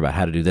stuff on there about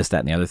how to do this,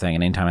 that, and the other thing.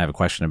 And anytime I have a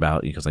question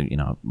about, because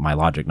my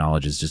Logic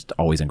knowledge is just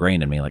always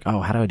ingrained in me, like,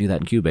 oh, how do I do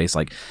that in Cubase?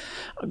 Like,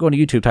 I'll go into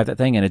YouTube, type that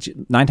thing, and it's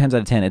 9 times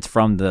out of 10, it's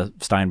from the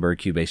Steinberg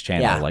Cubase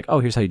channel. Like, oh,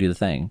 here's how you do the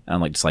thing. And I'm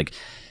like, just like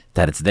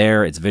that, it's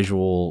there, it's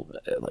visual,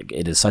 like,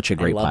 it is such a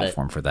great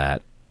platform for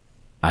that.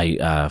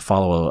 I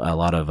follow a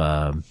lot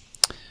of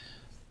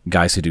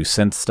guys who do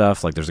synth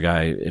stuff. Like, there's a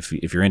guy, if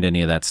you're into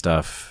any of that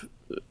stuff,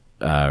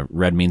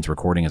 Red Means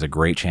Recording is a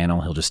great channel.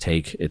 He'll just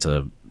take, it's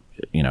a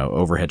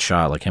overhead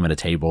shot, like him at a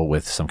table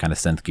with some kind of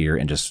synth gear,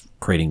 and just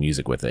creating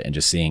music with it and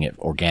just seeing it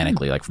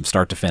organically, like from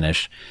start to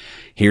finish.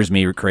 Here's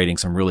me creating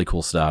some really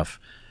cool stuff,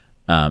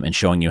 and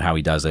showing you how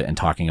he does it and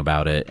talking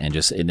about it, and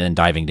then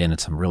diving into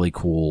some really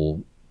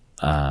cool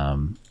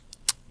how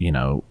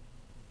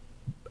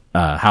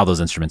those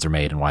instruments are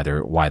made and why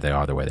they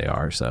are the way they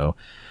are. So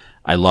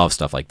I love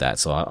stuff like that.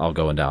 So I'll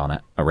go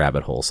down a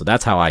rabbit hole. So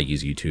that's how I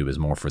use YouTube, is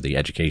more for the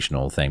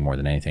educational thing more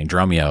than anything.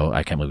 Drumeo,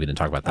 I can't believe we didn't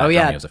talk about that. Oh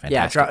yeah, Drumeo's a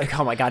fantastic.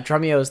 Oh my god,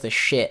 Drumeo is the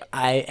shit.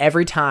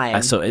 Every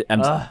time.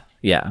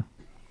 Yeah.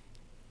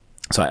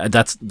 So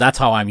that's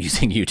how I'm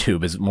using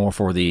YouTube, is more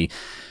for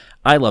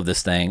I love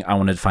this thing. I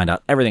wanted to find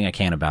out everything I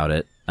can about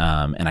it.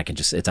 And I can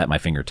it's at my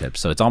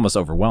fingertips. So it's almost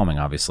overwhelming,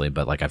 obviously,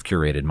 but like, I've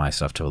curated my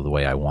stuff to the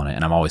way I want it,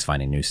 and I'm always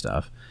finding new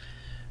stuff.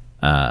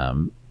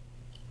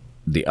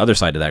 The other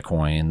side of that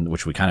coin,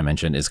 which we kind of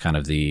mentioned, is kind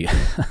of the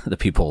the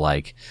people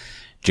like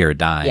Jared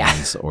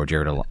Dines or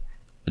Jared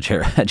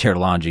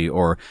Alonji,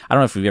 or I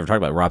don't know if we've ever talked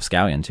about Rob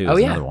Scallion too.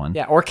 Another one.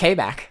 Yeah, or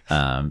K-Back.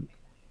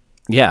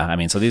 Yeah, I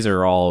mean, so these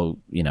are all,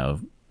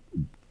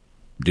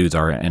 dudes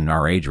are in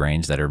our age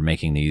range that are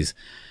making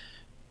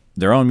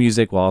their own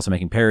music while also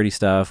making parody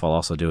stuff, while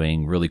also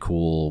doing really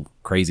cool,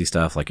 crazy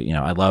stuff. Like,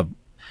 I love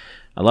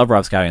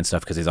Rob Scallion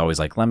stuff because he's always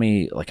like,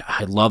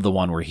 I love the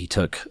one where he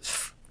took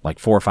like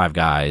 4 or 5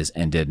 guys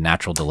and did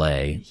natural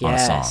delay on a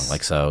song.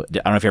 Like, so I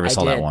don't know if you ever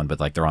saw that one, but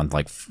like they're on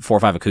like 4 or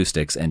 5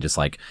 acoustics and just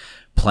like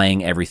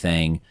playing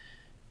everything,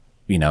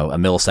 a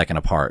millisecond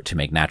apart to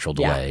make natural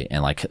delay.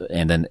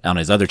 And then on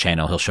his other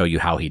channel, he'll show you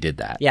how he did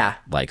that. Yeah.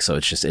 Like, so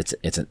it's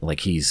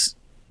like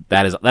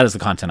that is the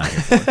content I'm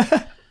here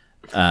for.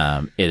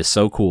 It is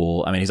so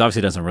cool. I mean, he's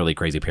obviously done some really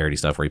crazy parody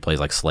stuff where he plays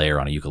like Slayer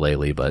on a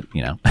ukulele, but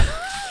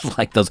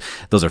like those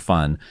are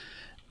fun.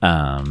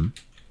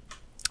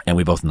 And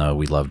we both know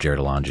we love Jared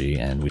Alonji,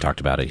 and we talked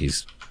about it.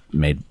 He's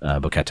made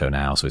Boketo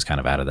now, so he's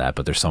kind of out of that,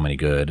 but there's so many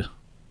good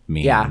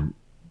meme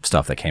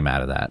stuff that came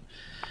out of that.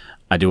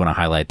 I do want to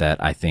highlight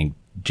that I think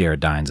Jared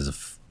Dines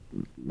is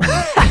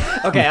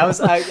okay,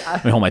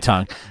 let me hold my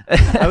tongue.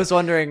 I was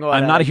wondering what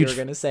I'm not a huge you were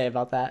going to say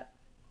about that.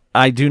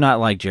 I do not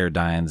like Jared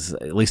Dines,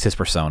 at least his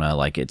persona.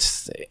 Like,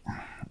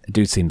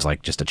 dude seems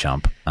like just a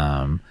chump.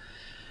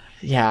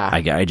 Yeah,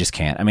 I just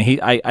can't. I mean,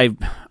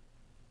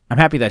 I'm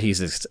happy that he's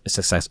as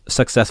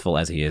successful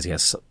as he is. He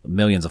has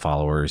millions of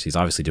followers. He's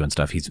obviously doing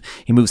stuff. He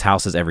moves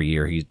houses every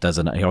year. He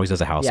always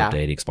does a house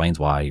update. He explains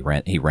why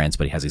he rents,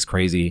 but he has these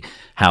crazy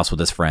house with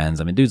his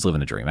friends. I mean, dude's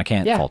living a dream. I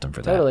can't fault him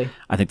for that. Totally.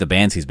 I think the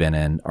bands he's been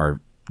in are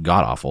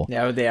god awful.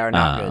 Yeah, they are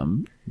not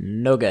good.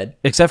 No good.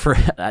 Except for,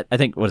 I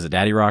think, what is it,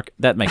 Daddy Rock?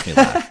 That makes me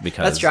laugh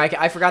because that's true.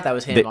 I forgot that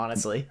was him.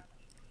 Honestly,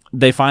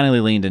 they finally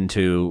leaned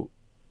into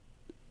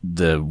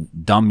the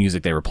dumb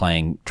music they were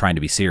playing, trying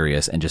to be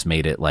serious, and just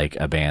made it like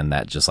a band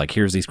that just like,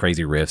 here's these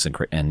crazy riffs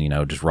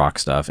and just rock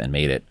stuff, and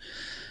made it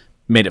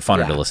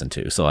funner to listen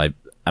to. So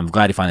I'm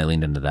glad he finally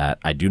leaned into that.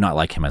 I do not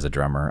like him as a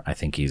drummer. I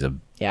think he's a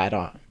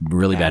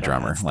really bad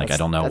drummer. I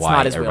don't know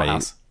why everybody.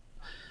 Wheelhouse.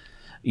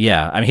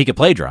 Yeah, I mean, he could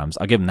play drums.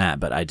 I'll give him that,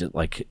 but I just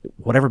like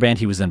whatever band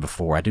he was in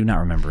before. I do not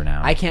remember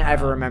now. I can't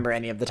ever remember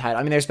any of the title.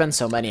 I mean, there's been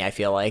so many. I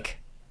feel like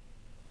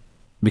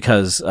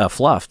because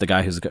Fluff, the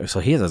guy he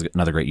has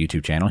another great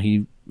YouTube channel.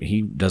 He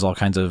does all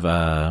kinds of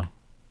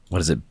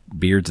what is it,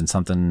 beards and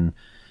something.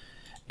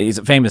 He's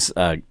a famous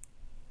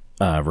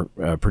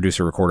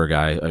producer recorder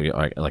guy,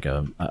 like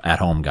a at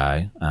home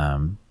guy.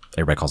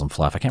 Everybody calls him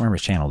Fluff. I can't remember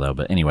his channel though,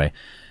 but anyway.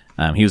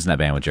 He was in that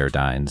band with Jared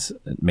Dines,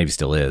 maybe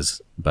still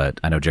is, but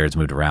I know Jared's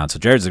moved around. So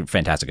Jared's a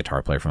fantastic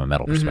guitar player from a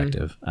metal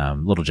perspective. A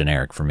little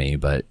generic for me,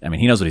 but I mean,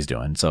 he knows what he's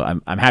doing. So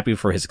I'm happy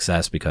for his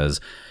success because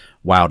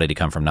wow, did he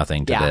come from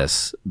nothing to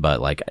this? But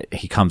like,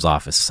 he comes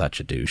off as such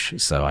a douche.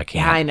 So I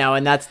can't. Yeah, I know,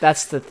 and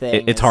that's the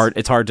thing. It's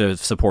hard to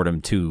support him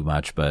too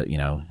much, but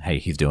hey,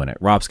 he's doing it.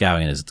 Rob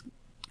Scallion is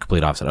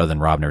complete opposite. Other than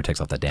Rob never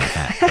takes off that damn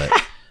hat,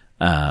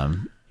 but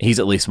he's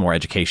at least more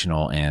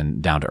educational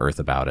and down to earth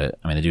about it.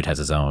 I mean, the dude has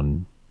his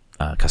own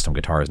custom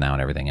guitars now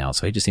and everything else,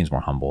 so he just seems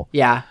more humble.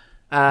 Yeah.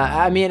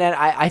 I mean, and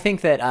I think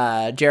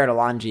that Jared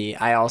Alonji,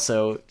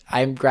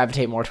 I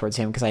gravitate more towards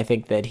him because I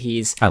think that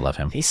I love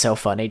him. He's so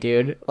funny,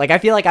 dude. Like, I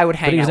feel like I would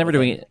hang out. But he was never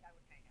doing it.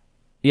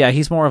 Yeah,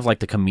 he's more of like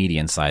the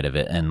comedian side of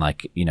it, and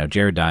like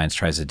Jared Dines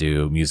tries to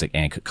do music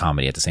and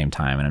comedy at the same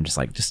time, and I'm just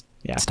like,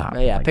 stop.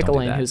 Yeah, like, pick a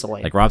lane. Who's a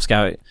lane? Like Rob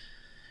Scallion.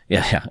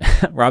 Yeah.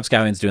 Rob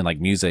Scallion's doing like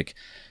music,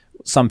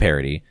 some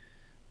parody.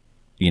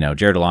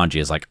 Jared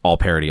Alonji is like all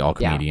parody, all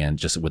comedian,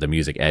 just with a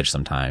music edge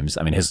sometimes.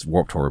 I mean, his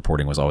Warped Tour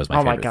reporting was always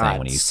my favorite thing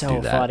when he used to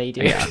do that. Funny,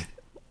 dude. Yeah,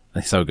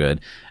 it's so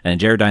good. And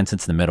Jared Dines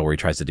sits in the middle where he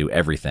tries to do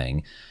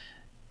everything.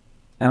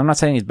 And I'm not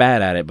saying he's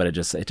bad at it, but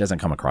it doesn't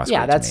come across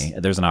great to me.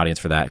 There's an audience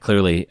for that.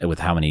 Clearly, with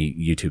how many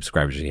YouTube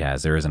subscribers he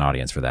has, there is an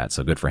audience for that.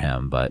 So good for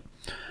him. But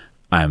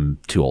I'm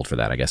too old for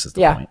that, I guess is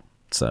the point.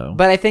 So,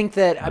 but I think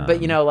that,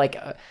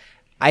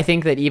 I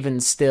think that even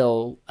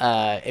still,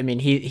 I mean,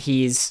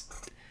 he's.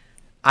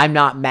 I'm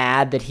not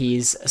mad that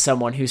he's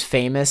someone who's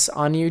famous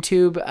on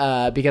YouTube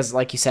because,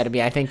 like you said, I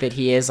mean, I think that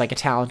he is like a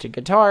talented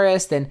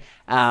guitarist, and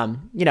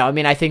I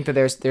mean, I think that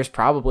there's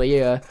probably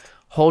a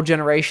whole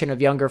generation of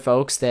younger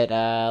folks that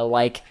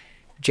like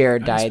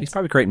Jared Dines. He's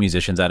probably great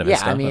musicians out of his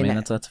stuff. I mean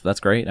that's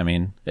great. I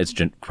mean, it's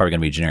probably going to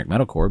be generic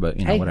metalcore, but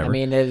whatever. I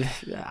mean,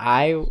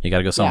 you got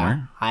to go somewhere.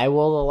 Yeah, I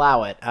will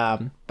allow it.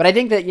 But I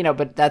think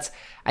that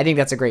I think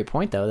that's a great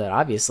point though. That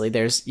obviously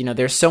there's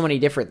so many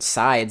different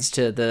sides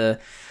to the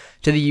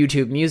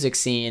YouTube music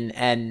scene,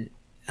 and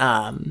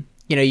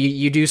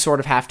you do sort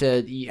of have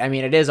to. I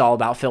mean, it is all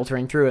about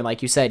filtering through, and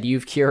like you said,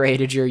 you've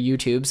curated your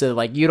YouTube so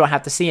like you don't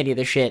have to see any of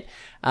this shit.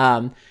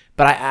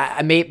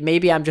 But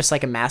maybe I'm just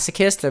like a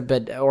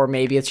masochist, or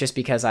maybe it's just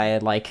because I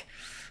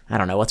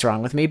don't know what's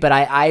wrong with me, but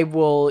I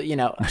will,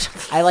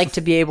 I like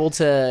to be able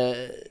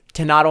to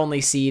not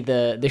only see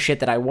the shit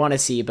that I want to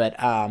see, but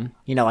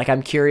like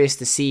I'm curious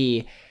to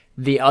see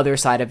the other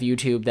side of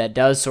YouTube that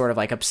does sort of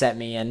like upset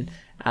me. And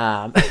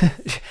I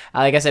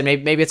Like I said,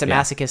 maybe it's a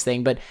masochist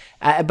thing, but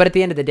at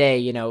the end of the day,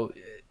 you know,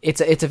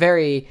 it's a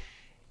very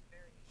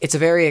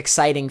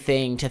exciting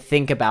thing to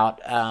think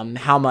about,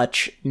 how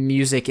much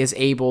music is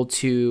able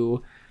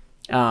to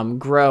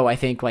grow, I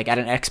think, like at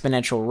an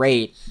exponential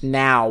rate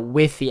now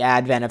with the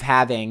advent of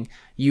having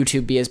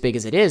YouTube be as big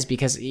as it is,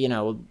 because, you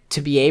know,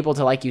 to be able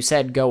to, like you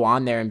said, go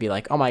on there and be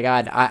like, oh my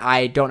God,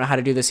 I don't know how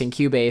to do this in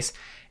Cubase.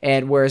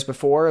 And whereas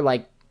before,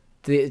 like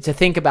to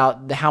think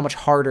about how much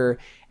harder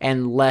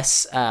and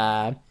less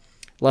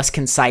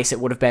concise it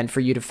would have been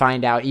for you to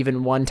find out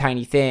even one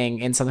tiny thing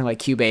in something like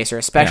Cubase, or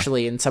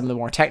especially in some of the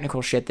more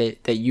technical shit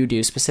that you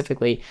do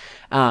specifically,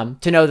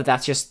 to know that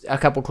that's just a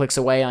couple clicks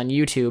away on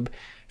YouTube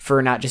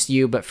for not just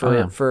you, but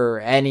for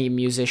any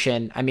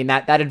musician. I mean,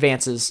 that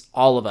advances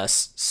all of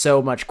us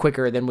so much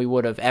quicker than we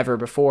would have ever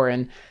before.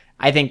 And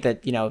I think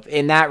that, you know,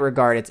 in that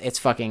regard, it's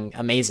fucking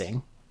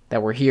amazing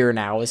that we're here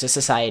now as a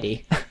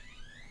society.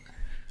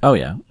 Oh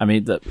yeah. I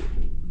mean,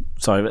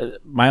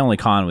 my only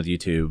con with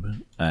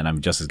YouTube, and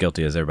I'm just as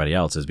guilty as everybody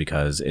else, is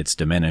because it's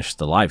diminished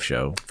the live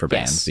show for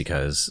bands.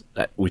 Because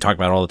we talk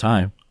about it all the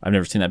time. I've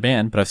never seen that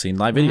band, but I've seen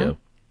live video.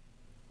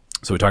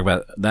 So we talk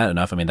about that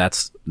enough. I mean,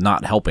 that's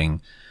not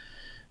helping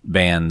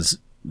bands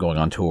going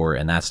on tour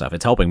and that stuff.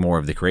 It's helping more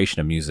of the creation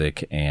of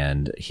music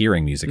and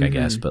hearing music, I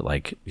guess. But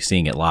like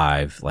seeing it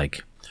live,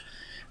 like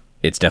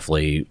it's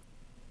definitely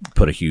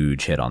put a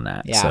huge hit on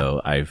that.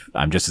 So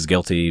I'm just as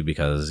guilty,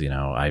 because, you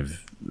know,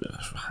 I've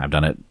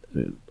done it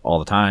all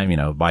the time, you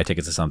know, buy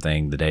tickets to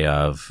something the day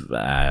of,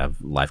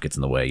 life gets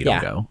in the way, you don't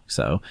go.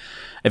 So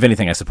if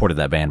anything, I supported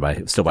that band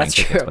by still buying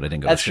tickets, but I didn't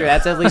go. That's true.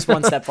 That's at least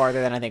one step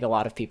farther than I think a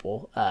lot of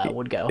people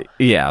would go.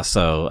 Yeah,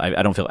 so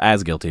I don't feel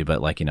as guilty,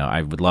 but like, you know,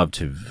 I would love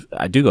to,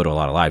 I do go to a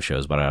lot of live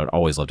shows, but I would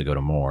always love to go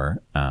to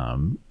more.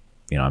 You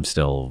know, I'm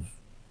still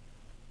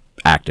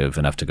active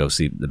enough to go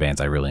see the bands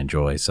I really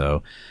enjoy,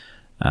 so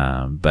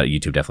but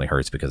YouTube definitely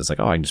hurts, because it's like,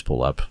 oh, I can just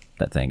pull up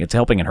that thing. It's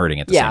helping and hurting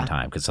at the same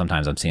time, because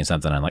sometimes I'm seeing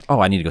something and I'm like, oh,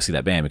 I need to go see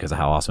that band because of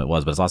how awesome it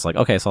was, but it's also like,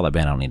 okay, I saw that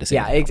band, I don't need to see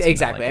it.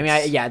 Exactly. You know,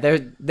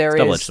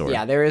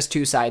 like, there is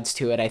two sides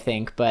to it, I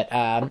think, but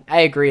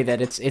I agree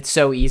that it's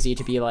so easy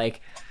to be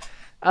like,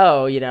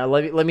 oh, you know,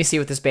 let me see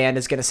what this band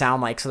is going to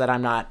sound like, so that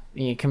I'm not,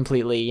 you know,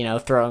 completely, you know,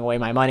 throwing away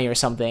my money or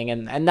something.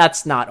 And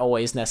that's not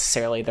always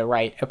necessarily the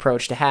right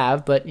approach to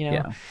have. But, you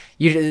know,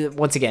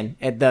 once again,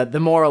 the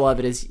moral of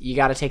it is you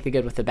got to take the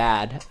good with the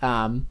bad.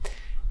 And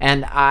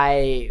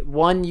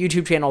one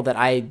YouTube channel that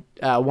I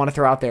want to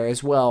throw out there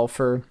as well,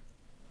 for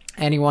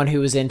anyone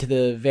who is into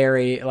the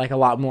very, like, a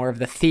lot more of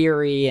the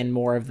theory and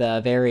more of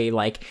the very,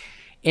 like,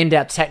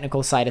 in-depth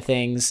technical side of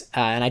things,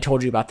 and I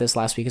told you about this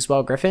last week as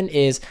well, Griffin,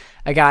 is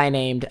a guy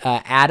named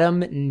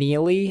Adam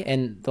Neely,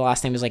 and the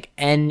last name is like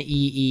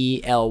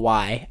Neely.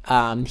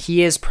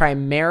 He is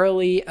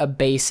primarily a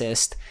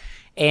bassist,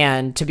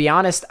 and to be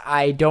honest,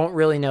 I don't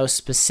really know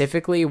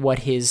specifically what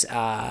his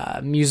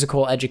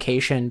musical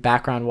education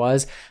background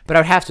was, but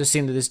I would have to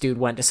assume that this dude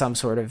went to some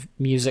sort of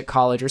music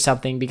college or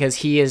something, because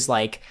he is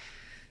like,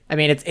 I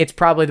mean, it's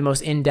probably the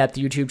most in-depth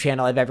YouTube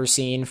channel I've ever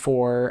seen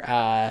for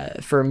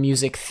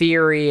music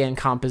theory and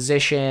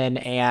composition,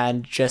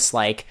 and just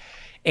like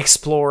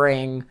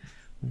exploring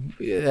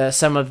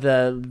some of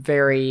the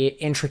very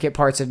intricate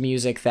parts of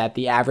music that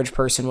the average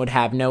person would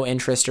have no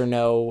interest or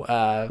no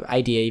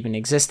idea even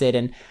existed.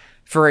 And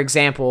for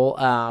example,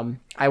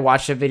 I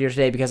watched a video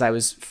today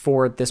because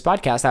for this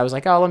podcast, I was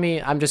like, oh,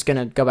 I'm just going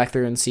to go back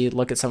through and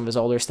look at some of his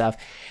older stuff.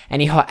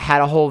 And he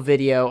had a whole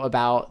video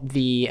about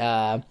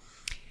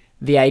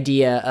the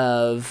idea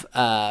of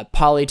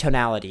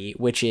polytonality,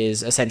 which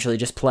is essentially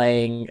just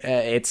playing,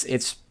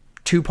 it's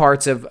two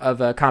parts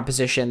of a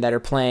composition that are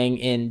playing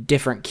in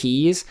different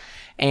keys,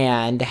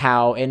 and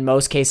how in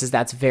most cases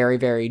that's very,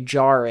 very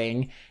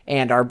jarring,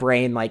 and our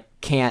brain like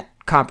can't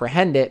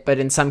comprehend it, but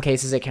in some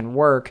cases it can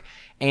work.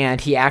 And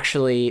he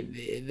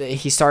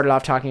started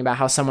off talking about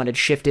how someone had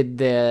shifted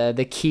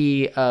the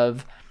key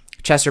of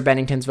Chester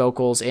Bennington's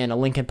vocals in a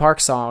Linkin Park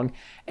song,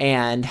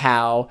 and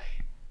how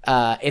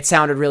it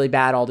sounded really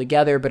bad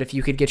altogether, but if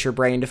you could get your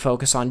brain to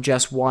focus on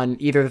just one,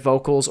 either the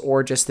vocals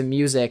or just the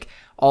music,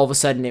 all of a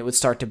sudden it would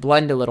start to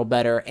blend a little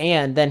better.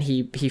 And then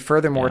he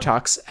furthermore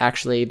talks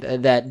actually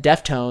that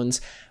Deftones,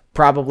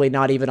 probably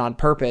not even on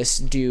purpose,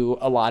 do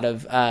a lot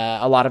of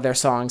their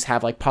songs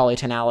have like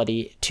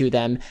polytonality to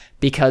them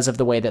because of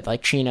the way that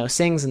like Chino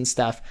sings and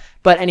stuff.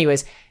 But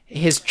anyways,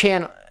 his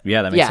channel,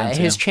 that makes sense.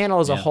 His channel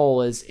as a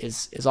whole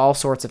is all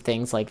sorts of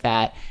things like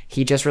that.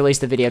 He just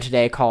released a video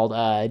today called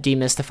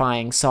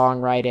Demystifying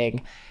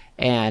Songwriting,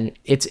 and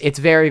it's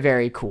very,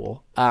 very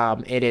cool.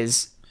 It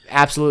is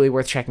absolutely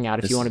worth checking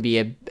out if you want to be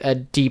a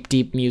deep,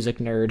 deep music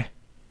nerd.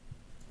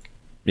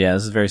 Yeah,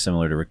 this is very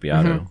similar to Rick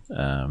Beato.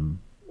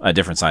 A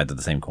different side of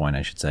the same coin,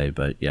 I should say,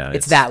 but yeah,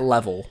 it's that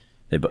level.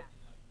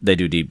 They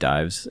do deep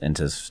dives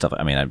into stuff.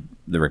 I mean,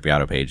 the Rick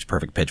Beato page,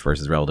 perfect pitch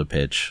versus relative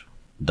pitch,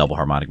 double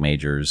harmonic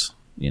majors.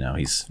 You know,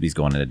 he's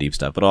going into deep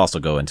stuff, but also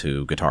go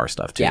into guitar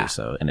stuff too.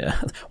 So, and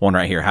one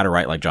right here, how to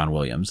write like John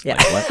Williams. Yeah.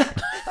 Like,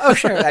 what? Oh,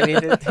 sure. I mean,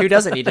 who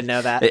doesn't need to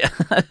know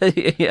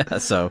that? Yeah.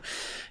 So,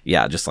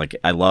 yeah, just like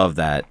I love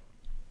that.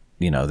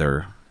 You know,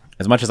 they're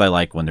as much as I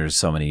like when there's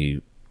so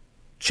many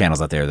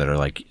channels out there that are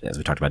like, as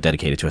we talked about,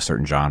 dedicated to a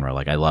certain genre.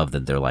 Like I love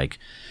that they're like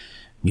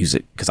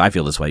music, because I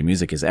feel this way.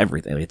 Music is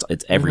everything.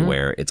 It's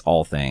everywhere. It's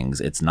all things.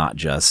 It's not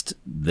just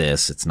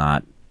this. It's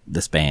not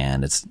this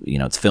band. It's, you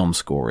know, it's film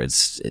score.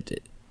 It's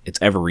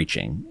ever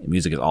reaching.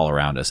 Music is all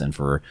around us. And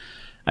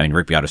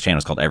Rick Beato's channel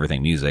is called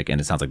Everything Music, and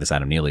it sounds like this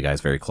Adam Neely guy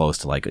is very close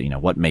to, like, you know,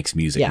 what makes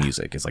music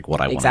music is like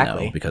what I want to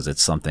know, because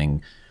it's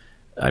something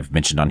I've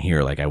mentioned on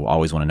here. Like I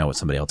always want to know what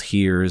somebody else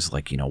hears.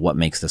 Like, you know, what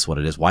makes this what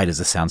it is? Why does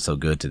this sound so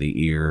good to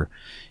the ear?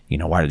 You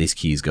know, why do these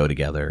keys go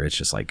together? It's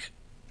just like,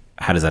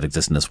 how does that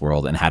exist in this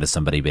world? And how does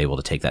somebody be able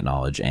to take that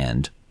knowledge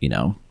and, you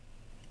know,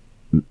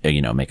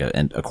 make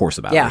a course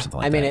about it or something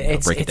like that.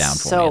 It's break it down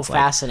for so me. It's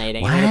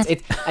fascinating.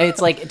 Like,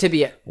 It's like to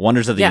be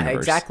wonders of the universe. Yeah,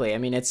 exactly. I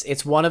mean,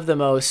 it's one of the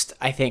most,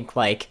 I think,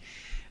 like,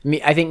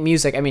 I think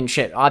music, I mean,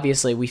 shit,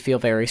 obviously we feel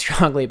very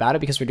strongly about it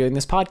because we're doing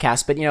this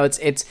podcast, but, you know,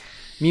 it's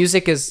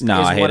music is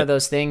one of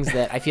those things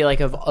that I feel like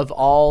of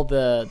all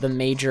the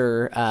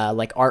major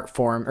like art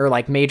form or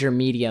like major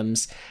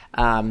mediums,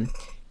 you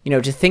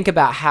know, to think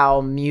about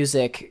how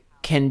music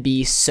can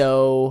be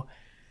so,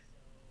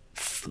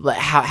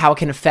 how it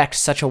can affect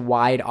such a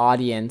wide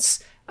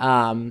audience,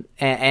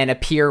 and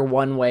appear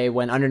one way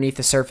when underneath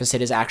the surface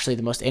it is actually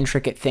the most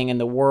intricate thing in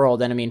the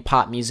world. And I mean,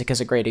 pop music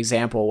is a great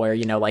example where,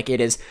 you know, like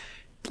it is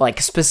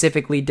like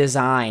specifically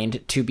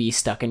designed to be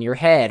stuck in your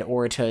head,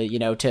 or to, you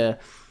know, to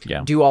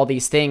do all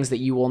these things that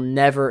you will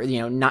never, you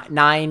know, not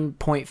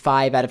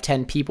 9.5 out of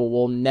 10 people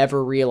will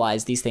never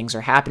realize these things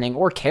are happening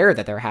or care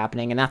that they're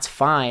happening, and that's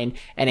fine,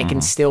 and it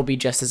can still be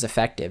just as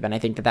effective. And I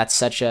think that that's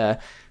such a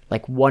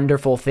like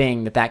wonderful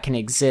thing that can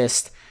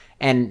exist,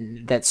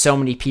 and that so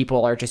many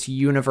people are just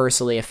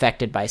universally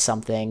affected by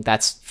something.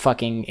 That's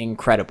fucking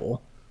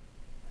incredible.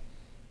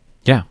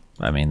 Yeah,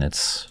 I mean,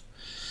 it's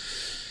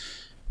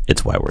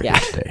why we're here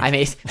today. I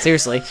mean,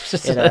 seriously,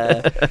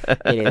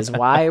 it is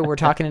why we're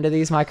talking into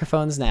these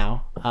microphones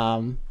now.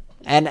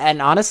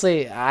 And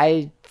honestly,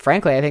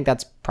 frankly, I think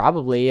that's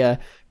probably a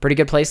pretty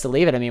good place to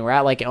leave it. I mean, we're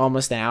at like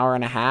almost an hour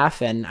and a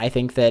half, and I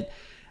think that,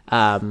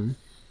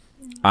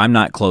 I'm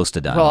not close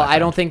to done. Well, I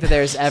don't think that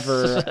there's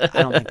ever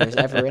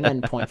an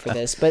end point for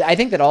this. But I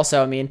think that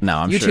also, I mean,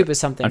 YouTube is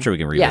something. I'm sure we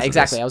can revisit. Yeah,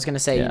 exactly. This. I was going to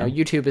say, you know,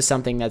 YouTube is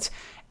something that's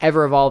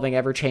ever evolving,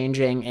 ever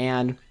changing,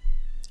 and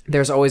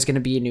there's always going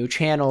to be new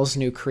channels,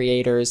 new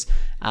creators,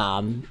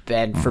 and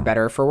for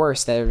better or for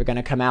worse, that are going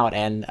to come out,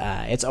 and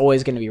it's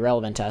always going to be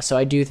relevant to us. So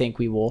I do think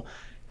we will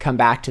come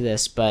back to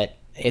this, but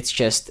it's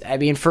just, I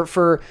mean,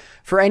 for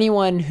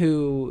anyone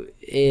who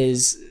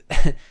is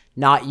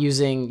not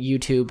using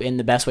YouTube in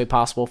the best way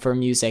possible for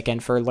music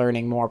and for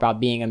learning more about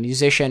being a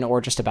musician, or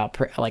just about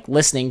like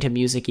listening to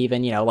music,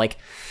 even, you know, like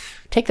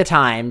take the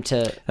time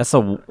to. That's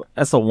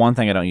the one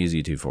thing I don't use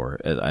YouTube for.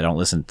 I don't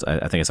listen.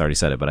 I think I already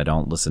said it, but I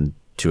don't listen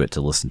to it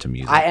to listen to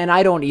music.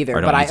 I don't either.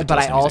 But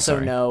I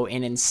also know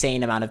an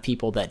insane amount of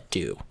people that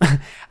do.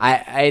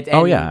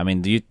 I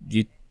mean,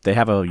 they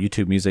have a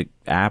YouTube Music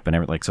app and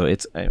everything, like, so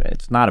it's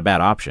not a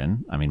bad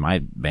option. I mean, my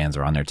bands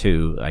are on there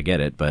too. I get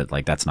it, but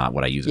like that's not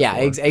what I use it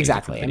for.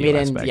 Exactly. I mean,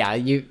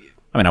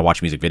 I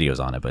watch music videos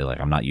on it, but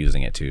like I'm not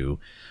using it to,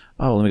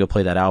 oh, let me go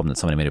play that album that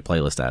somebody made a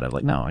playlist out of.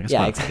 Like, no, I guess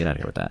I'll get out of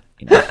here with that.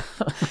 You know?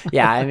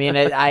 Yeah, I mean,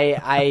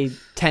 I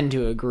tend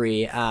to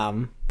agree.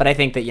 But I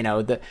think that, you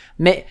know,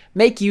 make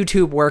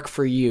YouTube work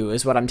for you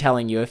is what I'm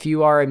telling you. If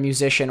you are a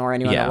musician or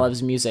anyone that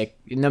loves music,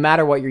 no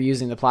matter what you're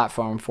using the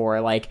platform for,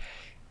 like,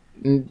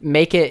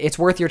 make it's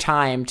worth your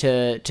time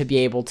to be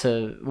able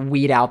to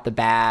weed out the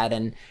bad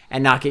and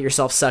not get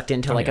yourself sucked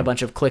into a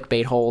bunch of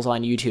clickbait holes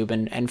on YouTube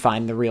and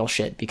find the real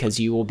shit, because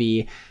you will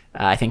be,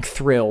 I think,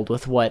 thrilled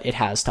with what it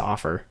has to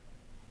offer.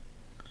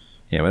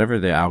 Yeah, whatever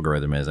the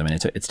algorithm is. I mean,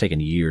 it's taken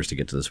years to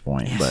get to this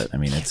point, but I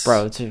mean, it's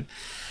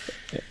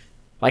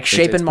like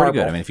shaping marble.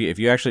 Good. I mean, if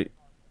you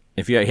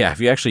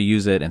actually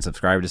use it and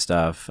subscribe to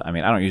stuff. I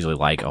mean, I don't usually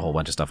like a whole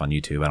bunch of stuff on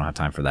YouTube. I don't have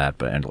time for that,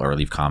 or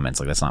leave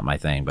comments. Like, that's not my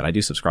thing. But I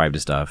do subscribe to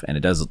stuff, and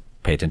it does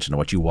pay attention to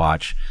what you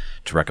watch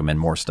to recommend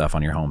more stuff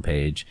on your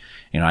homepage.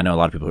 You know, I know a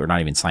lot of people who are not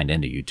even signed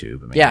into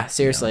YouTube. I mean, yeah,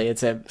 seriously, you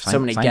know, so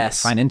many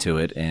guests. Sign into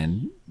it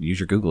and use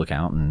your Google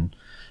account, and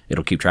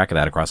it'll keep track of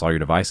that across all your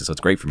devices. So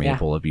it's great for me to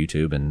pull up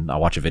YouTube and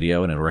I'll watch a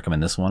video and it'll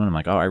recommend this one, and I'm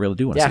like, oh, I really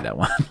do want to see that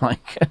one.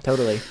 Like,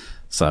 totally.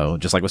 So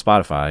just like with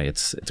Spotify,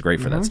 it's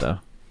great for that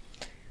stuff.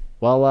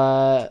 Well,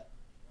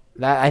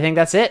 I think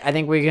that's it. I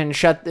think we can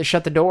shut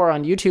the door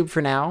on YouTube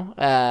for now,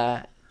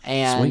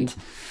 and Sweet.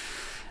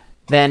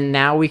 Then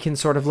now we can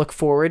sort of look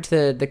forward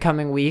to the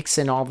coming weeks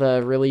and all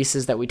the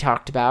releases that we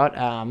talked about.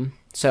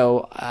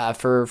 So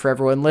for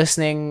everyone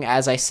listening,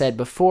 as I said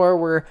before,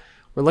 we're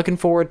looking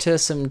forward to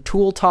some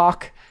Tool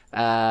talk,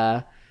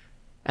 and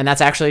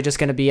that's actually just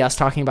going to be us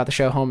talking about the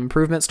show Home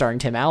Improvement starring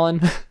Tim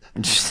Allen.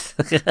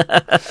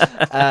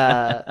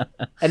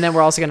 And then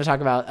we're also going to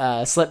talk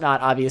about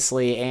Slipknot,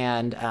 obviously,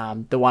 and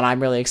the one I'm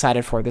really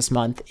excited for this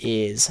month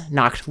is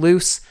Knocked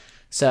Loose.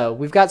 So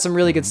we've got some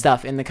really good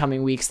stuff in the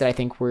coming weeks that I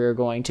think we're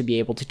going to be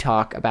able to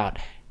talk about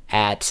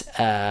at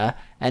a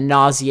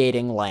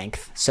nauseating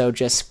length. So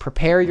just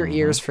prepare your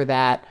ears for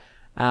that.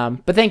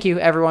 But thank you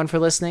everyone for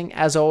listening.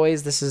 As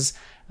always, this is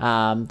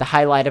the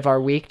highlight of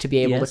our week to be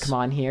able to come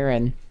on here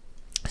and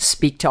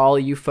speak to all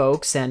of you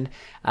folks. And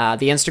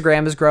the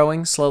Instagram is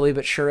growing slowly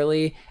but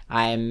surely.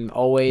 I'm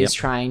always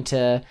trying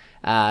to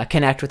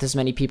connect with as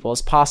many people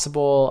as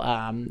possible.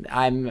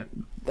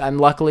 I'm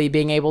luckily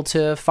being able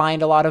to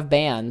find a lot of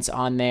bands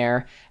on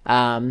there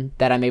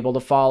that I'm able to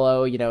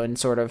follow, and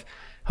sort of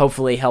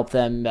hopefully help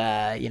them,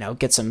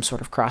 get some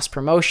sort of cross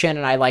promotion.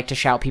 And I like to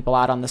shout people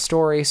out on the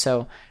story.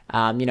 So,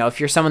 if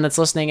you're someone that's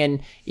listening,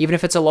 and even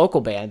if it's a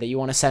local band that you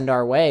want to send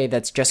our way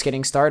that's just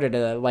getting started,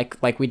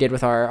 like we did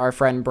with our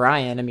friend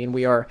Brian, I mean,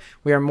 we are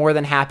more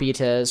than happy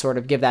to sort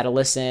of give that a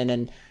listen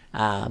and,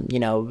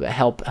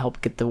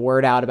 help get the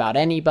word out about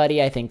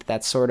anybody. I think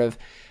that's sort of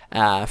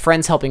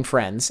friends helping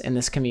friends in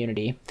this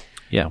community.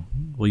 Yeah,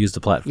 we'll use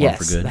the platform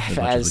for good as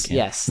much as we can.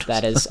 Yes,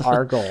 that is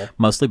our goal.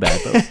 Mostly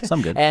bad, but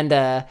some good.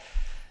 And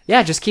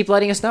just keep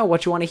letting us know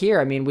what you want to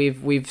hear. I mean,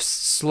 we've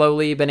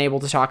slowly been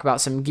able to talk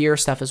about some gear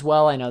stuff as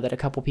well. I know that a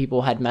couple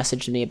people had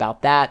messaged me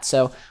about that.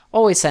 So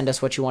always send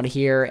us what you want to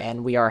hear,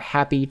 and we are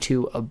happy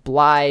to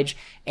oblige.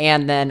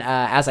 And then,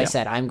 as I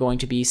said, I'm going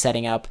to be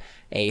setting up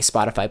a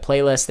Spotify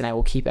playlist, and I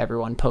will keep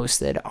everyone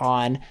posted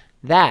on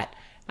that.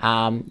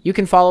 You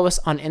can follow us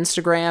on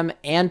Instagram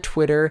and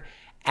Twitter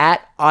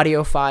at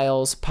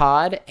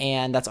AudiophilesPod,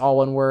 and that's all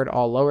one word,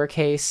 all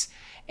lowercase.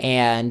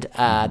 And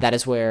that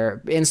is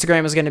where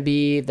Instagram is going to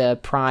be the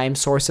prime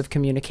source of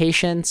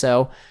communication.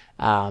 So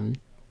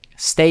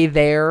stay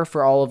there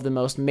for all of the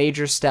most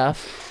major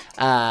stuff.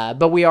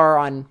 But we are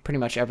on pretty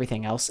much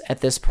everything else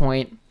at this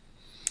point.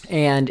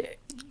 And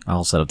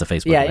I'll set up the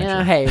Facebook.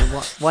 Yeah, hey,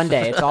 one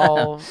day it's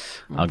all.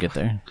 I'll get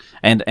there,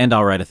 and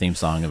I'll write a theme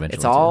song eventually.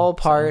 It's all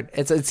part.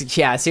 So. It's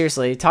yeah.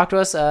 Seriously, talk to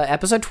us.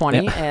 Episode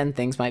 20, and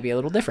things might be a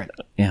little different.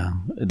 Yeah,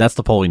 that's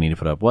the poll we need to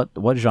put up.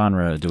 What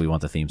genre do we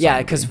want the theme song? Yeah,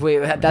 because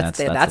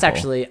that's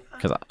actually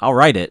because I'll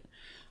write it.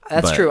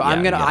 That's true.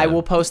 I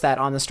will post that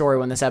on the story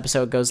when this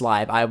episode goes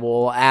live. I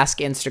will ask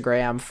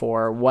Instagram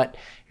for what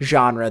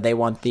genre they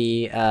want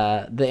the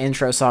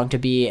intro song to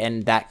be,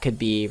 and that could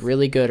be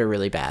really good or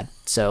really bad.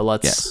 So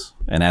let's. Yes.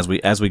 And as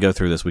we go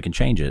through this, we can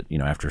change it.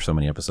 After so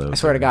many episodes. I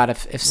swear to God,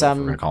 if some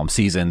we're gonna call them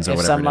seasons or if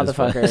whatever. If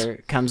some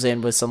motherfucker comes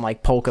in with some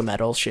like polka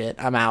metal shit,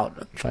 I'm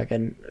out.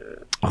 Fucking.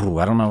 Oh,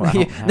 I don't know.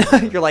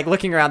 You're like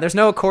looking around. There's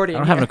no accordion. I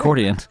don't have an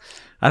accordion.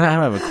 I don't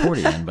have an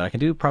accordion, but I can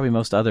do probably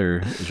most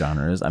other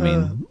genres. I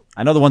mean,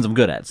 I know the ones I'm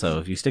good at. So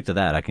if you stick to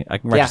that, I can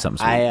write you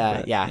something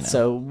sweet.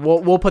 So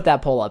we'll put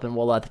that poll up and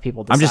we'll let the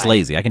people decide. I'm just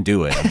lazy. I can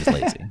do it. I'm just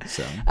lazy.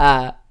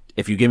 So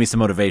if you give me some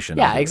motivation,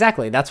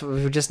 exactly. That's what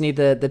we just need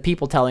the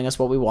people telling us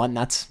what we want. And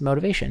that's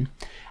motivation.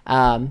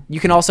 You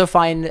can also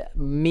find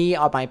me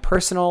on my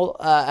personal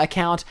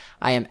account.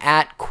 I am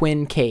at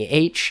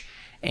QuinnKH,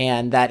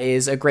 and that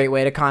is a great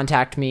way to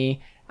contact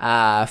me.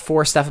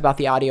 For stuff about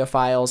the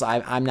audiophiles.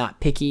 I'm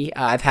not picky.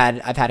 I've had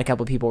a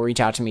couple people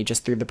reach out to me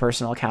just through the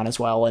personal account as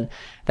well, and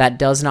that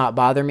does not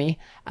bother me.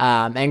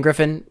 And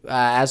Griffin,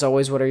 as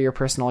always, what are your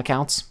personal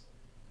accounts?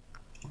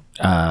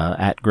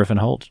 At Griffin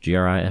Holt,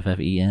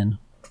 GriffenHolt.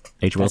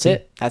 That's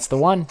it. That's the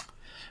one.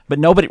 But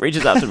nobody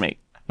reaches out to me.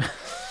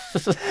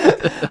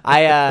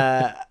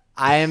 I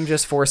am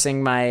just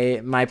forcing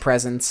my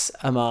presence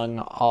among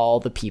all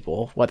the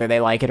people, whether they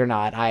like it or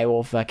not. I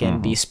will fucking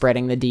be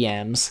spreading the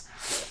DMs.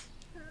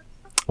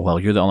 Well,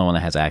 you're the only one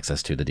that has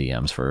access to the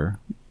DMs for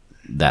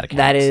that account.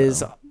 That is...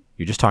 So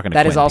you're just talking to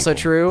That Quinn is also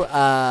people. true,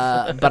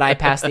 but I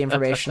pass the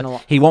information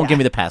along. He won't give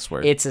me the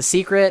password. It's a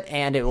secret,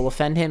 and it will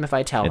offend him if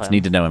I tell him. It's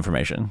need-to-know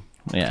information.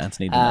 Yeah, it's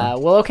need-to-know.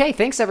 Well, okay.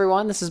 Thanks,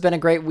 everyone. This has been a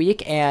great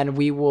week, and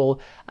we will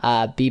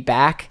be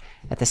back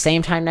at the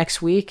same time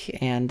next week,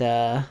 and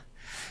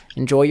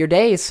enjoy your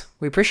days.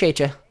 We appreciate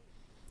you.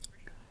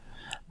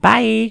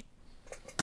 Bye.